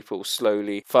of people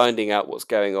slowly finding out what's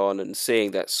going on and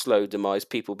seeing that slow demise,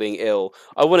 people being ill.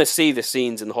 I want to see the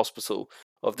scenes in the hospital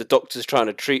of the doctors trying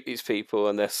to treat these people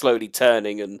and they're slowly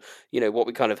turning, and what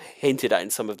we kind of hinted at in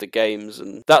some of the games,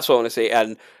 and that's what I want to see.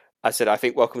 And I said, I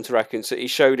think Welcome to Raccoon City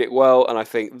showed it well, and I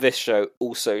think this show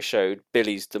also showed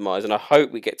Billy's demise, and I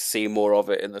hope we get to see more of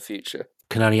it in the future.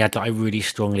 can only add that I really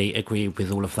strongly agree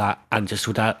with all of that, and just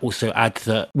would also add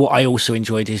that what I also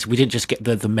enjoyed is we didn't just get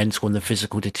the mental and the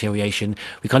physical deterioration.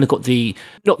 We kind of got the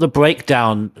not the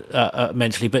breakdown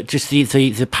mentally, but just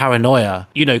the paranoia.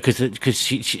 You know, because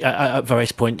she at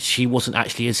various points she wasn't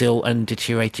actually as ill and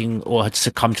deteriorating or had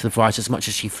succumbed to the virus as much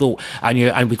as she thought, and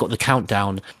and we got the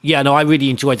countdown. Yeah, no, I really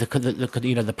enjoyed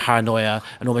the paranoia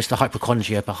and almost the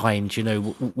hypochondria behind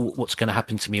what's going to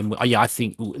happen to me, and I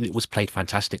think it was played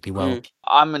fantastically well.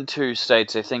 I'm in two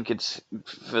states. I think it's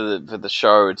for the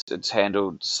show. It's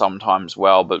handled sometimes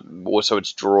well, but also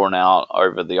it's drawn out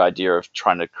over the idea of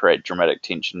trying to create dramatic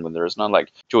tension when there is none.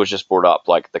 Like George just brought up,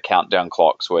 like the countdown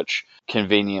clocks, which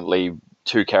conveniently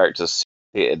two characters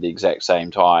set at the exact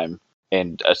same time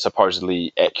and are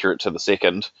supposedly accurate to the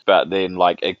second, but then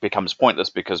like it becomes pointless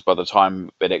because by the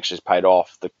time it actually is paid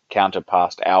off, the counter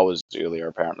passed hours earlier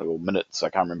apparently, or minutes. I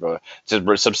can't remember. It's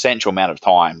a substantial amount of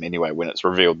time anyway when it's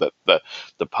revealed that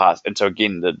the past. And so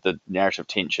again, the narrative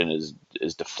tension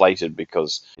is deflated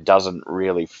because it doesn't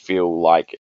really feel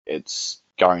like it's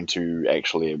going to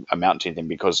actually amount to anything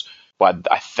because. But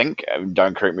I think,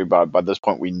 don't correct me, but by this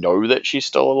point we know that she's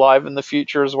still alive in the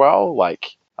future as well.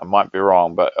 Like, I might be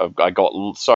wrong, but I got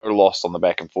so lost on the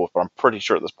back and forth. But I'm pretty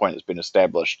sure at this point it's been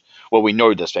established. Well, we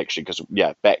know this actually because,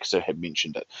 Baxter had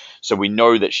mentioned it. So we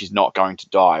know that she's not going to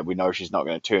die. We know she's not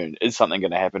going to turn. Is something going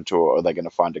to happen to her? Or are they going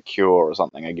to find a cure or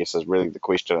something? I guess is really the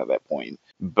question at that point.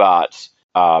 But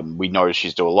we know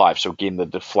she's still alive. So again, the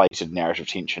deflated narrative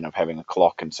tension of having a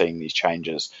clock and seeing these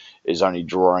changes is only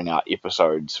drawing out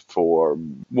episodes for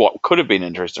what could have been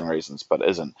interesting reasons, but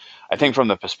isn't. I think from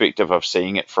the perspective of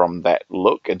seeing it from that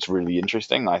look, it's really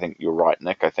interesting. I think you're right,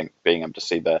 Nick. I think being able to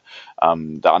see the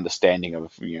understanding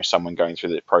of someone going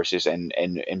through that process and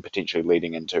potentially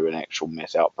leading into an actual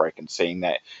mass outbreak and seeing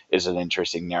that is an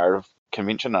interesting narrative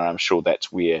convention, and I'm sure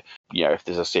that's where if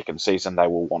there's a second season they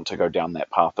will want to go down that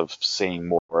path of seeing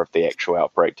more of the actual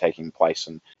outbreak taking place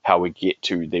and how we get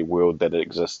to the world that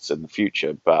exists in the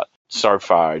future. But so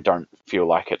far I don't feel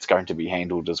like it's going to be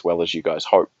handled as well as you guys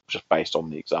hope, just based on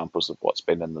the examples of what's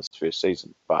been in this first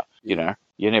season. But you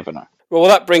never know. Well,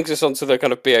 that brings us on to the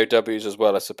kind of BOWs as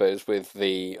well, I suppose, with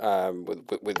the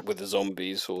with the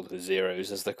zombies, or the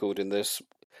zeros as they're called in this.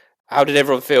 How did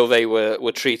everyone feel they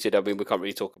were treated? I mean, we can't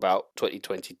really talk about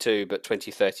 2022, but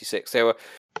 2036. They were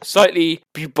slightly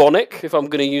bubonic, if I'm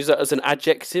going to use that as an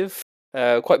adjective.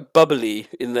 Quite bubbly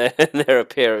in their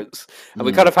appearance. And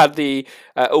we kind of had the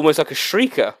almost like a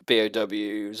shrieker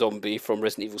BOW zombie from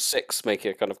Resident Evil 6 make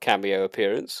a kind of cameo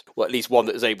appearance. Well, at least one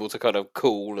that is able to kind of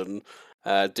cool and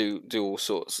do all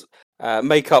sorts.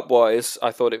 Makeup-wise,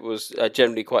 I thought it was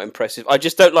generally quite impressive. I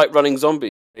just don't like running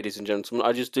zombies, ladies and gentlemen.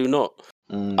 I just do not.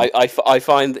 I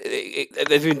find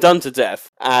they've been done to death,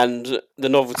 and the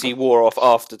novelty wore off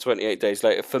after 28 days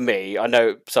later. For me, I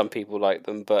know some people like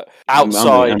them, but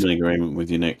outside, I'm in agreement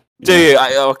with you, Nick. Do you?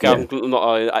 I'm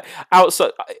not.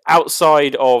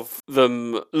 Outside of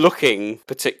them looking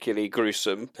particularly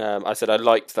gruesome, I said I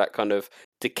liked that kind of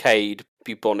decayed,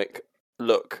 bubonic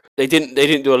look. They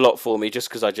didn't do a lot for me, just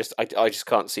because I just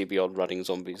can't see beyond running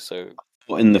zombies. So.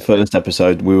 In the first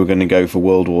episode, we were going to go for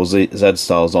World War Z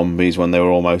style zombies when they were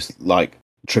almost like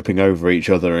tripping over each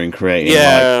other and creating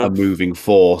like a moving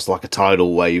force, like a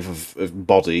tidal wave of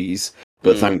bodies.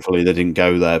 But thankfully, they didn't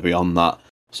go there beyond that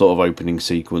sort of opening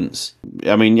sequence.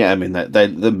 I mean,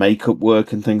 the makeup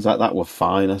work and things like that were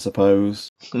fine, I suppose.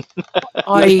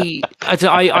 I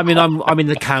mean, I'm in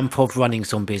the camp of running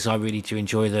zombies. I really do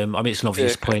enjoy them. I mean, it's an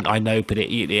obvious point, I know, but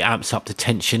it amps up the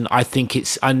tension. I think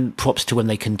and props to when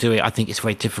they can do it. I think it's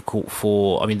very difficult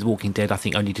for. I mean, The Walking Dead, I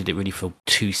think, only did it really for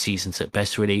 2 seasons at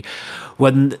best. Really,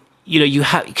 when you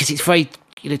have, because it's very.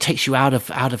 It takes you out of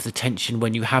the tension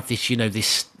when you have this,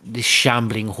 this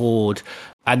shambling horde,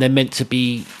 and they're meant to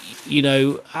be,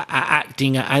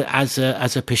 acting as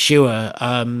a pursuer.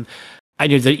 And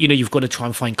you've got to try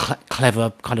and find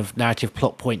clever kind of narrative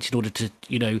plot points in order to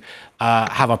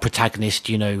have our protagonist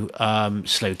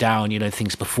slow down,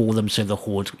 things before them, so the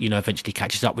horde eventually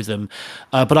catches up with them.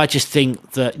 But I just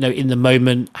think that in the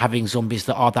moment, having zombies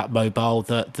that are that mobile,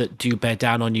 that do bear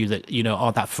down on you, that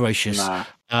are that ferocious.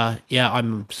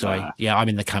 I'm sorry. Nah. Yeah, I'm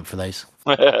in the camp for those.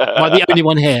 Am I the only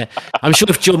one here? I'm sure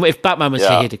if Batman was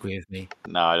here, he'd agree with me.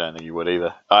 No, I don't think you would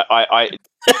either.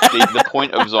 The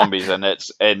point of zombies, and the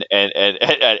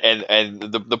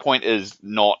point is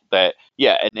not that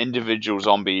an individual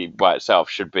zombie by itself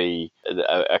should be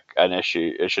an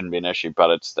issue. It shouldn't be an issue,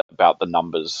 but it's about the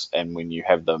numbers, and when you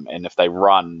have them, and if they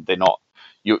run, they're not.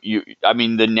 I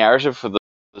mean, the narrative for the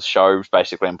show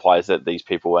basically implies that these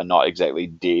people are not exactly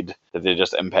dead, that they're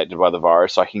just impacted by the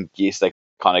virus. So I can guess they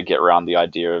kind of get around the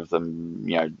idea of them,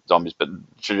 zombies. But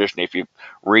traditionally, if you're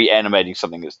reanimating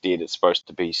something that's dead, it's supposed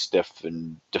to be stiff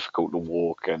and difficult to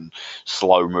walk and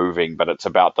slow moving. But it's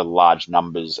about the large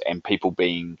numbers and people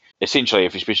being essentially,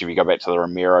 especially if you go back to the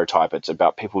Romero type, it's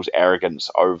about people's arrogance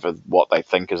over what they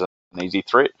think is an easy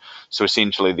threat. So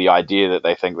essentially, the idea that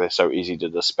they think they're so easy to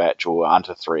dispatch or aren't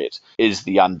a threat is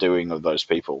the undoing of those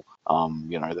people. That's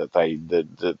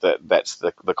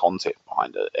the concept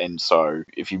behind it. And so,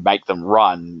 if you make them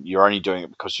run, you're only doing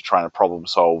it because you're trying to problem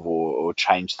solve or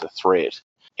change the threat.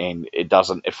 And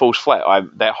it falls flat.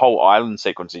 That whole island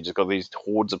sequence, you just got these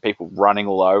hordes of people running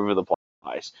all over the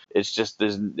place. It's just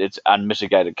it's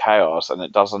unmitigated chaos, and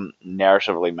it doesn't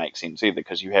narratively make sense either,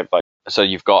 because you have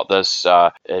you've got this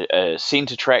a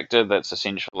scent attractor that's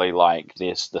essentially like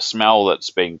there's the smell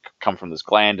that's come from this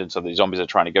gland, and so the zombies are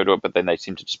trying to go to it, but then they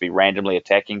seem to just be randomly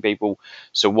attacking people.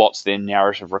 So what's their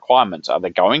narrative requirements? Are they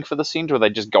going for the scent, or are they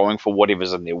just going for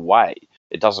whatever's in their way?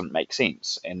 It doesn't make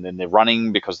sense. And then they're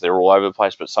running because they're all over the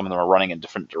place, but some of them are running in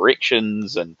different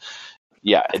directions, and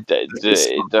it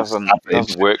doesn't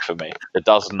work for me. It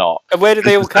does not. And where did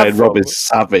they all come from? Rob is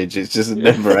savage. It's just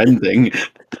never ending.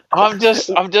 I'm just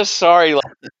sorry.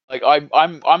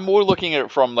 I'm more looking at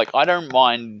it from I don't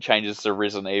mind changes to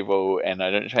Resident Evil, and I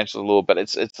don't change the lore, but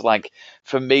it's like,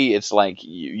 for me, it's like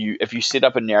you if you set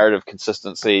up a narrative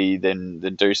consistency, then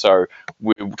do so.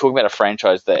 We're talking about a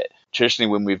franchise that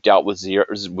traditionally, when we've dealt with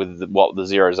zeros, with what the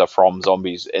zeros are from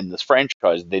zombies in this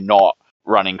franchise, they're not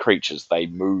running creatures. They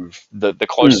move. The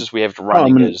closest we have to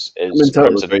running is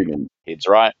Crimson Heads,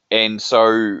 right? And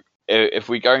so, if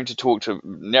we're going to talk to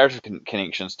narrative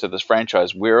connections to this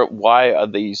franchise, why are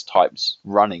these types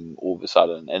running all of a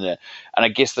sudden? And I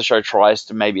guess the show tries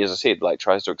to, maybe, as I said,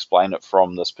 tries to explain it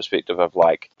from this perspective of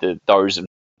those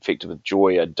infected with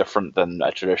joy are different than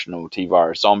a traditional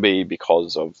T-virus zombie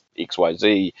because of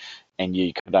XYZ, and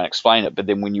you don't explain it. But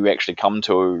then when you actually come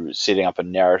to setting up a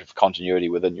narrative continuity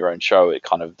within your own show, it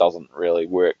kind of doesn't really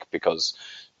work, because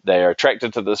they are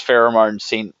attracted to this pheromone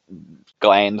scent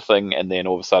gland thing, and then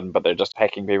all of a sudden, but they're just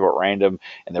hacking people at random,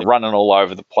 and they're running all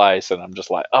over the place, and I'm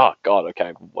just like, oh god,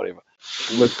 okay, whatever.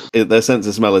 Their sense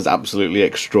of smell is absolutely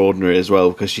extraordinary as well,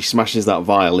 because she smashes that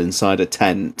vial inside a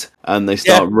tent, and they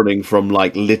start running from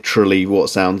literally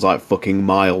what sounds like fucking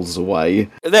miles away.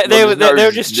 They were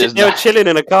chilling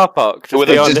in a car park just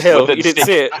behind the hill. You didn't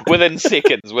see it within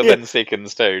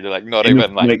seconds too. Not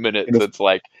even minutes. It's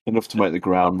enough to make the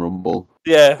ground rumble.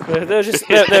 Yeah, they're just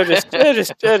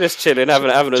chilling,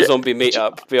 having a zombie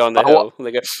meetup beyond the hill.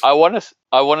 They go, I want to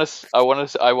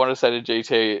say to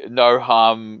GT, no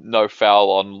harm, no foul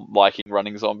on liking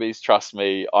running zombies. Trust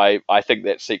me, I think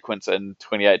that sequence in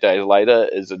 28 Days Later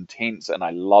is intense, and I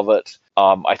love it.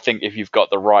 I think if you've got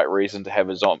the right reason to have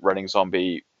a running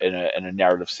zombie in a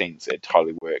narrative sense, it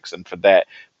totally works. And for that,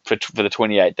 for the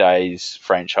 28 Days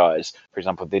franchise, for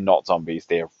example, they're not zombies,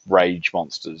 they're rage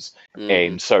monsters.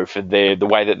 And so for the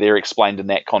way that they're explained in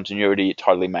that continuity, it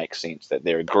totally makes sense that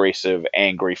they're aggressive,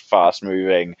 angry,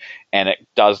 fast-moving, and it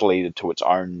does lead to its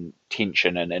own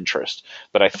tension and interest.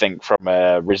 But I think from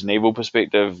a Resident Evil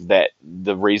perspective, that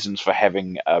the reasons for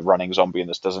having a running zombie in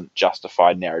this doesn't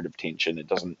justify narrative tension. It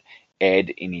doesn't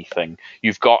add anything.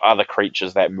 You've got other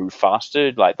creatures that move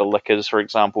faster, like the Lickers, for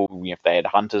example. If they had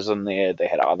hunters in there, they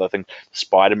had other things. The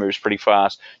spider moves pretty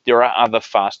fast. There are other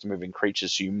faster moving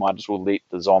creatures, so you might as well let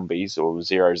the zombies, or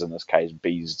zeros in this case,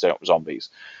 be zombies,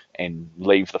 and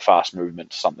leave the fast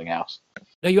movement to something else.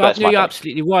 No, you're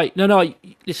absolutely right. No,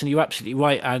 listen, you're absolutely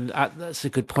right, and that's a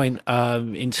good point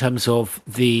in terms of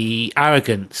the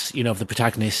arrogance, of the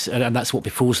protagonists, and that's what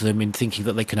befalls them in thinking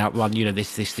that they can outrun,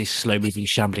 this slow-moving,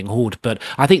 shambling horde. But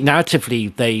I think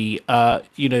narratively,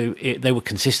 they were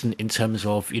consistent in terms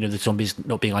of, the zombies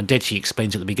not being undead. She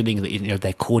explains at the beginning that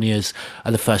their corneas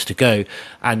are the first to go,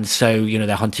 and so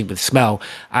they're hunting with smell.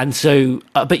 And so,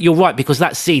 but you're right, because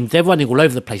that scene, they're running all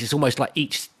over the place. It's almost like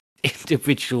each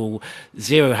individual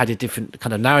zero had a different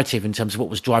kind of narrative in terms of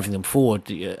what was driving them forward.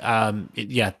 And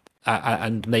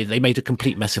they made a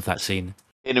complete mess of that scene.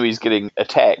 Enemies getting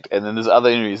attacked, and then there's other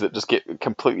enemies that just get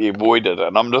completely avoided,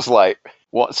 and I'm just like,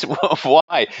 why?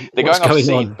 They're going off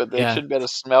scene, but they should be able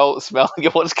to smell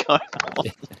what's going on.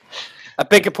 A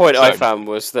bigger point I found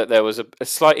was that there was a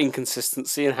slight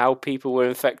inconsistency in how people were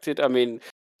infected. I mean,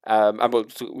 and we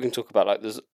can talk about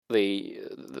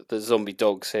the zombie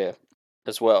dogs here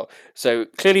as well. So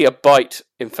clearly a bite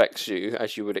infects you,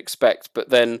 as you would expect, but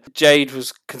then Jade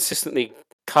was consistently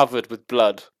covered with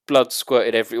blood. Blood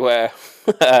squirted everywhere.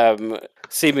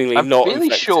 seemingly I'm not fairly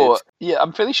infected. sure. Yeah,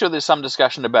 I'm fairly sure there's some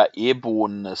discussion about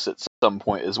airborneness at some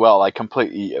point as well. I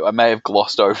may have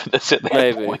glossed over this at that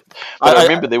Maybe. point, but I I-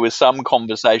 remember there was some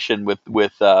conversation with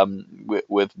Albert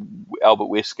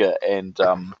Wesker and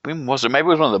when was it? Maybe it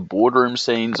was one of the boardroom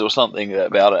scenes or something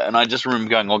about it. And I just remember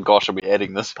going, "Oh gosh, I'll be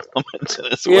adding this element to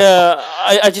this." Yeah,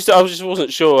 I just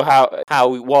wasn't sure how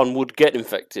one would get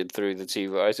infected through the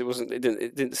T-virus. It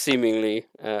didn't seemingly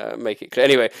make it clear.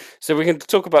 Anyway, so we can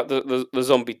talk about the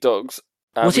zombie dogs.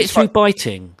 Was we it through spoke-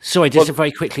 biting? Sorry, just Well-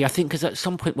 very quickly. I think because at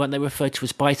some point when they referred to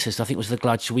as biters, I think it was the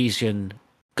Glaswegian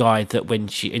guy that when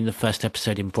she in the first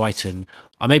episode in Brighton.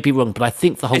 I may be wrong, but I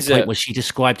think the whole Is point it- was she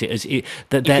described it as that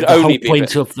could the whole only be point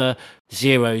bitten. of the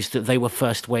Zeros that they were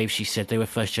first wave. She said they were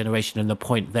first generation, and their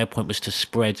point was to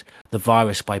spread the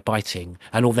virus by biting,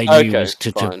 and all they knew Okay, was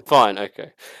to fine,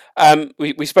 okay.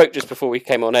 We spoke just before we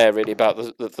came on air really about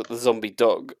the zombie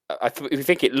dog. We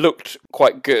think it looked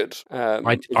quite good.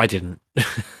 I didn't.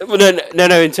 Well,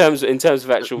 no. In terms of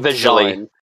actual Visually. design,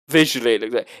 visually, it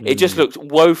looked like, it just looked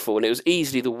woeful, and it was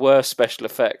easily the worst special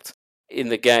effect in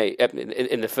the game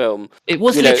in the film. It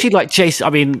was You know, literally like Jason. I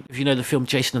mean, if you know the film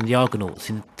Jason and the Argonauts,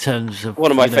 in terms of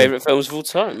one of my you know, favourite films of all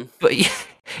time. But yeah,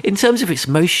 in terms of its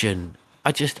motion,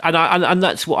 I just and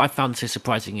that's what I found so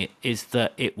surprising. It is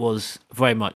that it was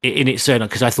very much in its own,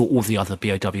 because I thought all the other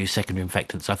BOW secondary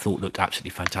infectants I thought looked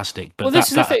absolutely fantastic. But Well, this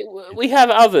is the thing. We have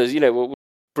others. We'll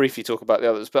briefly talk about the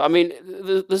others, but I mean,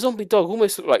 the zombie dog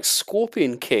almost looked like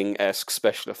Scorpion King-esque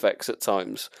special effects at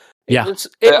times. It Yeah. was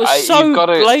so You've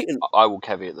gotta- blatant. I will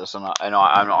caveat this,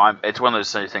 I'm it's one of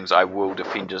those things I will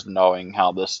defend, just knowing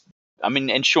how this. I mean,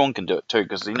 and Sean can do it too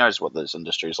because he knows what this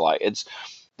industry is like.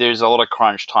 There's a lot of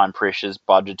crunch time pressures,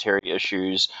 budgetary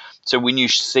issues. So when you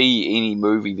see any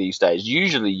movie these days,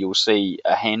 usually you'll see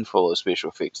a handful of special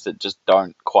effects that just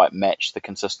don't quite match the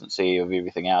consistency of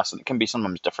everything else. And it can be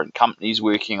sometimes different companies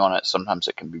working on it. Sometimes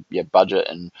it can be budget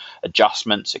and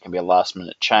adjustments. It can be a last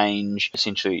minute change.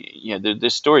 Essentially,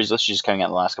 there's stories literally just coming out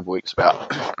in the last couple of weeks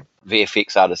about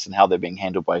VFX artists and how they're being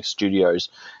handled by studios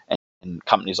and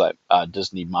companies like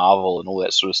Disney, Marvel, and all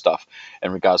that sort of stuff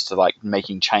in regards to like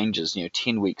making changes,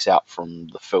 10 weeks out from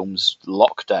the film's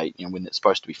lock date, when it's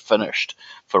supposed to be finished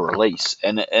for release.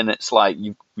 And it's like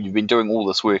you've been doing all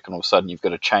this work and all of a sudden you've got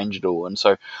to change it all. And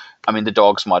so, I mean, the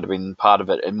dogs might have been part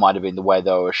of it. It might have been the way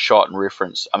they were shot and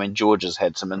referenced. I mean, George has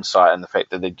had some insight in the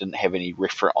fact that they didn't have any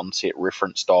on-set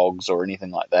reference dogs or anything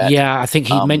like that. Yeah, I think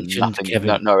he mentioned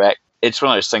Kevin. No act. It's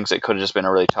one of those things that could have just been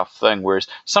a really tough thing, whereas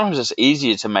sometimes it's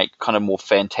easier to make kind of more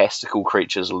fantastical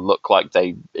creatures look like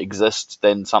they exist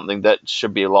than something that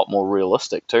should be a lot more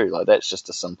realistic too. Like, that's just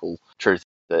a simple truth.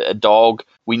 A dog,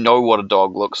 we know what a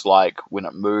dog looks like when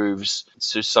it moves,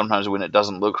 so sometimes when it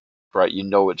doesn't look right,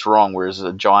 it's wrong, whereas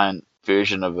a giant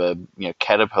version of a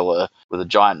caterpillar with a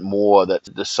giant maw that's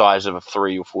the size of a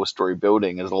 3 or 4 story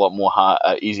building is a lot more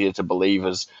easier to believe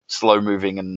as slow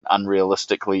moving and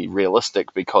unrealistically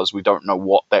realistic, because we don't know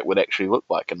what that would actually look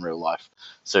like in real life.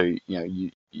 So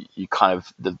you kind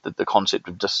of the concept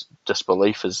of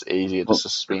disbelief is easier to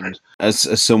suspend.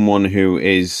 As someone who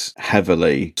is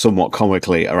heavily, somewhat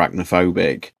comically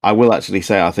arachnophobic, I will actually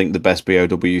say I think the best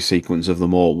BOW sequence of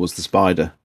them all was the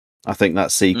spider. I think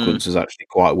that sequence was actually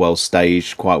quite well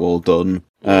staged, quite well done.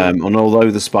 And although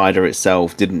the spider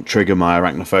itself didn't trigger my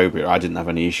arachnophobia, I didn't have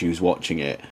any issues watching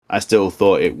it. I still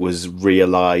thought it was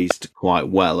realised quite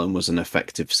well and was an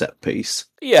effective set piece.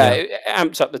 Yeah, it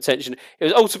amps up the tension. It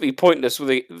was ultimately pointless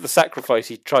with the sacrifice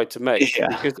he tried to make,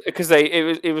 because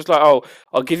it was like, oh,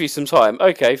 I'll give you some time.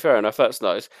 Okay, fair enough, that's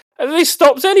nice. And then he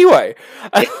stopped anyway.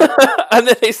 And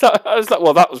then I was like,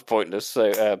 well, that was pointless.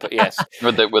 So, but yes,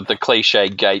 with the cliche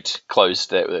gate closed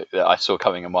that I saw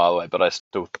coming a mile away, but I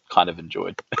still kind of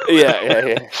enjoyed.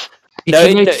 yeah.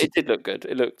 It did look good.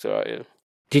 It looked alright. Yeah.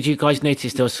 Did you guys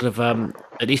notice there was sort of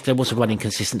at least there was a running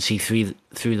consistency through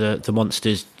the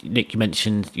monsters? Nick, you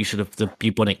mentioned the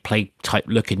bubonic plague type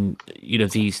look, and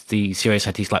the series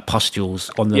had these like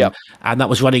pustules on them, and that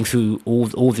was running through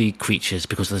all the creatures,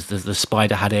 because the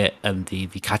spider had it and the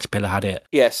caterpillar had it.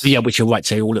 Yes, yeah, which you're right to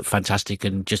say all look fantastic.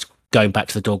 And just going back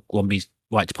to the dog, Rombie's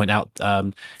right to point out,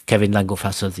 Kevin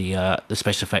Langelfasser, the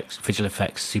special effects, visual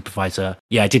effects supervisor,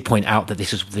 I did point out that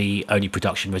this was the only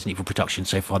Resident Evil production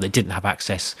so far that didn't have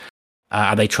access,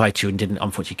 and they tried to and didn't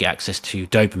unfortunately get access to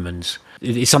Dobermans.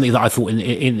 It's something that I thought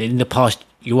in the past,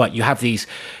 you're right, you have these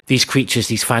creatures,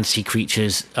 these fantasy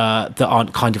creatures that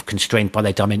aren't kind of constrained by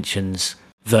their dimensions,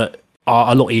 that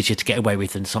are a lot easier to get away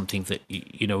with than something that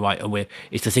right, and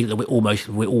it's the thing that we're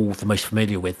all the most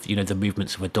familiar with, the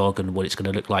movements of a dog and what it's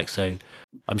going to look like. So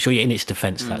I'm sure in its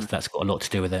defense that's got a lot to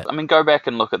do with it. I mean, go back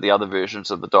and look at the other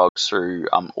versions of the dogs through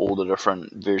all the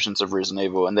different versions of Resident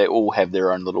Evil, and they all have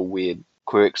their own little weird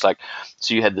quirks. Like,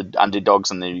 so you had the underdogs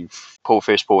in the Paul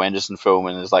Anderson film,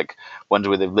 and there's like ones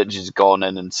where they've literally just gone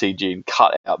in and CG and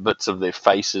cut out bits of their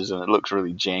faces, and it looks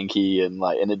really janky,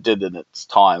 and it did in its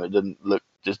time. It didn't look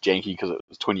just janky because it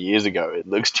was 20 years ago. It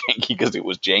looks janky because it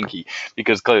was janky,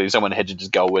 because clearly someone had to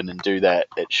just go in and do that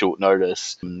at short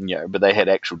notice, but they had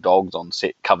actual dogs on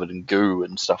set covered in goo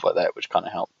and stuff like that, which kind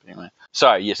of helped anyway.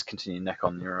 Sorry, yes, continue, Nick,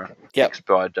 on your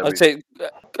expired W. I'd say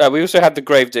we also had the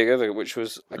Gravedigger, which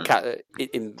was a cat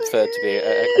inferred to be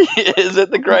Is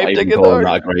it the Gravedigger?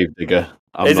 Not a Gravedigger.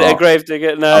 Is it a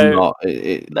Gravedigger? No, I'm not.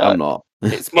 I'm not.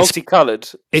 It's multicoloured.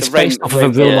 It's based off of a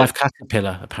real life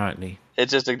caterpillar, apparently.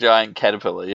 It's just a giant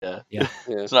caterpillar. Yeah.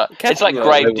 It's not. Caterpillar, it's like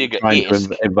Gravedigger. Trying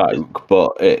to evoke,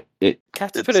 but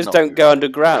caterpillars don't go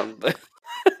underground.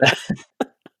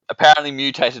 Apparently,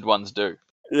 mutated ones do.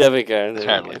 There we go.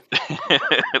 Apparently,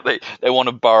 they want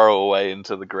to burrow away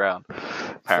into the ground.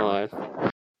 Apparently.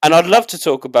 Fine. And I'd love to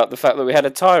talk about the fact that we had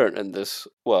a TyranT in this.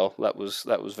 Well, that was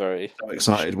very. I'm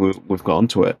excited. We've got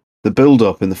onto it. The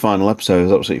build-up in the final episode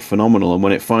was absolutely phenomenal, and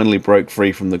when it finally broke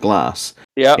free from the glass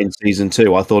in season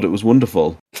 2, I thought it was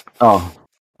wonderful.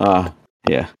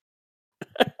 Yeah.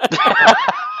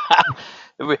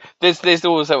 There's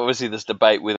always obviously this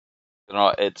debate whether or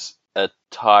not it's a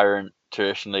TyranT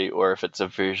traditionally, or if it's a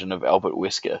version of Albert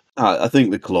Wesker. I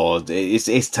think the claw it's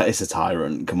a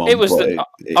TyranT. Come on, it was.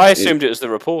 I assumed it was the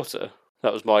reporter.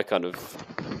 That was my kind of.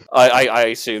 I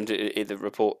assumed in the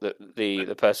report that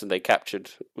the person they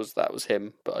captured was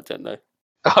him, but I don't know.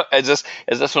 Is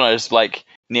this one is like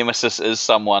Nemesis is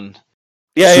someone?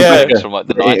 Yeah. From like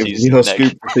the 90s. Your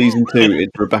scoop for season 2 is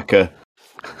Rebecca.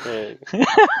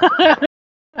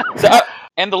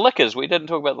 And the liquors. We didn't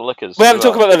talk about the liquors. We haven't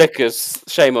talked about the liquors.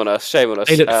 Shame on us. They look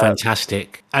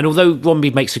fantastic. And although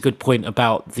Rombie makes a good point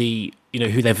about the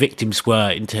who their victims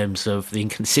were in terms of the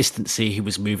inconsistency, who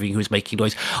was moving, who was making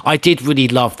noise, I did really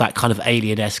love that kind of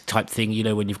alien-esque type thing,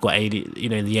 when you've got alien,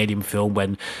 in the Alien film,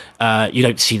 when you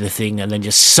don't see the thing and then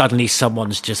just suddenly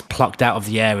someone's just plucked out of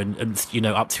the air and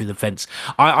up through the vents.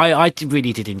 I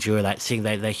really did enjoy that, seeing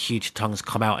their huge tongues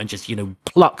come out and just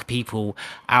pluck people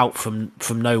out from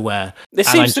nowhere. This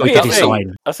seems to be a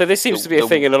thing. I say this seems to be a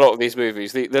thing in a lot of these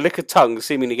movies. The liquor tongues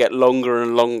seemingly get longer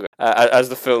and longer as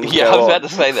the film goes on. I was about to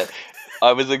say that.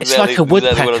 I was exactly what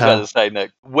I was about to say, Nick.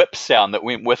 Whip sound that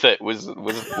went with it was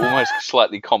almost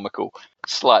slightly comical.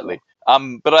 Slightly.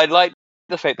 But I like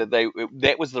the fact that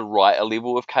that was the right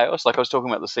level of chaos. Like I was talking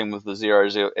about the scene with the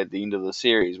zeros at the end of the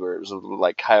series where it was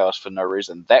like chaos for no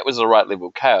reason. That was the right level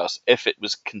of chaos if it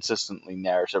was consistently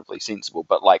narratively sensible.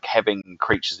 But like having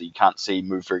creatures that you can't see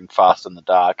move very fast in the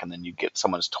dark, and then you get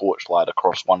someone's torchlight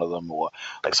across one of them, or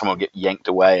like someone get yanked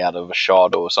away out of a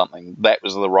shot or something. That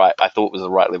was I thought it was the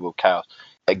right level of chaos.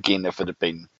 Again, if it had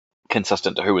been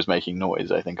consistent to who was making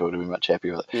noise, I think I would have been much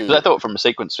happier with it. Because I thought from a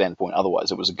sequence standpoint,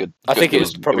 otherwise it was a good. I think it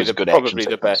was probably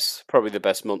the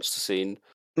best monster scene.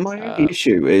 My only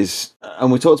issue is,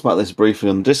 and we talked about this briefly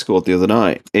on Discord the other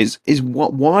night, is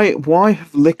why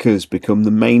have liquors become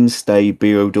the mainstay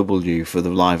BOW for the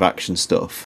live action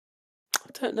stuff? I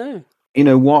don't know.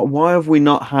 Why have we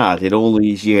not had in all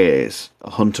these years a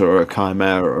hunter or a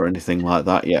chimera or anything like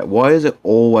that yet? Why is it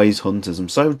always hunters? I'm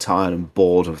so tired and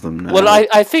bored of them now. Well,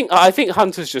 I think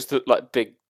hunters just look like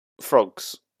big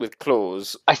frogs with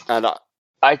claws,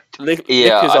 lickers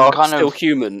are kind still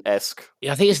human-esque.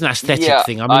 Yeah, I think it's an aesthetic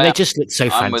thing. I mean, they just look so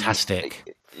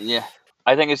fantastic.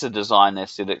 I think it's a design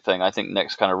aesthetic thing. I think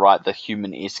Nick's kind of right. The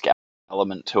human-esque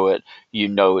element to it,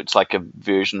 it's like a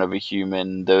version of a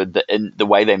human. The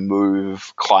way they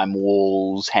move, climb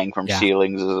walls, hang from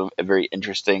ceilings is a very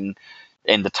interesting,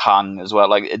 and the tongue as well.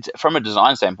 Like it's from a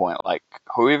design standpoint, like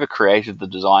whoever created the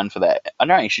design for that, I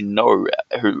don't actually know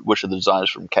which of the designers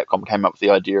from Capcom came up with the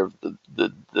idea of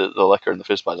the liquor in the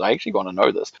first place. I actually want to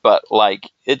know this, but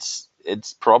like it's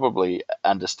probably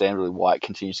understandably why it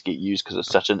continues to get used, because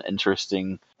it's such an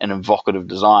interesting and evocative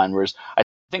design. Whereas I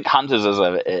think hunters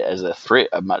as a threat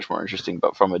are much more interesting,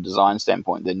 but from a design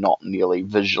standpoint, they're not nearly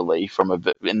visually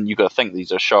and you've got to think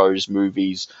these are shows,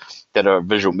 movies that are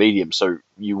visual medium, so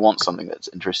you want something that's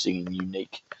interesting and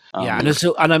unique. And it's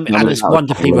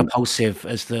wonderfully repulsive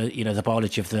as the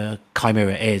biology of the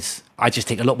chimera is. I just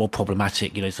think a lot more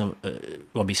problematic.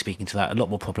 Rombie speaking to that, a lot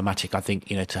more problematic. I think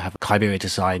to have a chimera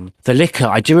design. The liquor,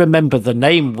 I do remember the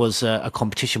name was a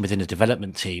competition within the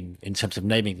development team in terms of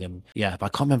naming them. Yeah, but I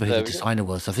can't remember who the designer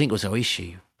was. I think it was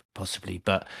Oishi, possibly.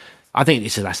 But I think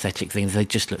it's an aesthetic thing. They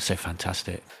just look so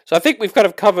fantastic. So I think we've kind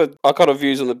of covered our kind of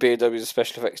views on the BOWs and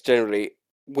special effects generally.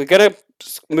 We're going to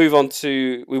move on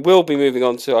to, we will be moving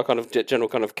on to our kind of general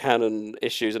kind of canon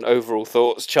issues and overall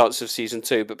thoughts, chance of season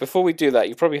 2. But before we do that,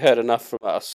 you've probably heard enough from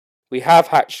us. We have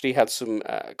actually had some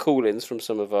call-ins from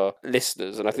some of our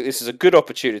listeners, and I think this is a good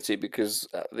opportunity because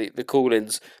the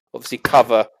call-ins obviously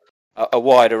cover a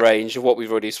wider range of what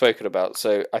we've already spoken about.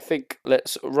 So I think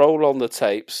let's roll on the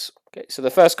tapes. Okay, so the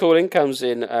first call-in comes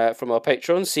in from our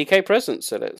patron, CK Present.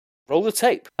 So let's roll the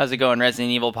tape. How's it going,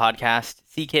 Resident Evil podcast?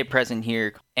 CK Present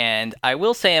here, and I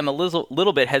will say I'm a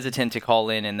little bit hesitant to call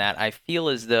in that I feel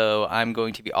as though I'm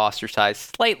going to be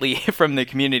ostracized slightly from the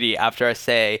community after I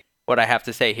say what I have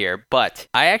to say here, but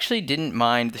I actually didn't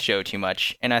mind the show too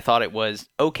much, and I thought it was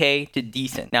okay to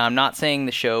decent. Now, I'm not saying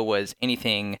the show was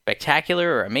anything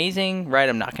spectacular or amazing, right?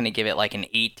 I'm not going to give it like an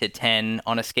 8 to 10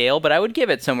 on a scale, but I would give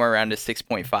it somewhere around a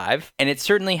 6.5, and it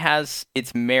certainly has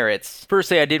its merits.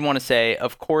 Firstly, I did want to say,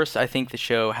 of course, I think the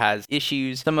show has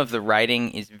issues. Some of the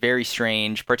writing is very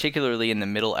strange, particularly in the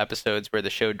middle episodes where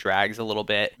the show drags a little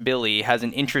bit. Billy has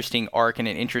an interesting arc and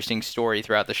an interesting story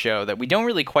throughout the show that we don't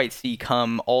really quite see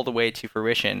come all the way to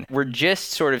fruition. We're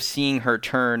just sort of seeing her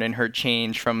turn and her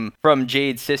change from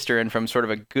Jade's sister and from sort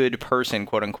of a good person,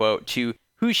 quote unquote, to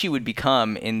who she would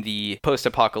become in the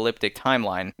post-apocalyptic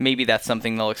timeline. Maybe that's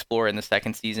something they'll explore in the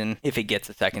second season, if it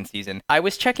gets a second season. I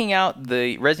was checking out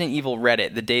the Resident Evil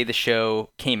Reddit the day the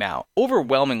show came out.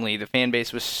 Overwhelmingly, the fan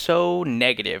base was so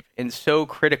negative and so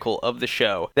critical of the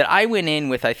show that I went in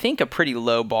with, I think, a pretty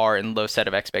low bar and low set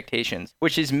of expectations,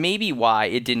 which is maybe why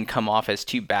it didn't come off as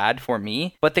too bad for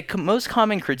me. But the most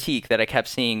common critique that I kept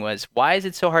seeing was, why is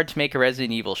it so hard to make a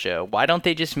Resident Evil show? Why don't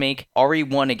they just make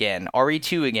RE1 again,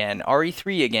 RE2 again,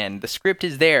 RE3 again? The script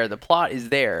is there, the plot is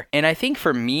there. And I think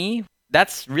for me,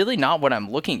 that's really not what I'm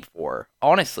looking for,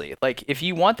 honestly. Like, if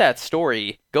you want that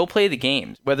story, go play the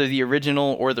games, whether the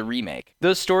original or the remake.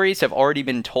 Those stories have already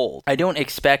been told. I don't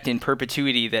expect in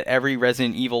perpetuity that every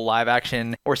Resident Evil live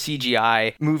action or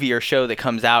CGI movie or show that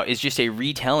comes out is just a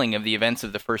retelling of the events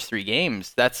of the first 3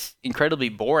 games. That's incredibly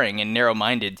boring and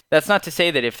narrow-minded. That's not to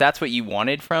say that if that's what you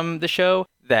wanted from the show,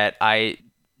 that I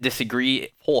disagree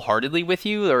wholeheartedly with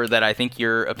you or that I think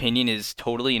your opinion is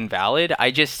totally invalid.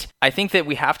 I think that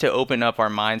we have to open up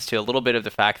our minds to a little bit of the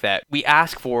fact that we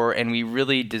ask for and we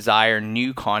really desire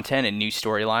new content and new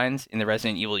storylines in the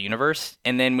Resident Evil universe.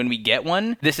 And then when we get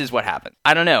one, this is what happens.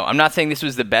 I don't know. I'm not saying this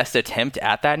was the best attempt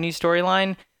at that new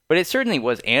storyline, but it certainly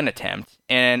was an attempt.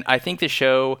 And I think the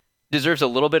show deserves a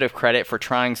little bit of credit for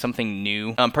trying something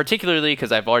new, particularly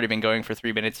because I've already been going for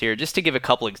 3 minutes here. Just to give a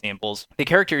couple examples, the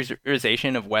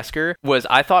characterization of Wesker was,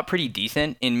 I thought, pretty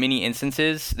decent in many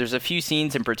instances. There's a few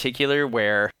scenes in particular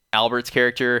where Albert's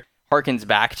character harkens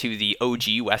back to the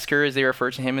OG Wesker, as they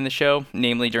refer to him in the show,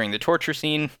 namely during the torture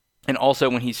scene, and also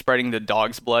when he's spreading the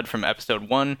dog's blood from episode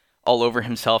 1 all over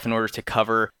himself in order to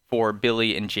cover for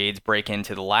Billy and Jade's break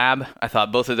into the lab. I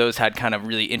thought both of those had kind of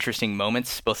really interesting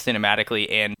moments, both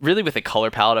cinematically and really with the color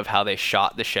palette of how they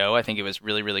shot the show. I think it was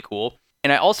really, really cool.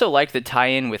 And I also liked the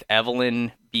tie-in with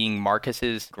Evelyn being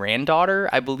Marcus's granddaughter,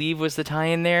 I believe was the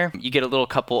tie-in there. You get a little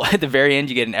couple, at the very end,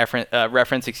 you get an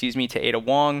reference to Ada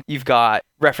Wong. You've got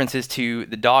references to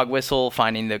the dog whistle,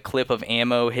 finding the clip of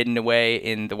ammo hidden away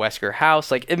in the Wesker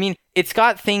house. Like, I mean, it's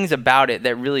got things about it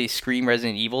that really scream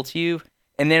Resident Evil to you.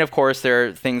 And then, of course, there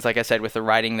are things, like I said, with the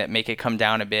writing that make it come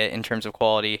down a bit in terms of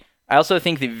quality. I also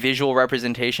think the visual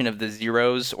representation of the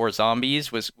Zeros or zombies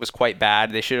was quite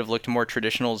bad. They should have looked more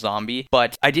traditional zombie,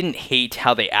 but I didn't hate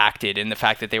how they acted and the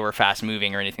fact that they were fast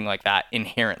moving or anything like that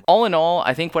inherently. All in all,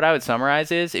 I think what I would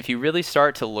summarize is, if you really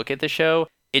start to look at the show,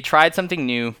 it tried something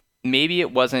new. Maybe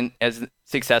it wasn't as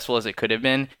successful as it could have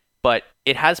been, but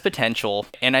it has potential.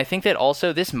 And I think that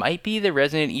also this might be the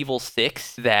Resident Evil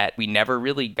 6 that we never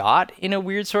really got in a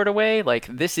weird sort of way. Like,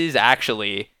 this is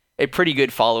actually a pretty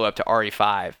good follow-up to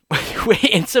RE5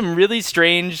 in some really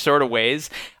strange sort of ways.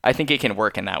 I think it can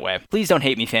work in that way. Please don't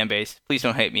hate me, fan base. Please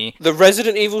don't hate me. The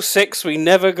Resident Evil 6 we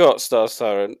never got, Stars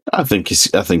TyranT. I think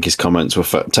his comments were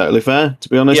totally fair, to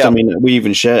be honest. Yeah. I mean, we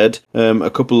even shared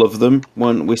a couple of them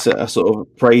when we sort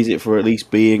of praise it for at least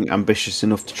being ambitious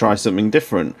enough to try something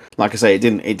different. Like I say, it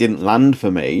didn't land for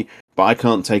me, but I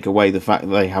can't take away the fact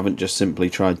that they haven't just simply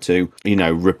tried to,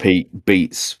 repeat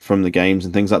beats from the games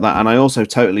and things like that. And I also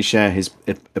totally share his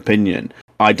opinion.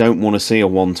 I don't want to see a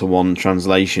one-to-one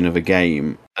translation of a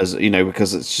game, as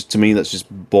because it's just, to me, that's just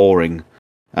boring.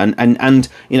 And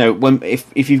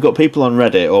if you've got people on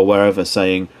Reddit or wherever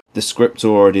saying the scripts are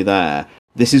already there,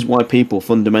 this is why people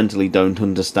fundamentally don't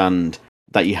understand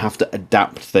that you have to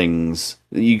adapt things.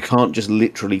 You can't just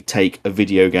literally take a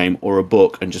video game or a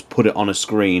book and just put it on a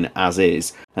screen as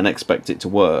is and expect it to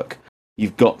work.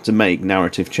 You've got to make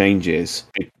narrative changes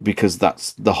because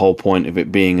that's the whole point of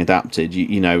it being adapted.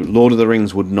 You know, Lord of the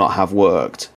Rings would not have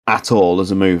worked at all as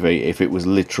a movie if it was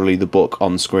literally the book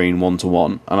on screen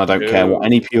 1-to-1. And I don't care what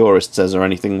any purist says or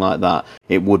anything like that,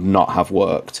 it would not have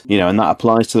worked. You know, and that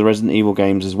applies to the Resident Evil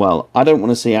games as well. I don't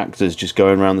want to see actors just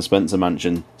going around the Spencer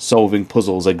Mansion solving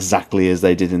puzzles exactly as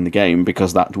they did in the game,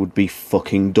 because that would be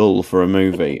fucking dull for a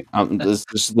movie. There's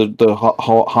just the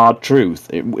hard truth.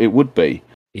 It would be.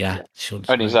 Yeah, sure.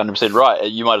 Tony's 100% right.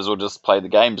 You might as well just play the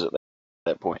games at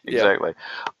that point. Exactly.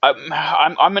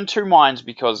 I'm in two minds,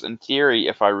 because in theory,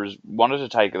 if I wanted to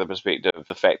take the perspective of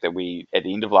the fact that we, at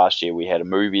the end of last year, we had a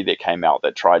movie that came out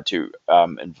that tried to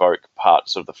invoke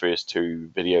parts of the first two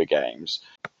video games,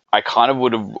 I kind of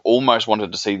would have almost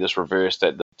wanted to see this reversed,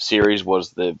 that the series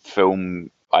was the film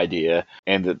idea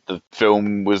and that the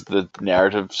film was the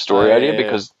narrative story idea,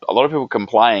 because a lot of people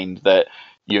complained that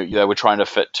they were trying to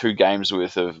fit 2 games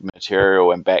worth of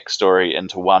material and backstory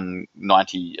into one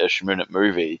 90-ish minute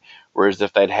movie, whereas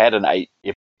if they'd had an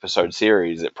 8-episode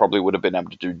series, it probably would have been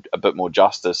able to do a bit more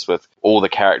justice with all the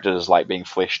characters like being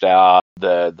fleshed out,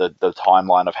 the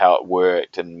timeline of how it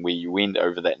worked, and we went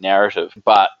over that narrative.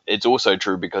 But it's also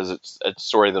true because it's a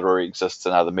story that already exists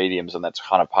in other mediums, and that's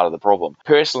kind of part of the problem.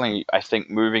 Personally, I think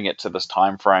moving it to this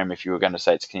time frame, if you were going to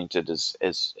say it's connected, is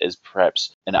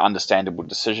perhaps an understandable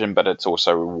decision, but it's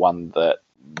also one that,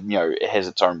 you know, it has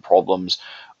its own problems.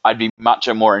 I'd be much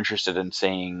more interested in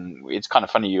seeing, it's kind of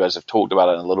funny, you guys have talked about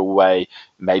it in a little way,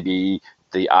 maybe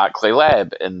the Arklay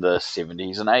Lab in the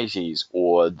 70s and 80s,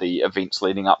 or the events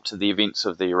leading up to the events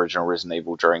of the original Resident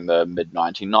Evil during the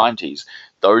mid-1990s.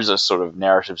 Those are sort of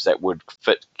narratives that would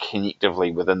fit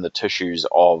connectively within the tissues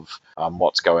of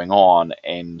what's going on,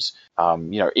 and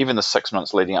even the 6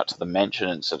 months leading up to the Mansion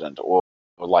incident, or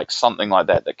like something like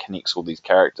that connects all these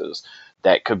characters.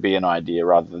 That could be an idea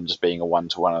rather than just being a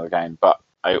one-to-one of the game. But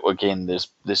again, there's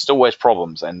still always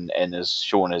problems, and as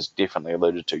Sean has definitely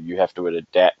alluded to, you have to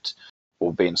adapt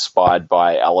or be inspired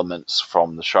by elements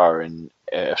from the show and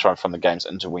from the games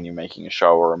into when you're making a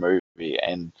show or a movie,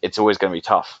 and it's always going to be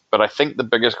tough. But I think the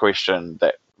biggest question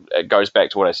that it goes back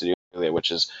to what I said earlier,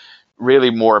 which is really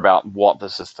more about what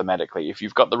this is thematically. If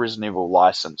you've got the Resident Evil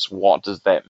license, what does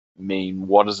that mean?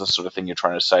 What is the sort of thing you're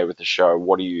trying to say with the show?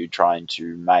 What are you trying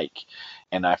to make?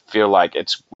 And I feel like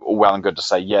it's well and good to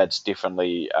say, yeah, it's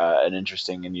definitely an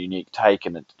interesting and unique take,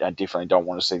 and I definitely don't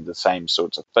want to see the same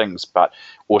sorts of things. But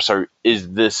also,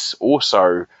 is this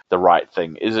also the right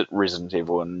thing? Is it Resident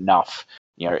Evil enough?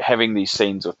 You know, having these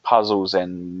scenes with puzzles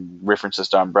and references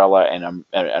to Umbrella and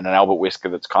an Albert Wesker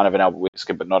that's kind of an Albert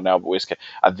Wesker but not an Albert Wesker,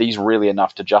 are these really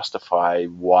enough to justify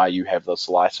why you have this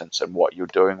license and what you're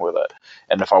doing with it?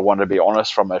 And if I want to be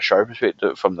honest from a show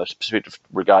perspective, from the perspective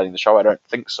regarding the show, I don't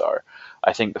think so.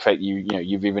 I think the fact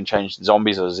you've even changed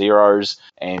zombies or zeros,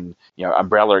 and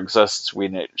Umbrella exists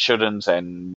when it shouldn't,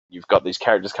 and you've got these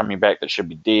characters coming back that should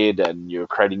be dead, and you're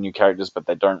creating new characters but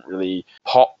they don't really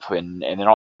pop, and they're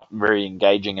not very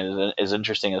engaging and as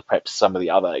interesting as perhaps some of the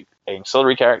other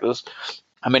ancillary characters.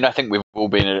 I mean, I think we've all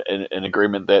been in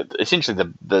agreement that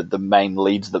essentially the main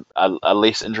leads that are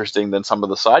less interesting than some of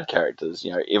the side characters.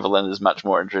 Evelyn is much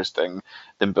more interesting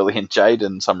than Billy and Jade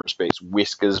in some respects.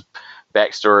 Wesker's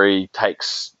backstory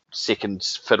takes second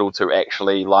fiddle to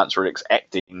actually Lance Reddick's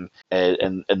acting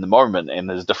in the moment, and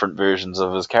there's different versions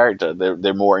of his character.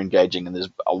 They're more engaging, and there's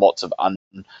lots of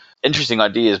interesting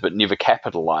ideas but never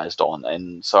capitalized on.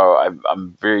 And so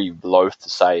I'm very loath to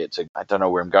say I don't know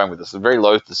where I'm going with this. I'm very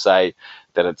loath to say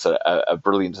that it's a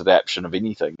brilliant adaptation of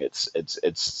anything. It's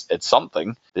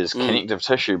something. There's connective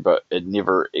tissue, but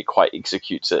it quite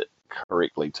executes it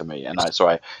correctly to me. And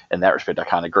so in that respect, I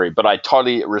can't agree. But I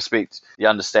totally respect the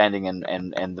understanding and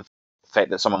the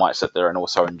fact that someone might sit there and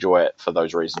also enjoy it for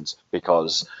those reasons,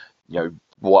 because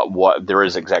what there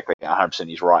is exactly 100%.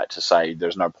 He's right to say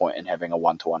there's no point in having a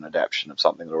one-to-one adaptation of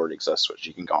something that already exists, which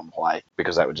you can go and play,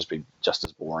 because that would just be just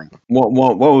as boring.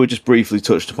 What we just briefly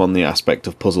touched upon the aspect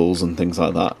of puzzles and things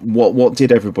like that. What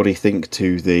did everybody think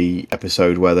to the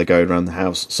episode where they're going around the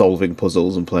house solving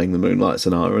puzzles and playing the Moonlight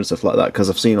Sonata and stuff like that? Because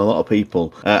I've seen a lot of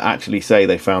people actually say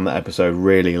they found that episode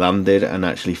really landed and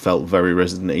actually felt very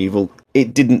Resident Evil.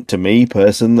 It didn't to me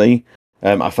personally.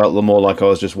 I felt more like I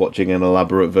was just watching an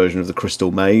elaborate version of the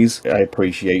Crystal Maze. I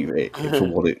appreciate it for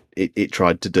what it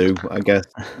tried to do, I guess.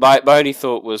 My only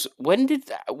thought was, when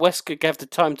did Wesker have the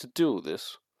time to do all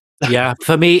this? Yeah,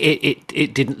 for me,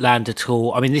 it didn't land at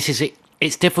all. I mean, this is it.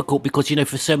 it's difficult because, you know,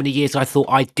 for so many years I thought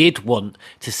I did want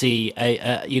to see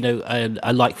a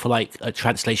like for like a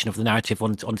translation of the narrative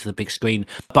onto the big screen.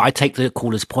 But I take the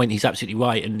caller's point. He's absolutely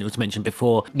right. And it was mentioned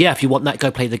before. Yeah, if you want that, go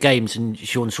play the games. And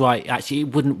Sean's right. Actually,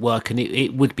 it wouldn't work and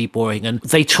it would be boring. And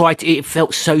they tried, it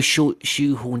felt so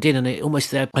shoehorned in, and it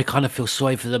almost there, I kind of feel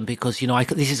sorry for them because, you know, I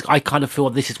kind of feel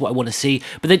this is what I want to see.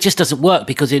 But it just doesn't work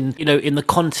because in the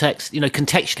context,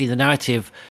 contextually, the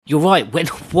narrative, you're right.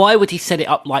 Why would he set it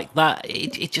up like that?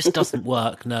 It just doesn't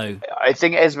work. No. I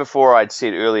think, as before I'd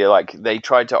said earlier, like they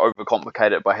tried to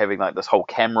overcomplicate it by having like this whole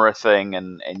camera thing,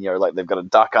 and like they've got a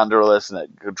duck under this, and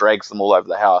it drags them all over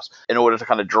the house in order to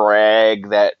kind of drag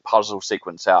that puzzle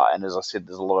sequence out. And as I said,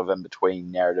 there's a lot of in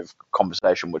between narrative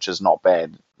conversation, which is not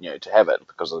bad, to have it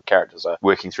because the characters are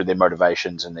working through their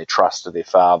motivations and their trust of their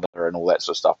father and all that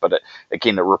sort of stuff. But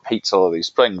it repeats all of these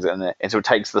things, and so it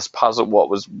takes this puzzle,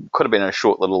 could have been a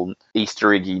short little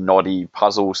Easter eggy, noddy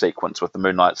puzzle sequence with the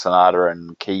Moonlight Sonata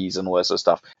and keys and all that sort of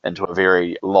stuff into a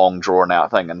very long, drawn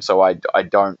out thing. And so I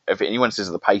don't. If anyone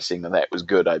says the pacing then that was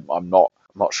good, I'm not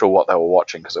sure what they were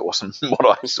watching because it wasn't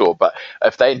what I saw. But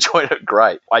if they enjoyed it,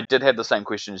 great. I did have the same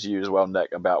question as you as well,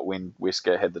 Nick, about when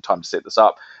Wesker had the time to set this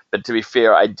up. But to be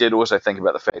fair, I did also think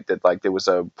about the fact that like there was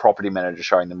a property manager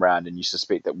showing them around, and you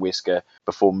suspect that Wesker,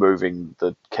 before moving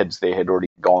the kids there, had already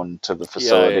gone to the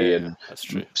facility and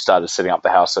started setting up the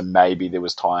house. So maybe there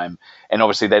was time. And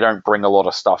obviously they don't bring a lot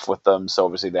of stuff with them, so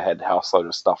obviously they had a house load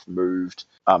of stuff moved,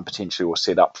 potentially, or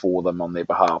set up for them on their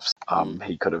behalf.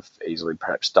 He could have easily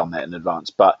perhaps done that in advance.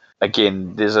 But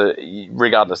again, there is a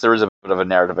bit of a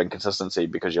narrative inconsistency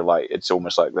because you're like, it's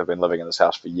almost like they've been living in this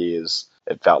house for years,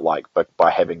 it felt like, but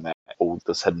by having that, all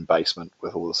this hidden basement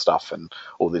with all the stuff and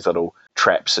all these little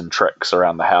traps and tricks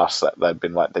around the house, that they've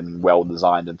been well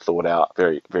designed and thought out.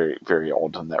 Very, very, very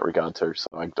odd in that regard too. So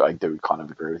I do kind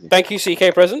of agree with you. Thank you,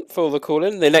 CK Present, for the call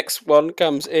in. The next one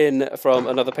comes in from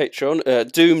another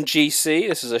Patreon, Doom GC.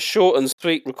 This is a short and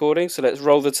sweet recording, so let's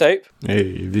roll the tape.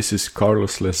 Hey, this is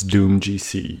Carlos Les Doom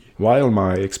GC. While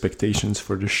my expectations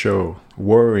for the show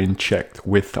were in check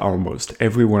with almost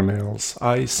everyone else,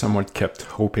 I somewhat kept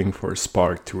hoping for a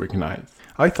spark to ignite.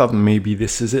 I thought maybe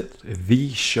this is it, the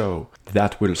show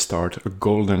that will start a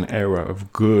golden era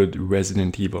of good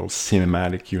Resident Evil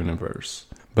cinematic universe.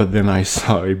 But then I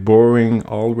saw a boring,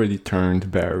 already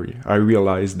turned Barry. I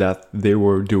realized that they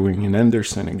were doing an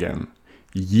Anderson again,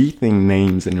 yeeting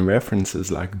names and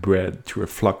references like bread to a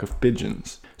flock of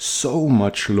pigeons. So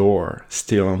much lore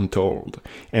still untold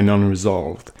and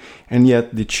unresolved, and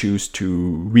yet they choose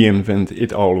to reinvent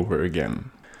it all over again.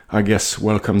 I guess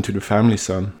welcome to the family,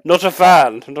 son. Not a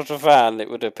fan, it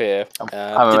would appear.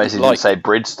 I'm amazed you didn't say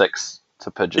breadsticks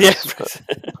to pigeons.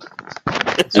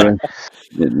 Yeah.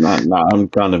 I'm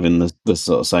kind of in the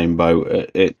sort of same boat.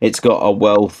 It's got a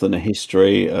wealth and a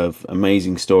history of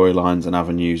amazing storylines and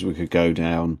avenues we could go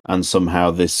down, and somehow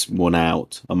this won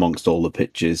out amongst all the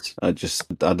pitches. I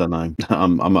don't know.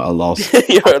 I'm at a loss.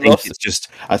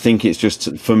 I think it's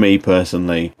just for me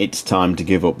personally, it's time to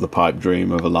give up the pipe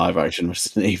dream of a live action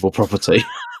Resident Evil property.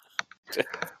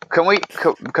 Can we?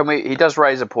 He does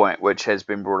raise a point which has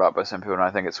been brought up by some people, and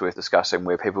I think it's worth discussing,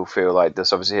 where people feel like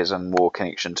this obviously has a more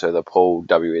connection to the Paul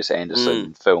W.S.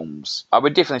 Anderson films. I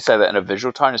would definitely say that in a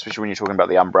visual tone, especially when you're talking about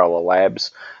the Umbrella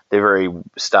Labs. They're very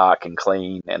stark and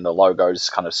clean, and the logo's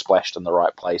kind of splashed in the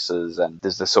right places, and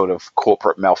there's this sort of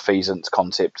corporate malfeasance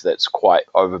concept that's quite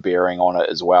overbearing on it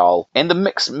as well. And the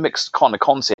mixed kind of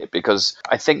concept, because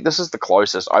I think this is the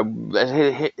closest.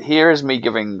 Here is me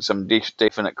giving some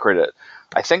definite credit.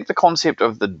 I think the concept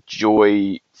of the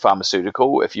Joy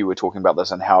pharmaceutical, if you were talking about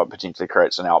this and how it potentially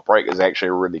creates an outbreak, is actually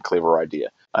a really clever idea.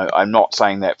 I'm not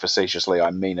saying that facetiously,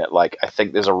 I mean it. Like, I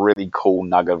think there's a really cool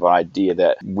nugget of an idea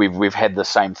that we've had the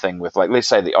same thing with, like, let's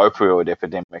say the opioid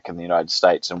epidemic in the United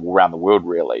States and around the world,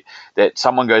 really, that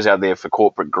someone goes out there for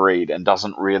corporate greed and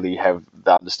doesn't really have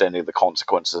the understanding of the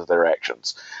consequences of their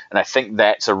actions. And I think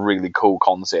that's a really cool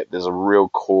concept. There's a real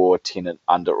core tenet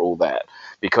under all that.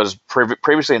 Because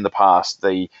previously in the past,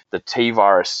 the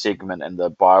T-virus segment and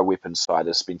the bioweapon side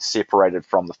has been separated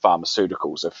from the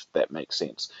pharmaceuticals, if that makes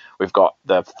sense. We've got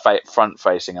the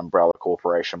front-facing Umbrella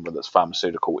Corporation with its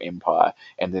pharmaceutical empire,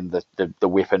 and then the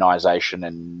weaponization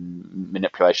and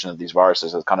manipulation of these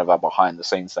viruses is kind of our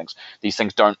behind-the-scenes things. These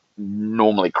things don't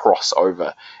normally cross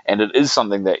over. And it is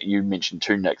something that you mentioned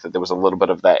too, Nick, that there was a little bit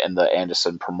of that in the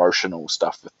Anderson promotional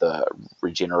stuff with the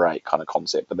regenerate kind of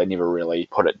concept, but they never really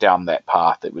put it down that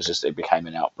path. It was just, it became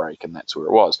an outbreak, and that's where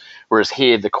it was. Whereas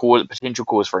here, the potential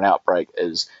cause for an outbreak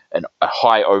is a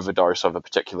high overdose of a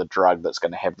particular drug that's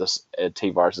going to have this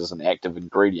T-virus as an active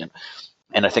ingredient.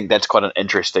 And I think that's quite an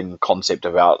interesting concept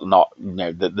about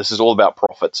that this is all about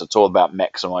profits. It's all about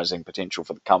maximizing potential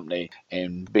for the company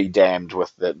and be damned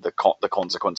with the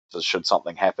consequences should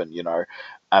something happen,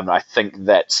 I think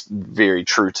that's very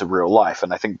true to real life.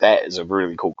 And I think that is a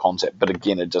really cool concept. But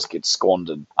again, it just gets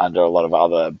squandered under a lot of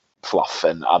other fluff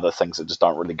and other things that just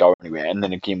don't really go anywhere. And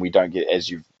then again, we don't get, as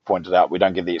you've pointed out, we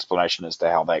don't get the explanation as to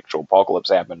how the actual apocalypse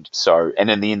happened. So,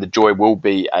 and in the end, the joy will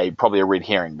be probably a red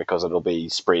herring, because it'll be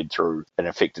spread through an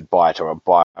infected bite or a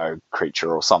bio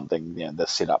creature or something.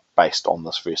 That's set up based on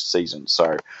this first season.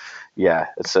 So, yeah,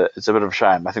 it's a bit of a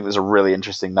shame. I think there's a really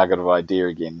interesting nugget of idea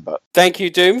again. But thank you,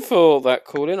 Doom, for that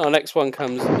call in. Our next one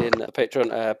comes in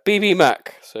Patreon, BB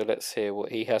Mac. So let's hear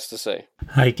what he has to say.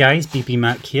 Hi guys, BB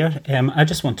Mac here. I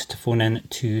just wanted to phone in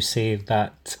to say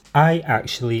that I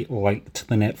actually liked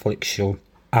the Netflix show.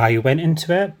 I went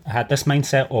into it, I had this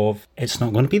mindset of, it's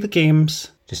not going to be the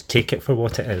games, just take it for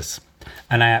what it is.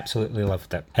 And I absolutely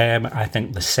loved it. I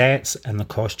think the sets and the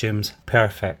costumes,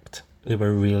 perfect. They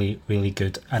were really, really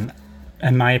good. And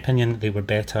in my opinion, they were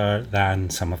better than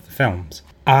some of the films.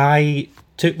 I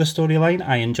took the storyline,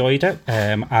 I enjoyed it.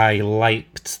 I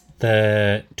liked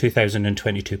the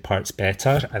 2022 parts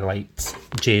better. I liked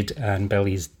Jade and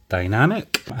Billy's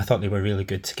dynamic. I thought they were really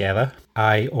good together.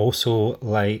 I also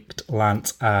liked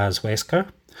Lance as Wesker.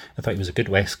 I thought he was a good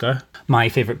Wesker. My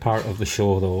favourite part of the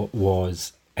show, though,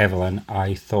 was Evelyn.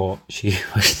 I thought she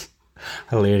was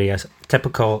hilarious.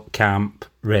 Typical camp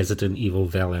Resident Evil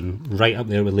villain, right up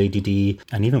there with Lady D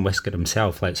and even Wesker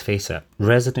himself, let's face it.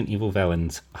 Resident Evil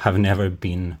villains have never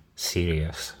been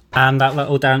serious. And that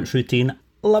little dance routine,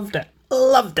 loved it.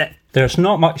 Loved it. There's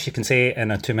not much you can say in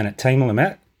a 2-minute time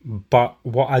limit, but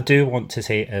what I do want to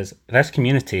say is this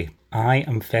community, I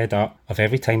am fed up of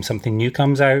every time something new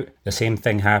comes out, the same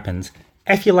thing happens.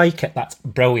 If you like it, that's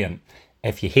brilliant.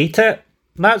 If you hate it,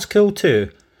 that's cool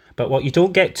too. But what you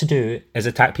don't get to do is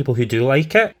attack people who do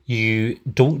like it. You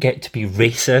don't get to be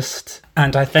racist.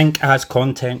 And I think as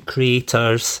content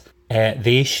creators,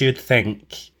 they should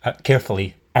think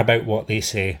carefully about what they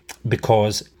say.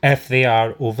 Because if they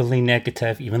are overly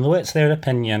negative, even though it's their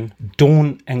opinion,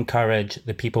 don't encourage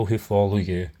the people who follow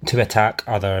you to attack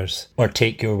others or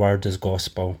take your word as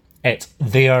gospel. It's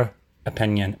their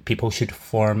opinion. People should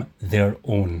form their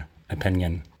own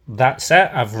opinion. That's it.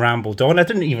 I've rambled on. I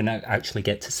didn't even actually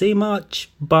get to say much,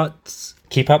 but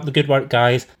keep up the good work,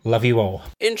 guys. Love you all.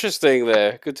 Interesting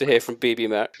there. Good to hear from BB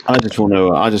Mac. I just want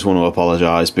to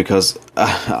apologise because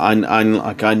I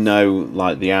know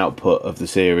like the output of the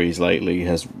series lately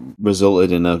has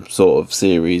resulted in a sort of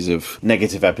series of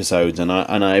negative episodes, and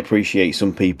I appreciate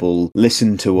some people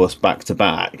listen to us back to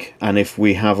back, and if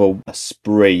we have a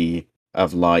spree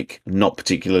of like not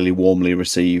particularly warmly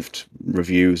received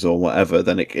reviews or whatever,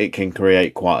 then it can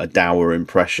create quite a dour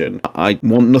impression. I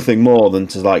want nothing more than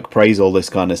to like praise all this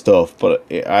kind of stuff, but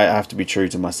I have to be true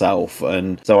to myself,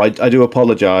 and so I do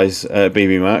apologise,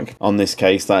 BB Mac, on this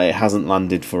case that it hasn't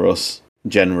landed for us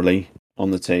generally on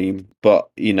the team, but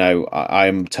I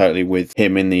am totally with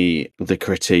him in the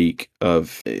critique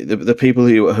of the people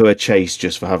who are chased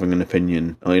just for having an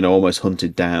opinion, almost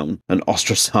hunted down and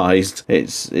ostracised.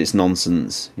 It's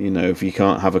nonsense. If you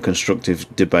can't have a constructive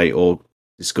debate or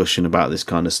discussion about this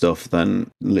kind of stuff,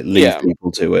 then leave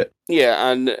people to it.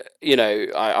 Yeah, and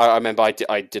I remember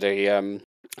I did a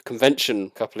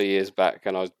convention a couple of years back,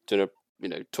 and I was doing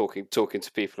talking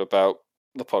to people about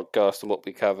the podcast and what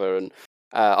we cover, and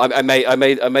I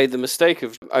made the mistake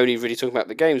of only really talking about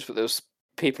the games, but there was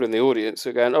people in the audience who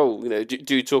were going, "Oh,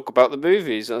 do you talk about the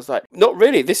movies?" And I was like, "Not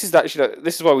really. This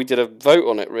is why we did a vote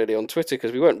on it really on Twitter,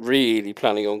 because we weren't really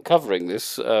planning on covering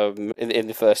this in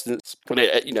the first instance.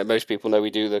 But most people know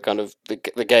we do the kind of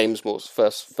the games more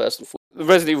first and foremost.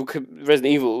 Resident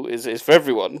Evil is for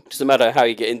everyone. It doesn't matter how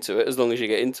you get into it, as long as you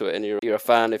get into it and you're a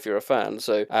fan. If you're a fan,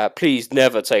 so please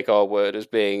never take our word as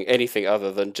being anything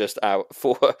other than just our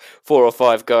four or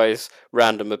five guys'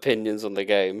 random opinions on the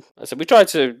game. So we try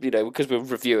to, because we're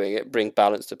reviewing it, bring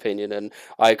balanced opinion. And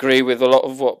I agree with a lot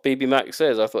of what BB Mac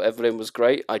says. I thought Evelyn was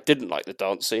great. I didn't like the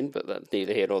dance scene, but that's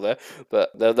neither here nor there.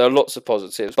 But there are lots of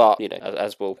positives. But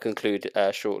as we'll conclude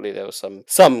shortly, there were some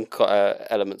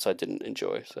elements I didn't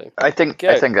enjoy. So I think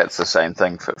that's the same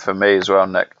thing for me as well,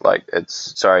 Nick. Like,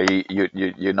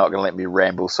 you're not going to let me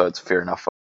ramble, so it's fair enough.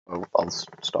 I'll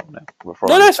stop now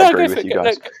before I agree with you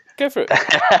guys. Go for it.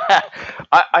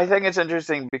 I think it's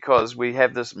interesting because we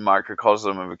have this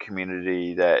microcosm of a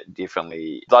community that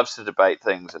definitely loves to debate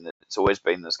things, and It's always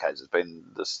been this case. It's been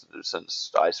this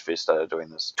since I first started doing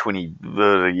this 20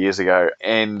 years ago.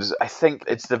 And I think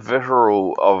it's the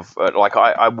visceral of, like,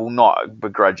 I will not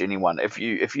begrudge anyone. If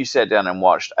you sat down and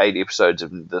watched 8 episodes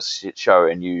of this show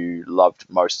and you loved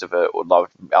most of it or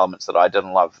loved elements that I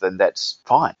didn't love, then that's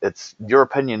fine. It's your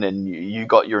opinion and you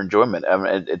got your enjoyment. I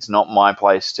mean, it's not my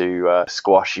place to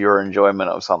squash your enjoyment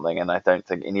of something, and I don't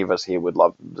think any of us here would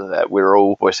love that. We're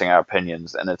all voicing our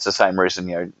opinions, and it's the same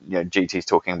reason, GT's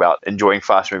talking about enjoying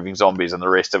fast-moving zombies and the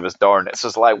rest of us don't. It's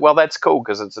just like, well, that's cool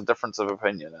because it's a difference of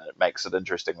opinion, and it makes it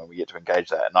interesting when we get to engage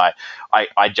that. And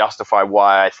I justify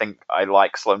why I think I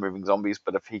like slow-moving zombies,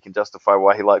 but if he can justify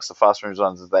why he likes the fast-moving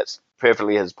ones, that's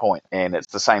perfectly his point. And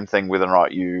it's the same thing whether or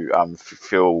not you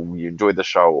feel you enjoyed the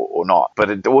show or not. But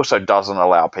it also doesn't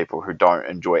allow people who don't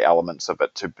enjoy elements of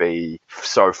it to be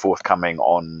so forthcoming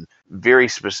on very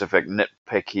specific,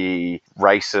 nitpicky,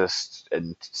 racist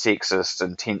and sexist,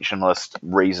 intentionalist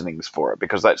reasonings for it,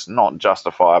 because that's not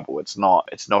justifiable. It's not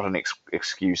an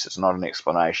excuse. It's not an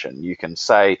explanation. You can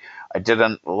say, I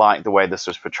didn't like the way this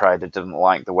was portrayed. I didn't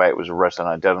like the way it was written.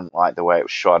 I didn't like the way it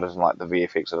was shot. I didn't like the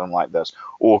VFX. I didn't like this.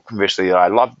 Or conversely, I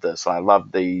loved this and I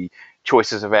loved the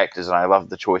choices of actors and I love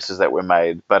the choices that were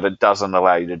made, but it doesn't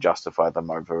allow you to justify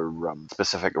them over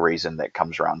specific reason that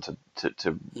comes around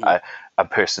to a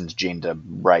person's gender,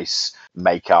 race,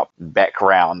 makeup,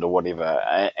 background, or whatever.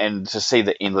 And to see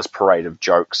the endless parade of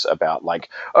jokes about, like,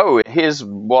 oh, here's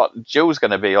what Jill's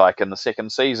going to be like in the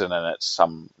second season, and it's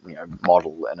some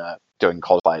model in doing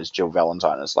cosplay as Jill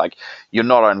Valentine. It's like, you're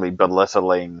not only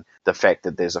belittling the fact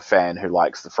that there's a fan who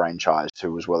likes the franchise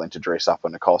who was willing to dress up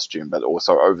in a costume, but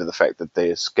also over the fact that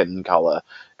their skin color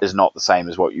is not the same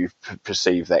as what you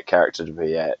perceive that character to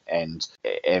be at, and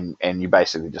you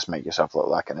basically just make yourself look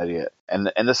like an idiot. And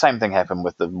the same thing happened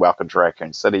with the Welcome to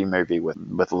Raccoon City movie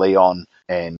with Leon,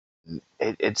 and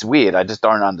it's weird. I just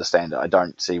don't understand it. I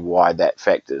don't see why that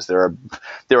factors. There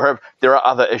are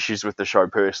other issues with the show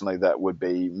personally that would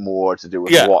be more to do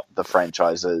with what the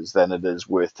franchise is than it is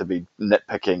worth to be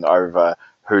nitpicking over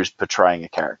who's portraying a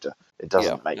character. It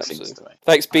doesn't make sense to me.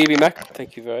 Thanks, BB Mac.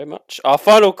 Thank you very much. Our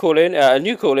final call-in, a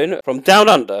new call-in from Down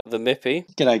Under, the Mippy.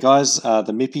 G'day guys,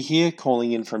 the Mippy here,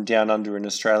 calling in from Down Under in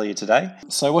Australia today.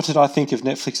 So what did I think of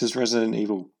Netflix's Resident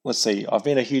Evil? Let's see, I've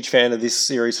been a huge fan of this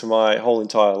series for my whole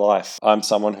entire life. I'm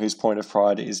someone whose point of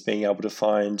pride is being able to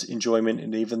find enjoyment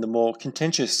in even the more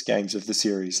contentious games of the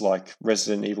series, like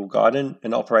Resident Evil Gaiden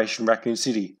and Operation Raccoon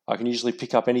City. I can usually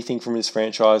pick up anything from this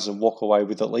franchise and walk away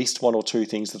with at least 1 or 2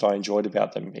 things that I enjoyed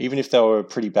about them, even if they were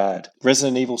pretty bad.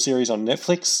 Resident Evil series on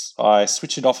Netflix, I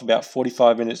switched it off about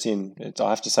 45 minutes in. I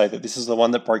have to say that this is the one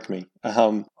that broke me.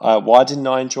 Why didn't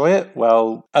I enjoy it?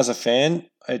 Well, as a fan,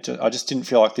 I just didn't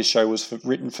feel like this show was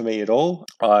written for me at all.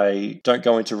 I don't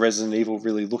go into Resident Evil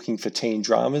really looking for teen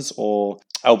dramas or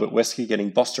Albert Wesker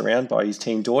getting bossed around by his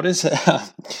teen daughters.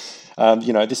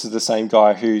 This is the same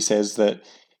guy who says that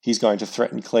he's going to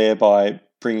threaten Claire by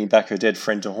bringing back her dead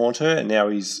friend to haunt her, and now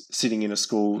he's sitting in a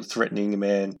school threatening a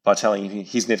man by telling him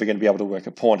he's never going to be able to work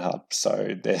at Pornhub.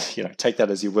 So, take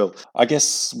that as you will. I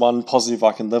guess one positive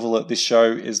I can level at this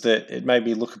show is that it made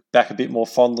me look back a bit more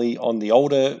fondly on the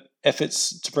older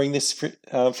efforts to bring this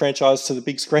franchise to the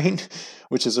big screen,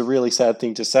 which is a really sad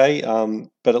thing to say,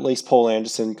 but at least Paul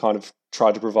Anderson kind of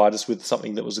tried to provide us with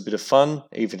something that was a bit of fun,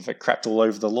 even if it crapped all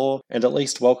over the lore. And at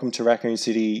least Welcome to Raccoon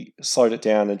City slowed it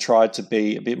down and tried to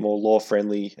be a bit more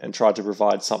lore-friendly and tried to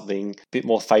provide something a bit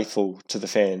more faithful to the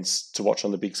fans to watch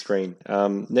on the big screen.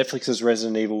 Netflix's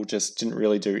Resident Evil just didn't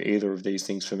really do either of these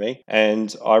things for me.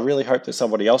 And I really hope that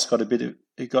somebody else got a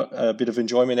bit of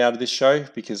enjoyment out of this show,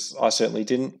 because I certainly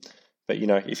didn't. But,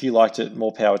 if you liked it,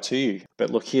 more power to you.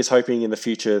 But look, here's hoping in the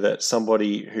future that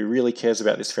somebody who really cares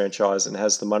about this franchise and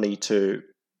has the money to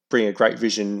bring a great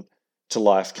vision to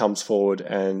life comes forward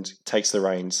and takes the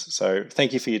reins. So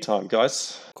thank you for your time,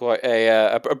 guys. Quite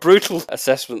a brutal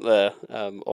assessment there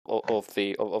of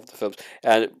the films,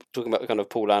 and talking about kind of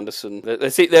Paul Anderson.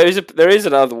 There is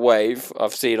another wave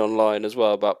I've seen online as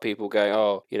well about people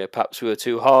going, perhaps we were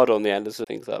too hard on the Anderson,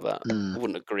 things like that.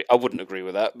 I wouldn't agree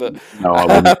with that, but no, I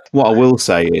wouldn't. What I will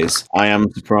say is I am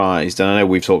surprised, and I know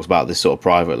we've talked about this sort of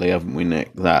privately, haven't we,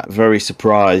 Nick? That very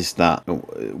surprised that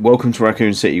Welcome to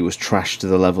Raccoon City was trashed to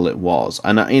the level it was,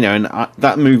 and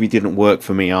that movie didn't work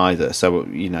for me either. So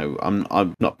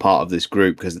I'm not part of this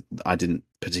group because I didn't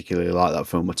particularly like that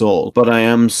film at all. But I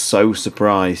am so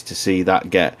surprised to see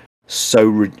that get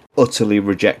so utterly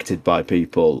rejected by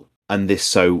people and this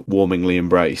so warmingly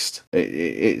embraced.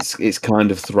 It's kind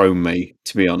of thrown me,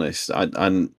 to be honest.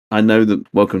 I know that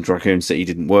Welcome to Raccoon City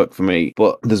didn't work for me,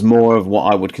 but there's more of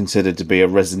what I would consider to be a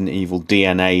Resident Evil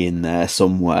DNA in there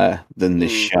somewhere than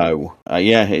this show.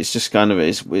 Yeah, it's just kind of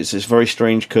it's this very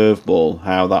strange curveball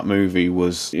how that movie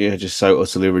was just so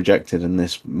utterly rejected and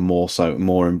this more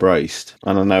embraced.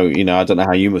 And I know I don't know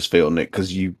how you must feel, Nick,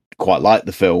 because you quite like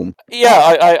the film.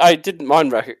 Yeah, I didn't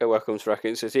mind Welcome to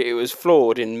Raccoon City. It was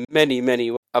flawed in many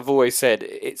ways. I've always said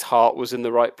its heart was in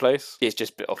the right place. It's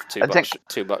just bit off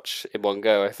too much in one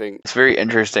go, I think. It's very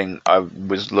interesting. I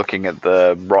was looking at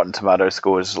the Rotten Tomato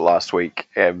scores last week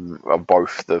of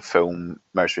both the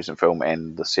most recent film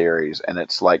and the series, and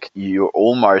it's like you're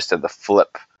almost at the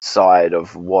flip side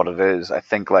of what it is. I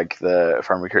think like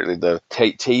if I remember correctly, the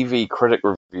TV critic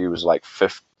review was like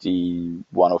 51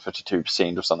 or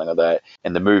 52% or something like that,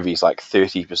 and the movie's like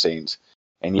 30%.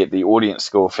 And yet the audience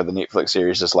score for the Netflix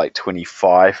series is like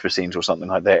 25% or something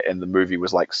like that, and the movie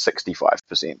was like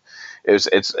 65%.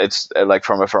 It's like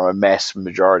from a mass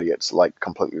majority, it's like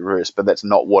completely reversed. But that's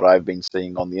not what I've been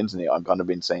seeing on the internet. I've kind of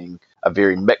been seeing a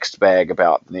very mixed bag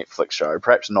about the Netflix show.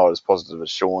 Perhaps not as positive as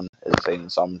Sean has seen in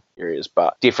some areas,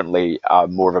 but definitely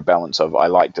more of a balance of I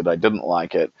liked it, I didn't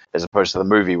like it, as opposed to the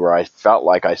movie where I felt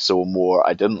like I saw more,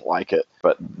 I didn't like it,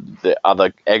 but the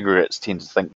other aggregates tend to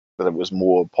think that it was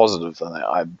more positive than that.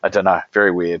 I don't know, very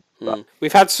weird. But.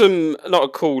 We've had some, not a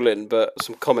call in, but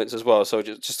some comments as well. So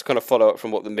just to kind of follow up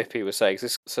from what the Mippy was saying,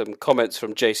 there's some comments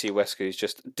from JC Wesker, who's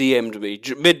just DM'd me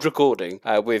mid-recording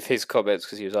with his comments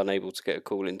because he was unable to get a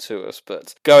call in to us.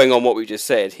 But going on what we just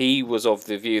said, he was of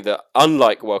the view that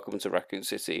unlike Welcome to Raccoon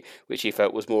City, which he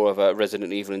felt was more of a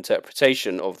Resident Evil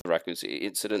interpretation of the Raccoon City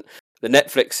incident, the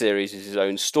Netflix series is his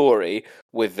own story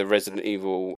with the Resident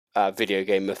Evil video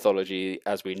game mythology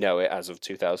as we know it as of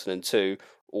 2002,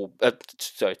 or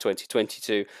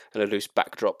 2022, and a loose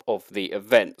backdrop of the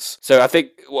events. So I think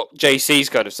what JC's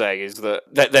kind of saying is that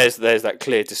there's that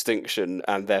clear distinction,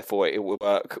 and therefore it will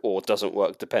work or doesn't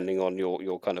work depending on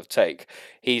your kind of take.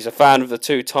 He's a fan of the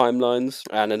two timelines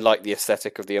and like the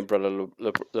aesthetic of the Umbrella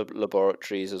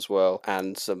Laboratories as well,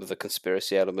 and some of the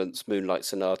conspiracy elements, Moonlight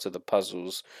Sonata, the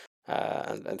puzzles.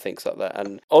 And things like that,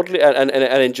 and oddly, and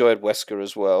enjoyed Wesker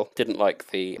as well. Didn't like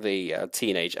the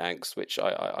teenage angst, which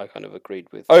I kind of agreed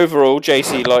with. Overall,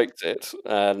 JC liked it,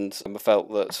 and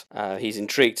felt that he's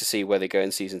intrigued to see where they go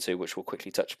in season 2, which we'll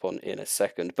quickly touch upon in a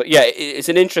second. But yeah, it's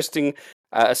an interesting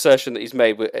assertion that he's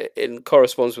made. It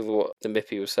corresponds with what the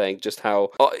Mippy was saying, just how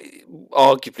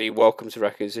arguably Welcome to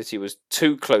Raccoon City was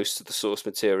too close to the source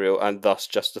material and thus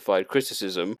justified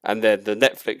criticism, and then the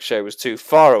Netflix show was too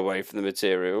far away from the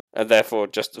material and therefore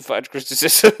justified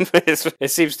criticism. There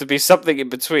seems to be something in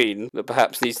between that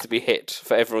perhaps needs to be hit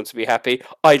for everyone to be happy.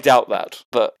 I doubt that,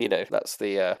 but that's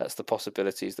the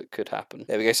possibilities that could happen.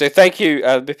 There we go. So thank you,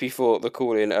 Mippy, for the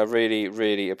call in. I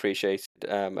really appreciate it.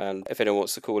 And if anyone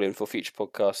wants to call in for future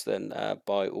podcasts, then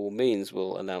by all means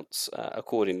we'll announce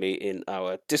accordingly in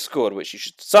our Discord, which you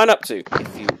should sign up to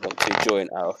if you want to join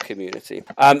our community.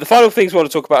 The final things we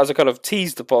want to talk about, as I kind of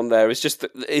teased upon there, is just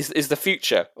is the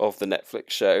future of the Netflix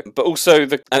show, but also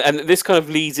and this kind of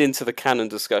leads into the canon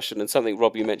discussion and something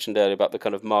Rob you mentioned earlier about the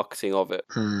kind of marketing of it.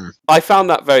 I found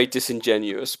that very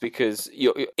disingenuous because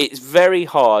it's very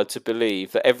hard to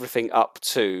believe that everything up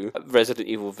to Resident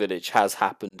Evil Village has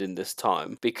happened in this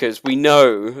time, because we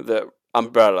know that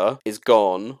Umbrella is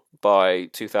gone by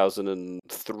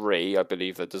 2003, I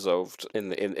believe. They're dissolved in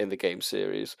the game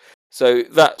series. So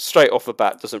that straight off the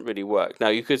bat doesn't really work. Now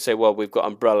you could say, well, we've got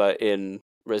Umbrella in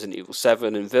Resident Evil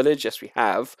 7 and Village. Yes, we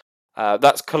have.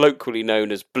 That's colloquially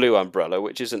known as Blue Umbrella,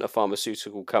 which isn't a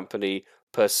pharmaceutical company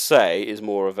per se, is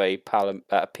more of a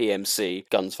PMC,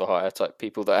 guns for hire type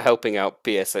people that are helping out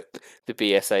the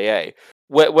BSAA.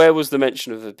 Where was the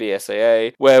mention of the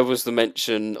BSAA? Where was the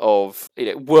mention of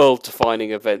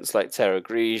world-defining events like Terra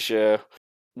Grigia?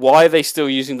 Why are they still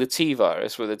using the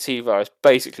T-virus, where the T-virus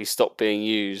basically stopped being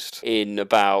used in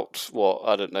about,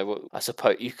 I don't know, I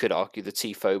suppose you could argue the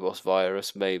T-Phobos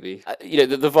virus, maybe.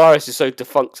 The virus is so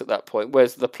defunct at that point.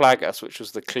 Where's the Plagas, which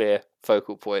was the clear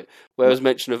focal point? Where was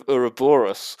mention of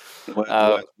Ouroboros?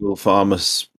 Where's Will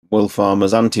Farmer's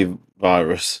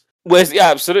antivirus?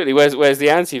 Absolutely. Where's the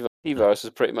antivirus is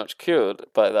pretty much cured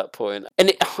by that point.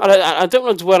 And I don't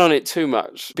want to dwell on it too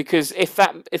much, because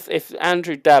if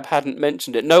Andrew Dabb hadn't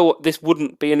mentioned it, this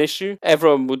wouldn't be an issue.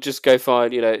 Everyone would just go fine.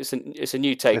 It's a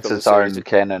new take on the series. It's its own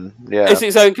canon. Yeah, it's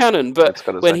its own canon. But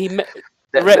when he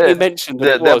directly mentioned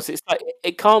that it's like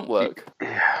it can't work.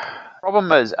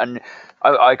 Problem is, and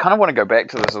I kind of want to go back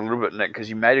to this a little bit, Nick, because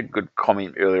you made a good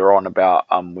comment earlier on about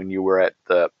when you were at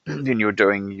when you were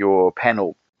doing your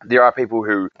panel there are people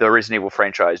who the Resident Evil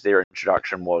franchise, their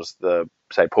introduction was the,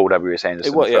 say, Paul W.S.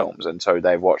 Anderson yeah. films, and so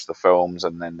they've watched the films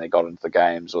and then they got into the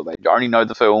games, or they only know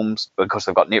the films because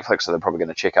they've got Netflix, so they're probably going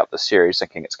to check out the series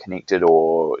thinking it's connected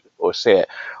or see it.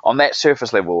 On that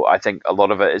surface level, I think a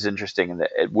lot of it is interesting in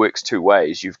that it works two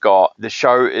ways. You've got the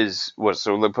show is, well,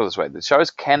 so let's put it this way, the show is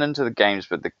canon to the games,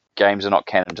 but the games are not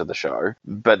canon to the show.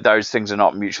 But those things are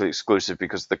not mutually exclusive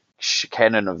because the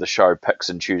canon of the show picks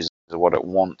and chooses what it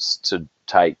wants to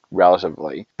take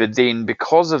relatively. But then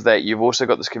because of that, you've also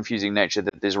got this confusing nature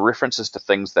that there's references to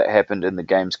things that happened in the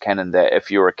game's canon that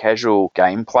if you're a casual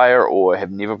game player or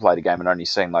have never played a game and only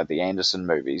seen like the Anderson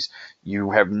movies,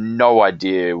 you have no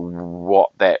idea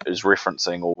what that is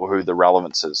referencing or who the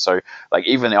relevance is. So like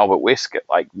even Albert Wesker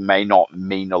like may not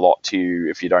mean a lot to you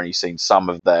if you'd only seen some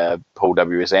of the Paul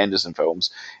W.S. Anderson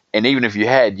films. And even if you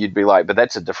had, you'd be like, but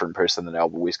that's a different person than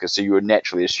Albert Wesker. So you would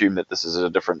naturally assume that this is a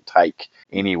different take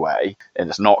anyway, and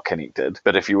it's not connected.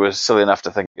 But if you were silly enough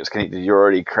to think it's connected, you're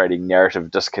already creating narrative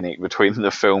disconnect between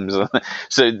the films.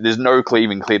 So there's no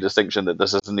even clear distinction that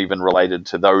this isn't even related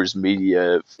to those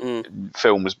media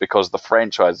films because the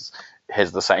franchise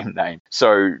has the same name.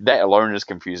 So that alone is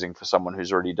confusing for someone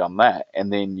who's already done that.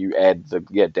 And then you add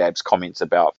Dab's comments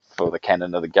about for the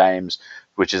canon of the games,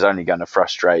 which is only going to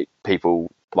frustrate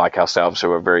people like ourselves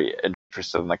who are very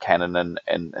interested in the canon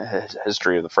and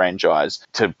history of the franchise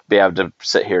to be able to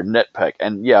sit here and nitpick.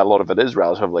 And yeah, a lot of it is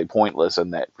relatively pointless in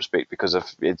that respect because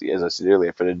if, as I said earlier,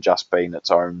 if it had just been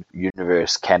its own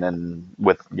universe canon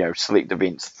with select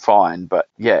events, fine. But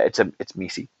yeah, it's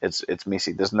messy. It's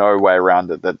messy. There's no way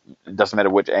around it. That it doesn't matter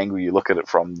which angle you look at it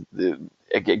from.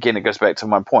 Again, it goes back to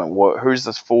my point. Who's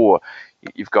this for?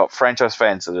 You've got franchise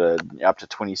fans that are up to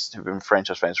 20, who've been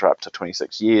franchise fans for up to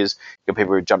 26 years. You've got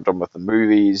people who jumped on with the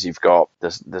movies. You've got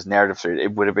this narrative through.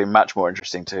 It would have been much more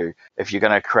interesting to, if you're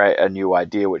going to create a new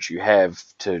idea, which you have,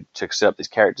 to set up these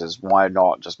characters, why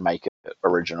not just make it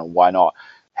original? Why not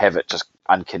have it just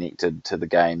unconnected to the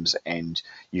games, and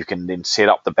you can then set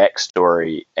up the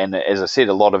backstory. And as I said,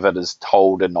 a lot of it is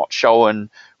told and not shown,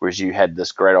 whereas you had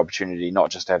this great opportunity not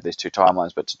just to have these two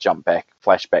timelines, but to jump back,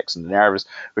 flashbacks into narratives,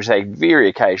 which they very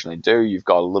occasionally do. You've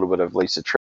got a little bit of Lisa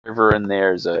Trevor in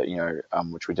there as a,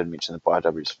 which we didn't mention, the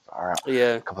BioW's far out.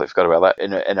 Yeah. Completely forgot about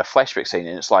that. In a flashback scene,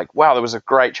 and it's like, wow, there was a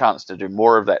great chance to do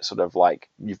more of that sort of like,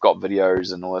 you've got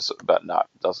videos and all this, but no,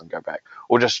 it doesn't go back.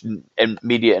 Or just in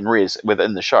media and res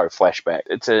within the show, flashback.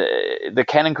 The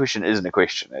canon question isn't a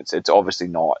question. It's obviously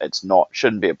not.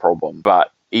 Shouldn't be a problem.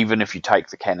 But even if you take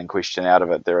the canon question out of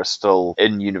it, there are still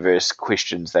in-universe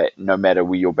questions that no matter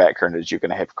where your background is, you're going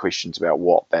to have questions about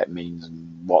what that means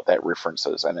and what that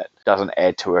references, and it doesn't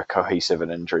add to a cohesive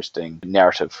and interesting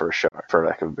narrative for a show, for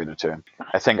lack of a better term.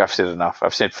 I think I've said enough.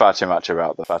 I've said far too much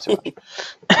about the far too much.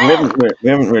 We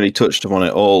haven't really touched upon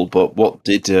it all, but what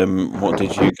did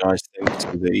you guys think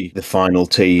to the final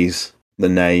tease? The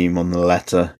name on the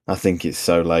letter. I think it's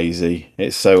so lazy.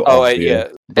 It's so obvious.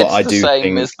 Yeah. But it's I the do same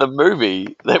think as the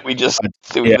movie that we just.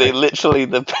 Yeah. They literally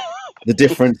The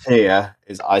difference here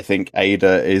is I think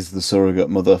Ada is the surrogate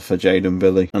mother for Jade and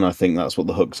Billy, and I think that's what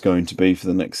the hook's going to be for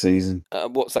the next season.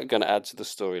 What's that going to add to the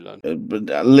storyline?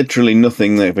 Literally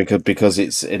nothing there because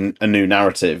it's in a new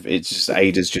narrative. It's just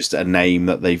Ada's just a name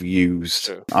that they've used.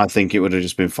 True. I think it would have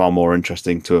just been far more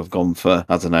interesting to have gone for,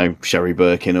 I don't know, Sherry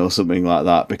Birkin or something like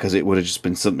that, because it would have just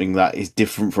been something that is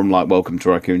different from like Welcome to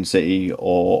Raccoon City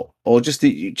or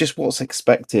just what's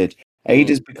expected.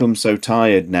 Ada's become so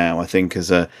tired now, I think,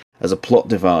 as a plot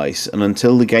device, and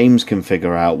until the games can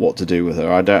figure out what to do with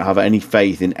her, I don't have any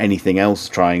faith in anything else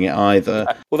trying it either.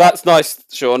 Well, that's nice,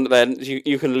 Sean. Then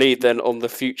you can lead then on the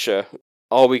future.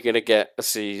 Are we going to get a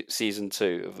season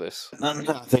 2 of this? I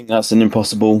think that's an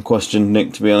impossible question,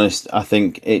 Nick, to be honest. I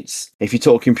think if you're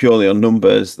talking purely on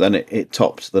numbers, then it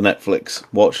topped the Netflix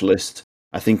watch list.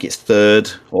 I think it's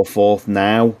 3rd or 4th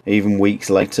now, even weeks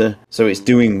later. So it's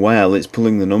doing well, it's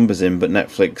pulling the numbers in, but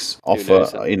Netflix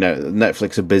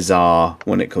Netflix are bizarre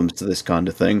when it comes to this kind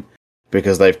of thing,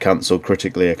 because they've cancelled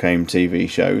critically acclaimed TV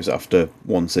shows after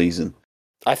one season.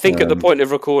 I think at the point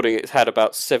of recording, it's had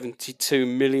about 72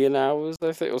 million hours,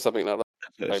 I think, or something like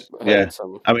that. Yeah,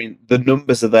 I mean, the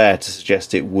numbers are there to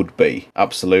suggest it would be,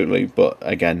 absolutely, but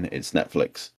again, it's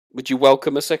Netflix. Would you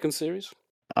welcome a second series?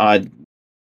 I'm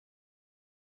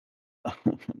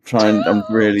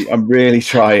really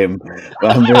trying,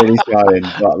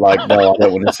 but like, no, I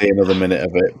don't want to see another minute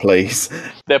of it, please.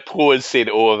 That pause said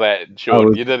all of that,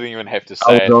 Sean. You didn't even have to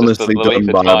say it. I was honestly done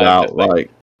by about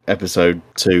like like episode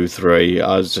 2, 3.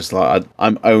 I was just like,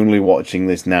 I'm only watching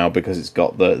this now because it's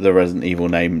got the Resident Evil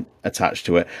name attached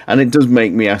to it, and it does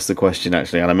make me ask the question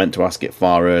actually, and I meant to ask it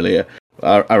far earlier.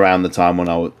 around the time when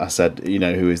I said,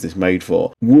 who is this made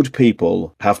for? Would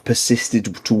people have persisted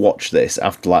to watch this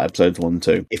after like episodes 1 and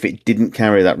 2 if it didn't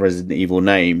carry that Resident Evil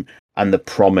name and the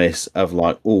promise of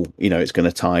like, it's going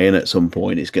to tie in at some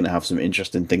point, it's going to have some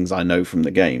interesting things I know from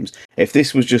the games? If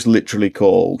this was just literally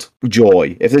called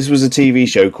Joy, if this was a TV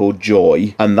show called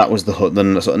Joy, and that was the hook,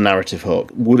 the sort of narrative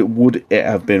hook, would it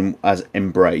have been as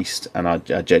embraced? And I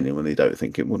genuinely don't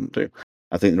think it wouldn't do.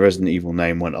 I think the Resident Evil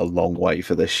name went a long way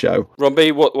for this show.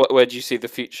 Rombie, where do you see the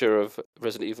future of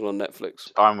Resident Evil on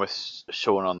Netflix? I'm with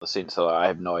Sean on the sense that I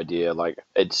have no idea. Like,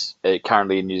 it's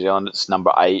currently in New Zealand, it's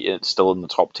number 8, and it's still in the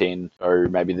top 10. Or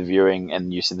maybe the viewing,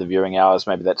 and you said the viewing hours,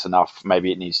 maybe that's enough.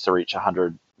 Maybe it needs to reach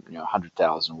 100,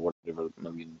 100,000, whatever,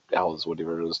 million hours,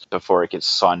 whatever it is, before it gets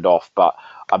signed off. But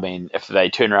I mean, if they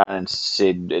turn around and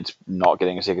said it's not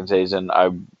getting a second season, I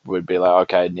would be like,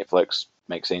 okay, Netflix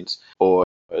makes sense. Or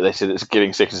they said it's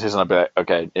getting second season, I'd be like,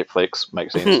 okay, Netflix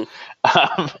makes sense.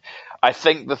 I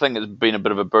think the thing that's been a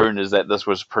bit of a boon is that this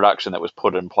was production that was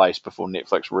put in place before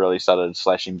Netflix really started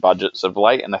slashing budgets of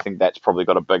late, and I think that's probably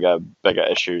got a bigger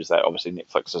issues that obviously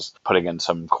Netflix is putting in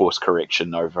some course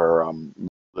correction over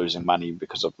losing money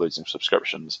because of losing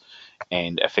subscriptions.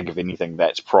 And I think if anything,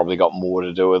 that's probably got more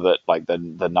to do with it. Like the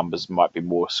numbers might be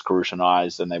more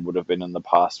scrutinized than they would have been in the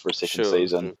past for a second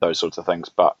season, those sorts of things.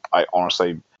 But I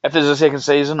honestly, if there's a second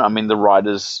season, I mean, the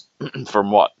writers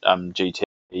from what GT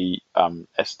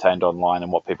ascertained online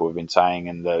and what people have been saying,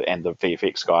 and the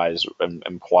VFX guys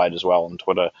implied as well on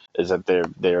Twitter, is that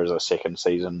there is a second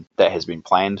season that has been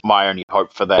planned. My only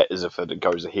hope for that is if it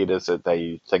goes ahead, is that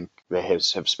they think they have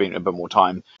spent a bit more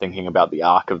time thinking about the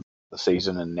arc of the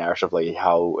season and narratively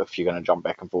how, if you're going to jump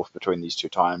back and forth between these two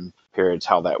time periods,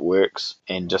 how that works,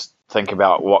 and just think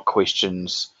about what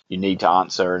questions you need to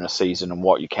answer in a season and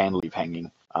what you can leave hanging.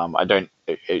 I don't,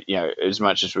 as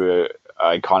much as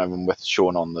I kind of am with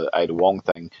Sean on the Ada Wong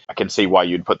thing, I can see why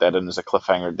you'd put that in as a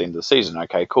cliffhanger at the end of the season.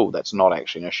 Okay, cool, that's not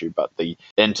actually an issue, but the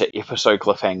inter-episode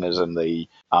cliffhangers and the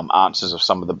answers of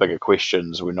some of the bigger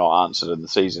questions were not answered in the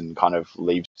season kind of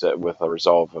leaves it with a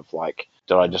resolve of like,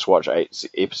 did I just watch 8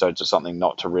 episodes of something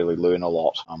not to really learn a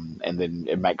lot? And then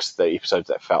it makes the episodes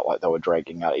that felt like they were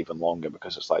dragging out even longer,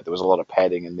 because it's like there was a lot of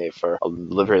padding in there for a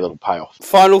very little payoff.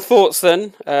 Final thoughts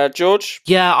then, George?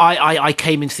 Yeah, I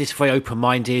came into this very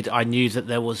open-minded. I knew that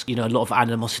there was, a lot of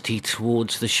animosity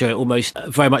towards the show, almost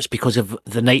very much because of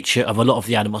the nature of a lot of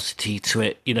the animosity to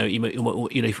it.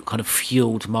 Kind of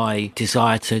fueled my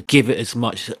desire to give it as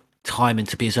much time and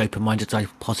to be as open-minded as I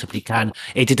possibly can.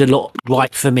 It did a lot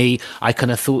right for me. I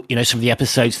kind of thought, some of the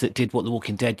episodes that did what The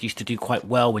Walking Dead used to do quite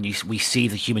well, when we see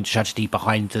the human tragedy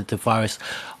behind the virus,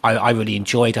 I really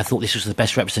enjoyed. I thought this was the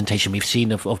best representation we've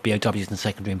seen of BOWs and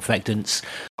secondary infectants.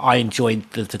 I enjoyed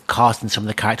the cast and some of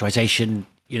the characterization,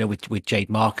 with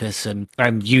Jade Marcus and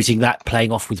using that,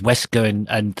 playing off with Wesker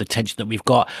and the tension that we've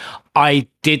got. I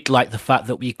did like the fact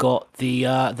that we got the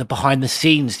behind the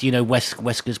scenes,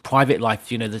 Wesker's private life,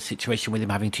 the situation with him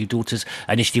having 2 daughters.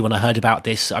 Initially, when I heard about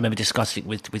this, I remember discussing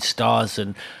it with Stars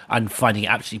and finding it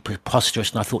absolutely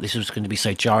preposterous. And I thought this was going to be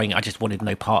so jarring. I just wanted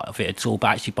no part of it at all.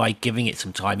 But actually, by giving it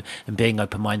some time and being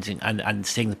open-minded and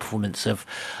seeing the performance of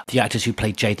the actors who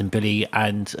played Jade and Billy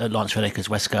and Lance Reddick as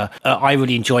Wesker, I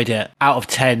really enjoyed it. Out of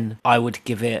 10, I would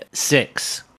give it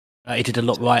 6. It did a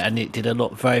lot right and it did a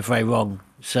lot very, very wrong.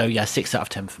 So yeah, 6 out of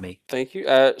 10 for me. Thank you.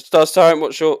 Stars TyranT,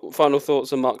 what's your final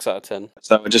thoughts and marks out of 10?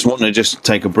 So I just want to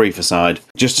take a brief aside,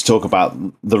 just to talk about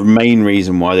the main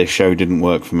reason why this show didn't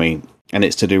work for me, and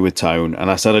it's to do with tone.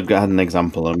 And I said I had an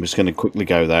example, and I'm just going to quickly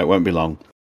go there, it won't be long.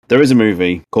 There is a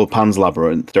movie called Pan's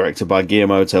Labyrinth, directed by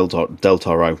Guillermo del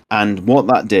Toro, and what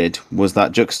that did was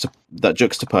that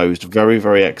juxtaposed very,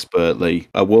 very expertly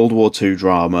a World War II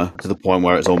drama to the point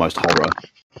where it's almost horror,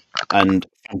 and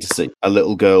fantasy, a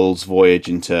little girl's voyage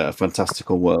into a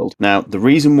fantastical world. Now, the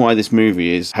reason why this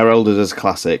movie is heralded as a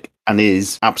classic and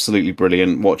is absolutely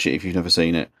brilliant, watch it if you've never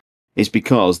seen it, is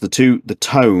because the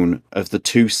tone of the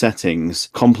two settings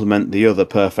complement the other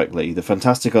perfectly. The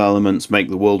fantastical elements make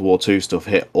the World War II stuff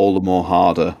hit all the more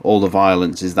harder. All the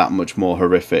violence is that much more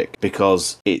horrific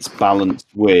because it's balanced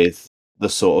with the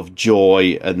sort of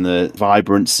joy and the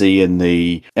vibrancy and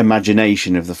the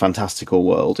imagination of the fantastical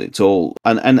world. It's all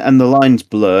and the lines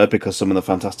blur because some of the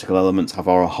fantastical elements have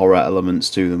horror elements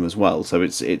to them as well. So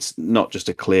it's not just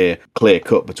a clear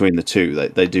cut between the two.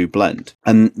 They do blend,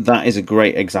 and that is a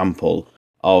great example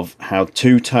of how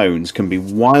two tones can be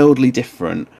wildly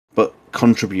different but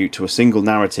contribute to a single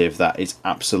narrative that is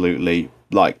absolutely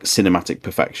like cinematic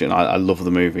perfection. I love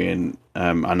the movie, and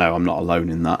I know I'm not alone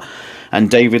in that. And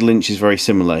David Lynch is very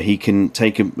similar. He can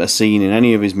take a scene in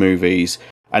any of his movies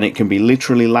and it can be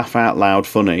literally laugh out loud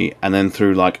funny, and then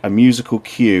through like a musical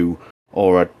cue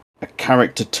or a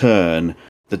character turn,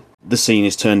 the scene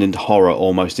is turned into horror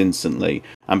almost instantly.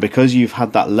 And because you've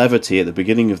had that levity at the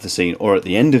beginning of the scene or at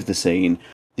the end of the scene,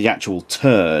 the actual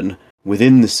turn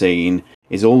within the scene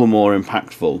is all the more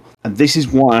impactful. And this is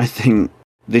why I think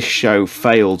this show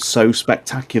failed so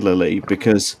spectacularly,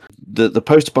 because the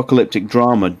post-apocalyptic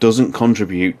drama doesn't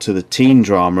contribute to the teen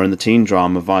drama, and the teen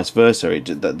drama vice versa.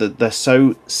 They're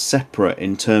so separate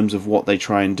in terms of what they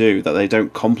try and do that they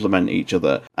don't complement each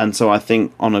other. And so I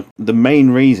think the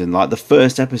main reason, like the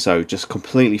first episode just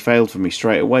completely failed for me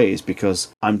straight away, is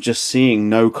because I'm just seeing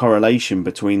no correlation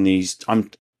between these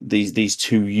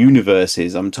two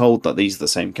universes. I'm told that these are the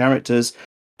same characters,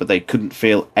 but they couldn't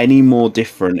feel any more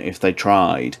different if they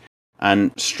tried.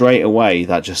 And straight away,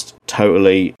 that just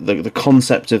totally... The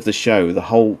concept of the show, the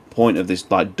whole point of this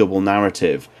like double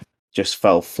narrative, just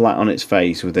fell flat on its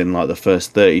face within like the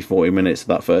first 30-40 minutes of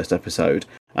that first episode.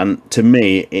 And to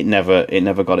me, it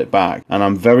never got it back. And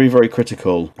I'm very, very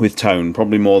critical with tone,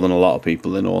 probably more than a lot of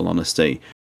people, in all honesty.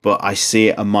 But I see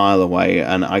it a mile away,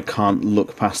 and I can't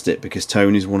look past it, because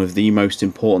tone is one of the most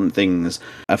important things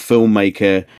a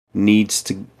filmmaker needs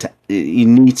to you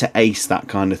need to ace that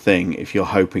kind of thing if you're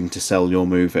hoping to sell your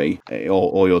movie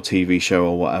or your TV show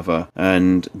or whatever.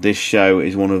 And this show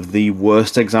is one of the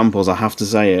worst examples, I have to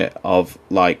say it, of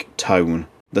like tone.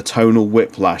 The tonal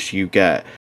whiplash you get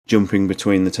jumping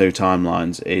between the two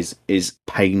timelines is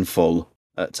painful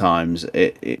at times.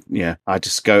 I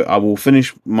will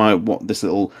finish this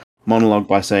little monologue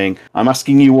by saying, I'm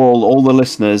asking you all the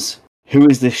listeners, who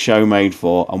is this show made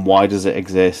for and why does it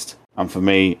exist? And for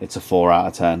me, it's a 4 out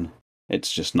of 10.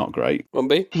 It's just not great.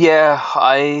 Rombie? Yeah,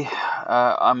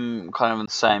 I'm kind of on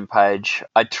the same page.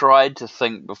 I tried to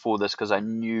think before this, because I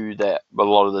knew that a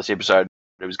lot of this episode,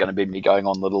 it was going to be me going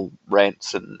on little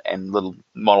rants and little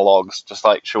monologues, just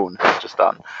like Sean has just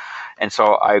done. And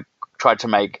so I tried to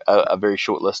make a very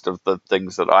short list of the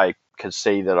things that I could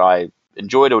see that I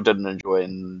enjoyed or didn't enjoy,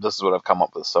 and this is what I've come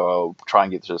up with, so I'll try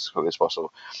and get through this as quickly as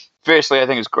possible. Firstly, I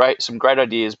think it's great, some great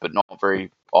ideas, but not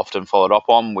very often followed up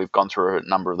on. We've gone through a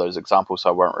number of those examples, so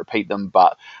I won't repeat them,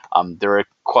 but there are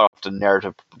quite often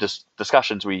narrative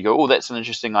discussions where you go, oh, that's an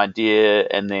interesting idea,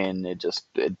 and then it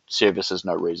services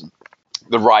no reason.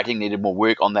 The writing needed more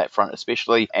work on that front,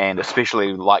 especially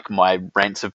like my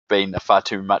rants have been far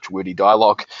too much wordy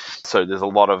dialogue. So there's a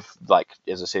lot of, like,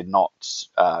 as I said, not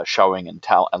showing and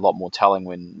a lot more telling,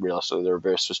 when realistically the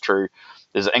reverse was true.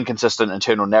 There's inconsistent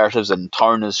internal narratives and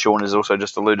tone, as Sean has also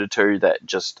just alluded to, that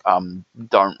just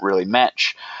don't really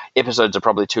match. Episodes are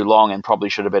probably too long and probably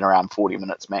should have been around 40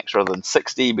 minutes max rather than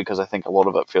 60, because I think a lot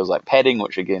of it feels like padding,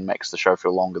 which again makes the show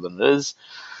feel longer than it is.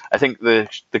 I think the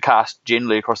cast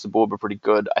generally across the board were pretty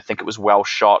good. I think it was well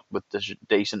shot with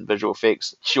decent visual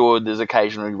effects. Sure, there's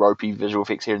occasionally ropey visual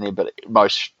effects here and there, but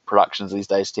most productions these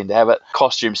days tend to have it.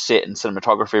 Costume, set, and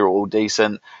cinematography are all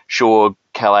decent. Sure,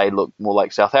 Calais looked more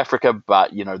like South Africa,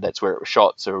 but, that's where it was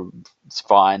shot, so it's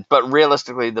fine. But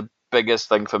realistically, the biggest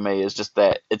thing for me is just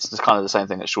that it's just kind of the same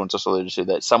thing that Sean just alluded to,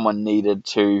 that someone needed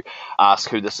to ask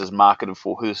who this is marketed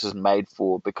for, who this is made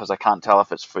for, because I can't tell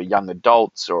if it's for young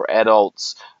adults or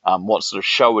adults, what sort of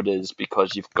show it is,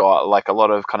 because you've got like a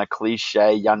lot of kind of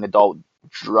cliche young adult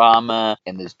drama,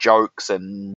 and there's jokes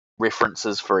and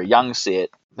references for a young set,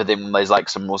 but then there's like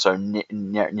some also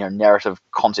narrative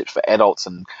concepts for adults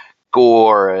and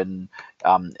gore, and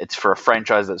it's for a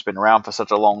franchise that's been around for such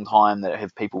a long time that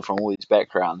have people from all these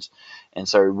backgrounds. And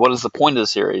so what is the point of the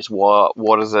series? What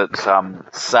does it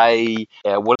say?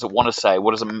 What does it want to say?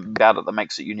 What is it about it that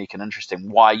makes it unique and interesting?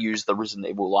 Why use the Resident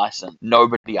Evil license?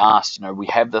 Nobody asked, we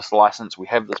have this license, we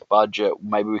have this budget,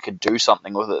 maybe we could do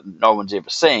something with it no one's ever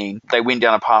seen. They went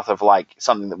down a path of like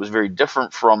something that was very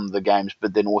different from the games,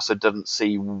 but then also didn't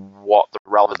see what the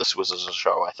relevance this was as a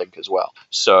show, I think, as well.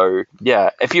 So yeah,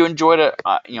 if you enjoyed it,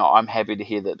 I'm happy to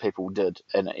hear that people did,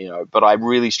 and but I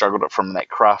really struggled it from that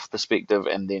craft perspective,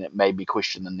 and then it made me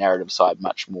question the narrative side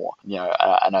much more,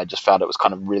 and I just found it was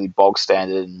kind of really bog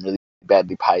standard and really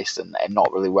badly paced and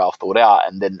not really well thought out,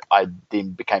 and then I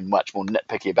became much more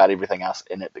nitpicky about everything else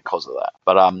in it because of that.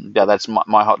 But that's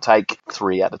my hot take.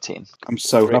 3 out of 10. I'm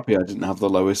so happy I didn't have the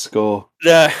lowest score.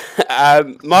 Yeah,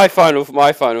 my final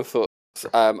thoughts.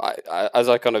 As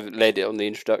I kind of laid it on the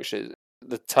introduction,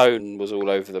 the tone was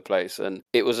all over the place, and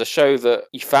it was a show that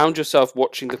you found yourself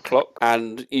watching the clock,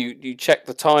 and you check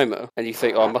the timer and you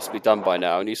think, oh, it must be done by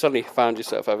now, and you suddenly found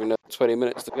yourself having 20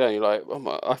 minutes to go, and you're like,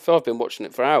 oh I feel I've been watching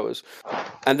it for hours.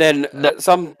 And then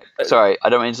sorry, I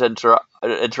don't mean to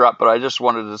interrupt, but I just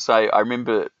wanted to say, I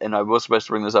remember, and I was supposed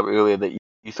to bring this up earlier, that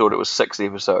you thought it was 6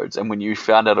 episodes, and when you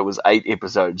found out it was 8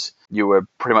 episodes, you were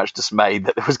pretty much dismayed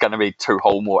that there was going to be 2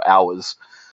 whole more hours.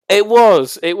 It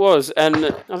was, and I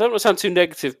don't want to sound too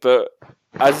negative, but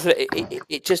as I said,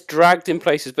 it just dragged in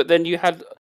places. But then you had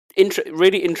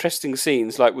really interesting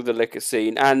scenes, like with the liquor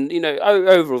scene, and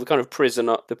overall the kind of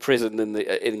the prison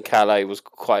in Calais was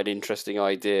quite an interesting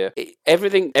idea.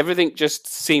 Everything just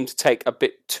seemed to take a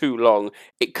bit too long.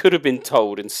 It could have been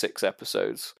told in 6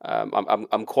 episodes.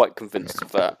 I'm quite convinced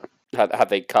of that. Had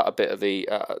they cut a bit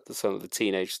of some of the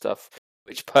teenage stuff,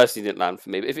 which personally didn't land for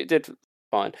me, but if it did,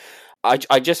 fine.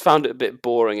 I just found it a bit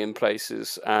boring in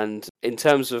places, and in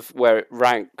terms of where it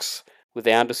ranks with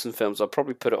the Anderson films, I'd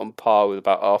probably put it on par with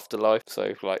about Afterlife,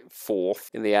 so like 4th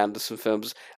in the Anderson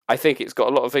films. I think it's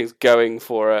got a lot of things going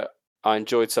for it. I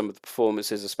enjoyed some of the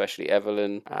performances, especially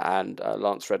Evelyn and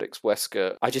Lance Reddick's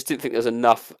Wesker. I just didn't think there was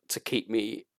enough to keep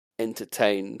me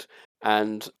entertained.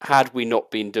 And had we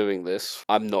not been doing this,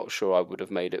 I'm not sure I would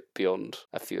have made it beyond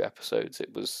a few episodes.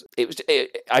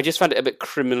 I just found it a bit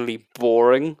criminally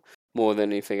boring more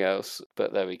than anything else.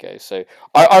 But there we go. So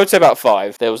I would say about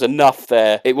 5. There was enough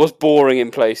there. It was boring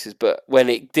in places, but when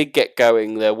it did get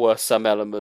going, there were some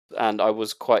elements. And I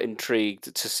was quite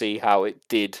intrigued to see how it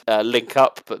did link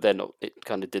up, but then it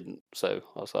kind of didn't. So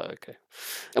I was like, okay.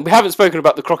 And we haven't spoken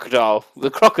about the crocodile.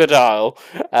 The crocodile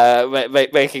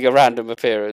making a random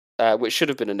appearance, which should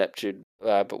have been a Neptune,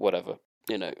 but whatever.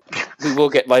 We will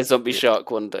get my zombie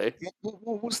shark one day.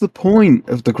 What was the point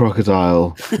of the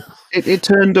crocodile? it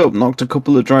turned up, knocked a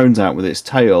couple of drones out with its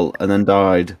tail, and then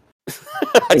died.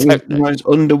 It was the most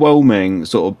underwhelming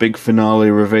sort of big finale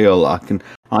reveal I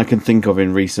can think of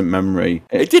in recent memory.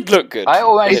 It did look good.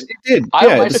 It did.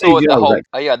 I always thought the whole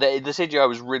the the CGI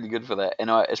was really good for that, and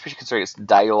especially considering it's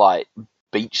daylight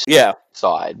beach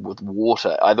side with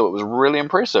water. I thought it was really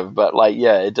impressive, but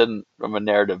it didn't, from a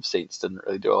narrative sense, didn't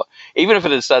really do a lot. Even if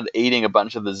it had started eating a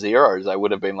bunch of the zeros, I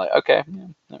would have been like, okay,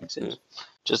 that makes sense.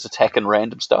 Just attacking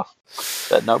random stuff.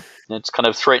 But nope, it's kind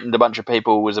of threatened a bunch of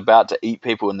people, was about to eat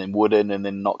people, and then wouldn't, and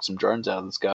then knocked some drones out of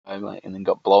the sky, and then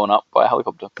got blown up by a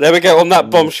helicopter. There we go. On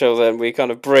that bombshell, then, we kind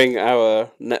of bring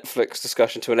our Netflix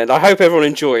discussion to an end. I hope everyone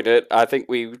enjoyed it. I think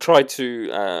we tried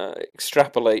to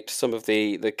extrapolate some of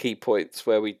the key points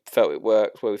where we felt it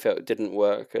worked, where we felt it didn't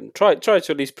work, and try to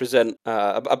at least present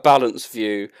a balanced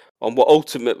view on what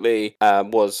ultimately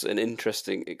was an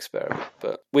interesting experiment.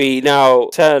 But we now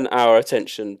turn our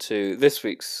attention to this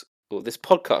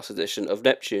podcast edition of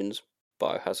Neptune's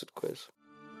Biohazard Quiz.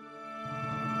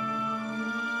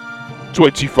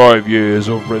 25 years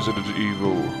of Resident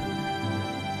Evil.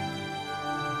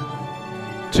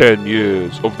 10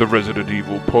 years of the Resident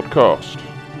Evil podcast.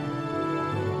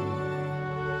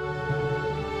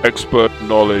 Expert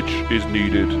knowledge is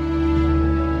needed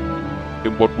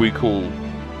in what we call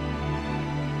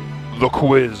the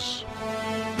quiz.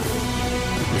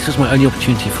 This was my only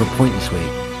opportunity for a point this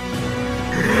week.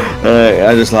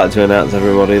 I'd just like to announce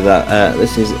everybody that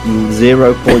this is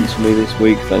 0 points for me this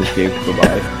week. Thank you.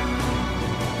 Bye-bye.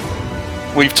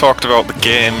 We've talked about the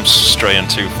games straying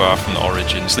too far from the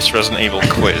origins. This Resident Evil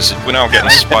quiz, we're now getting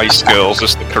Spice Girls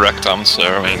as the correct answer.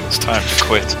 I mean, it's time to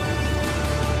quit.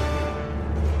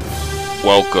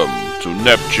 Welcome to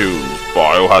Neptune's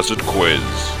Biohazard Quiz.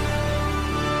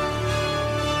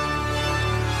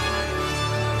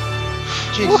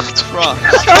 Jesus Christ.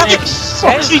 What kind of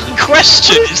fucking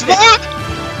question is that?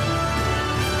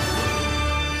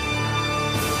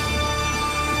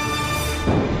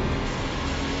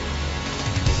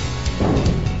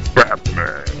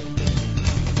 Batman.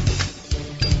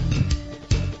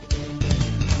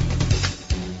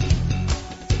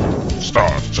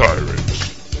 Stars TyranT.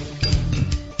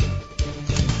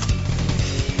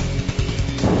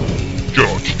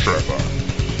 George Trevor.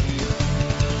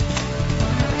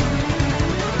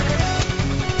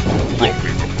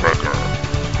 Rombie the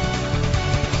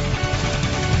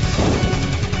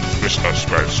Mr.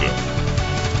 Spencer.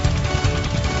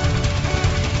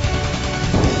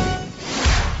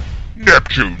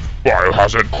 Neptune's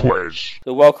Biohazard Quiz.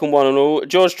 So welcome one and all.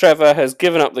 George Trevor has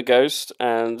given up the ghost,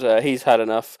 and he's had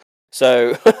enough.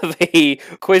 So the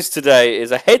quiz today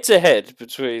is a head-to-head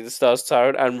between the Stars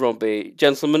TyranT and Rombie.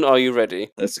 Gentlemen, are you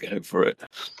ready? Let's go for it.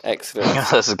 Excellent.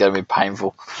 This is going to be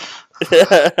painful.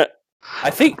 I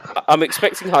think I'm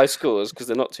expecting high scores because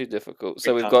they're not too difficult.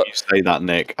 So we've got. You say that,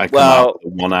 Nick. I come out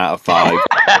with a 1 out of 5.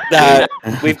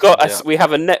 We've got. We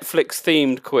have a Netflix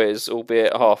themed quiz,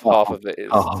 albeit half of it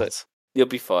is. So you'll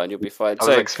be fine. You'll be fine. I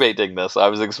was expecting this.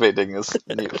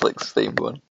 Netflix themed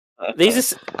one.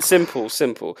 These are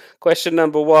simple. Question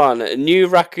number 1. New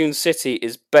Raccoon City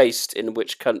is based in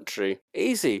which country?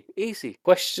 Easy.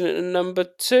 Question number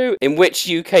 2. In which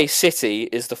UK city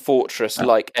is the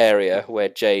fortress-like area where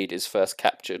Jade is first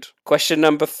captured? Question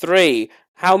number 3.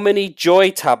 How many joy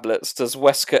tablets does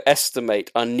Wesker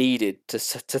estimate are needed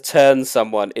to turn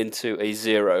someone into a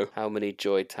zero? How many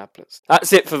joy tablets?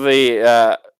 That's it for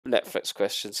the Netflix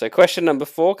question. So question number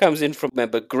 4 comes in from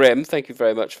member Grim. Thank you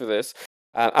very much for this.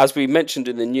 As we mentioned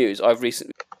in the news, I've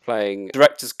recently been playing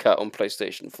Director's Cut on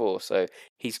PlayStation 4, so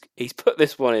he's put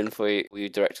this one in for you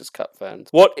Director's Cut fans.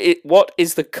 What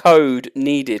is the code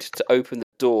needed to open the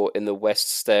door in the west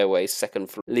stairway second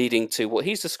floor, leading to what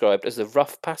he's described as the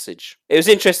rough passage? It was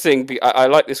interesting. I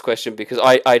like this question because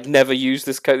I'd never used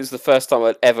this code. This is the first time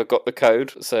I'd ever got the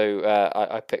code, so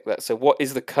I picked that. So what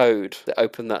is the code that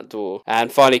opened that door? And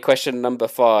finally, question number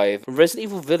 5. From Resident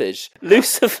Evil Village,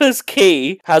 Lucifer's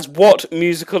key has what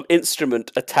musical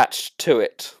instrument attached to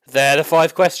it? They're the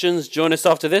 5 questions. Join us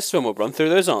after this when we'll run through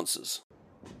those answers.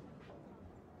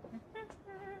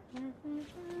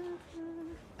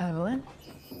 Evelyn?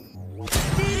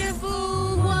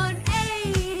 Beautiful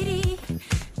 180,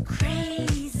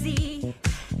 crazy,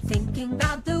 thinking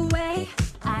about the way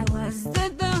I was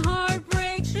that the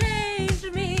heartbreak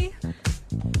changed me,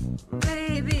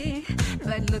 baby.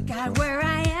 But look at where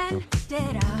I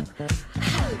ended up.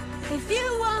 If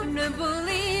you wanna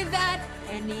believe that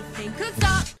anything could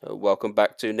stop. Welcome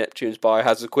back to Neptune's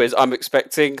Biohazard Quiz. I'm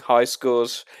expecting high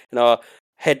scores in our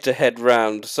head-to-head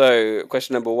round. So,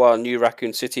 question number 1, New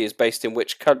Raccoon City is based in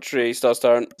which country?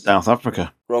 TyranT? South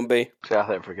Africa. Rombie? South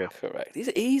Africa. Correct. These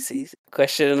are easy.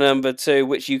 Question number 2,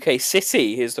 which UK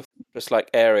city is the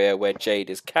fortress-like area where Jade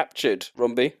is captured?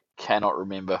 Rombie? Cannot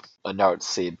remember. I know it's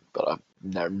said, but I've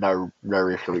no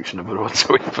recollection of it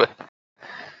whatsoever.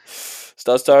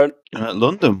 TyranT?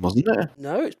 London, wasn't it?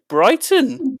 No, it's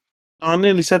Brighton. I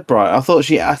nearly said Brighton. I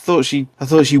thought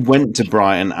she went to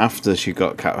Brighton after she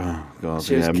got oh god,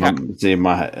 She was see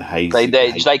my haze.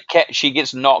 She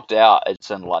gets knocked out. It's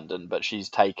in London, but she's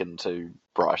taken to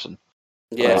Brighton.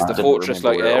 Yeah, it's I the didn't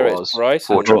fortress-like remember where it area. was. It's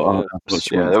Brighton.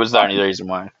 Yeah, that was the only reason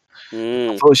why.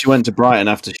 I thought she went to Brighton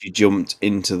after she jumped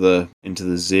into the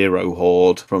Zero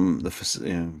Horde from the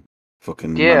fucking.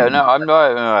 Yeah, no, I don't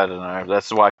know.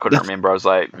 That's why I couldn't remember. I was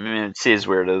like, it says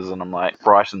where it is, and I'm like,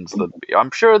 Brighton's the.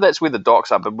 I'm sure that's where the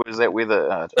docks are, but is that where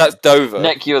the? That's Dover.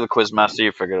 Nick, you're the quizmaster.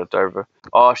 You figured it, Dover.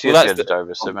 Oh, she has to go to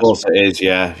Dover. So Of course it is.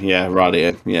 Yeah, right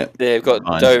here. Yeah. Yeah, you've got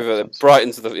Fine. Dover.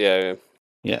 Brighton's the yeah.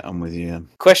 Yeah, I'm with you.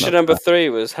 Question number 3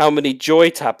 was, how many joy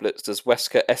tablets does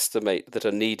Wesker estimate that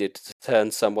are needed to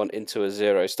turn someone into a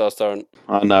zero? TyranT?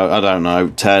 I don't know.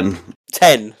 10.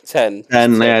 10. 10,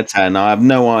 yeah, 10. I have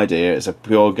no idea. It's a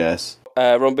pure guess.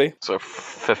 Rombie? So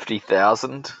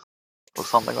 50,000 or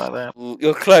something like that.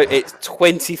 You're close. It's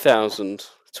 20,000.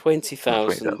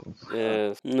 20,000.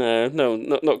 Yeah. No,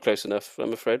 not close enough,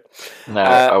 I'm afraid. No,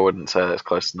 I wouldn't say that's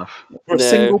close enough. For a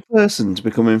single person to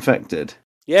become infected?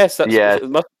 Yes, that's yeah.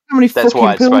 How many That's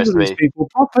why fucking it's pills supposed are to these be. people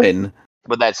popping?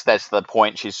 But that's the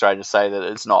point she's trying to say, that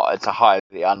it's not. It's a highly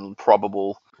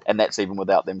improbable, and that's even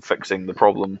without them fixing the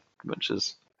problem, which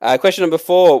is. Question number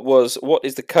 4 was, what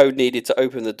is the code needed to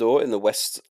open the door in the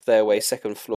west stairway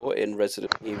second floor in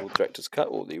Resident Evil Director's Cut,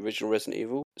 or the original Resident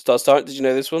Evil? TyranT, did you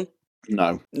know this one?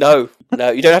 No. No,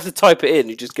 you don't have to type it in.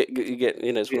 You just get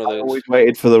it's one of those. I always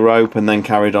waited for the rope and then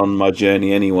carried on my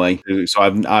journey anyway. So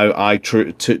I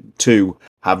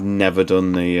have never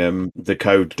done the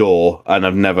code door, and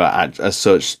I've never as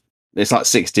such. It's like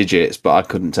 6 digits, but I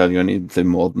couldn't tell you anything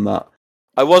more than that.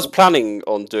 I was planning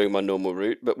on doing my normal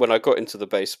route, but when I got into the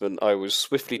basement, I was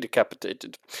swiftly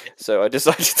decapitated. So I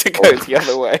decided to go the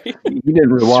other way. You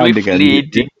didn't rewind again.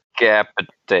 Swiftly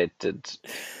decapitated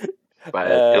by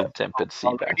an ill-tempered sea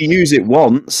bass. You use it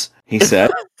once, he said,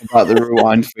 about the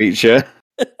rewind feature.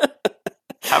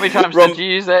 How many times did you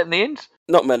use that in the end?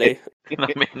 Not many.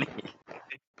 Not many.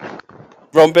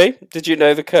 Rombie, did you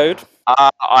know the code?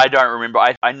 I don't remember.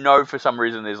 I know for some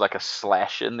reason there's like a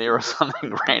slash in there or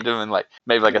something random, and like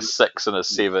maybe like a 6 and a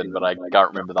 7, but I don't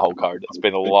remember the whole code. It's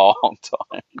been a long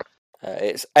time.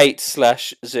 It's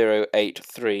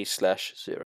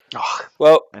 8/083/0. Oh,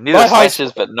 well, I knew the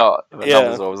slashes, but not. The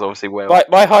numbers was obviously well.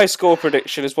 My high score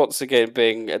prediction is once again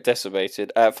being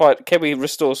decimated. Can we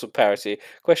restore some parity?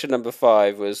 Question number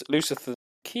 5 was, Lucifer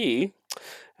Key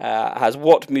has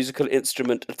what musical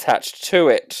instrument attached to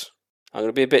it? I'm going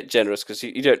to be a bit generous because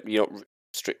you're not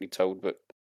strictly told, but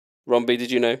Rombie, did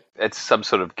you know? It's some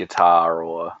sort of guitar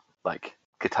or like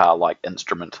guitar-like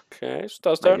instrument. Okay,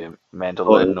 maybe a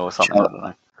mandolin or something. I don't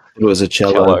know. It was a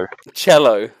cello.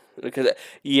 Cello.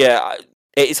 Yeah,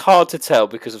 It's hard to tell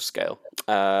because of scale.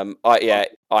 I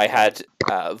had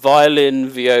violin,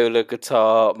 viola,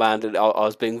 guitar, mandolin. I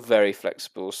was being very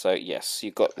flexible, so yes,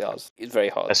 you got the. It's very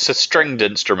hard. It's a stringed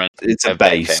instrument. It's a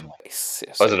bass.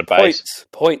 Was it a bass?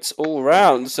 Points all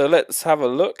round. So let's have a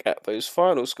look at those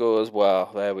final scores.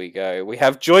 Well, there we go. We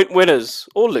have joint winners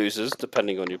or losers,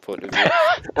 depending on your point of view.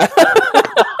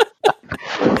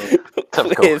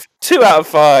 With 2 out of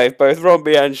 5, both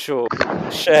Rombie and Shaw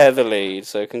share the lead.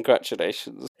 So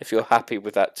congratulations if you're happy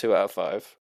with that 2 out of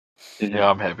 5. Yeah,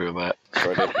 I'm happy with that.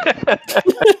 Brilliant.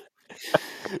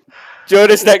 Join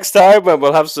us next time when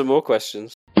we'll have some more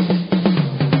questions.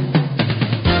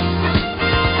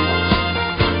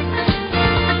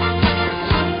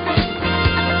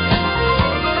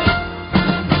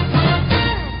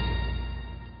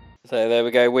 So there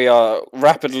we go. We are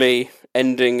rapidly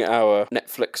ending our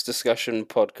Netflix discussion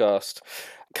podcast.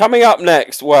 Coming up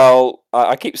next, well,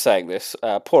 I keep saying this,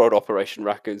 poor old Operation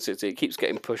Raccoon City. It keeps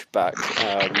getting pushed back.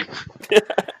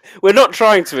 We're not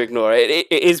trying to ignore it.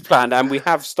 It is planned, and we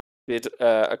have started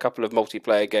a couple of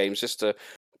multiplayer games just to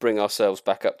bring ourselves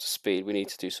back up to speed. We need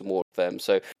to do some more of them.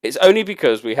 So it's only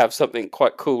because we have something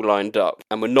quite cool lined up,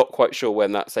 and we're not quite sure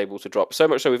when that's able to drop. So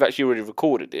much so we've actually already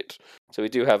recorded it. So we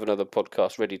do have another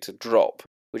podcast ready to drop.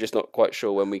 We're just not quite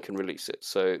sure when we can release it.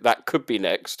 So that could be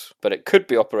next, but it could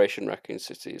be Operation Raccoon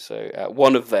City. So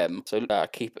one of them. So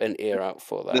keep an ear out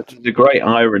for that. There's a great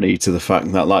irony to the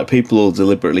fact that like people will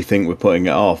deliberately think we're putting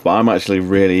it off, but I'm actually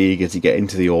really eager to get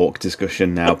into the Orc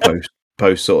discussion now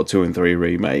post sort of 2 and 3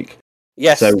 remake.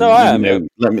 Yes, so, I am. Yeah.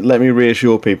 Let me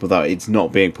reassure people that it's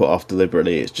not being put off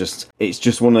deliberately. It's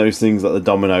just one of those things that the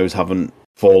dominoes haven't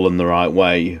fallen the right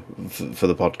way for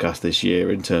the podcast this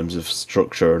year in terms of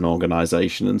structure and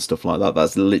organisation and stuff like that.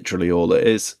 That's literally all it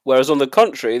is. Whereas on the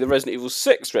contrary, the Resident Evil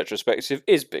 6 retrospective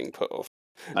is being put off.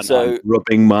 And I'm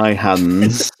rubbing my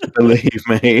hands, believe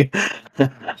me.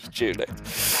 Julie.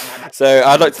 So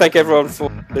I'd like to thank everyone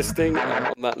for listening.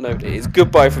 On that note, it is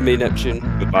goodbye from me, Neptune.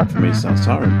 Goodbye from me,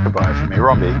 TyranT. Goodbye from me,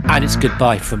 Rombie. And it's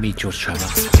goodbye from me, George Trevor.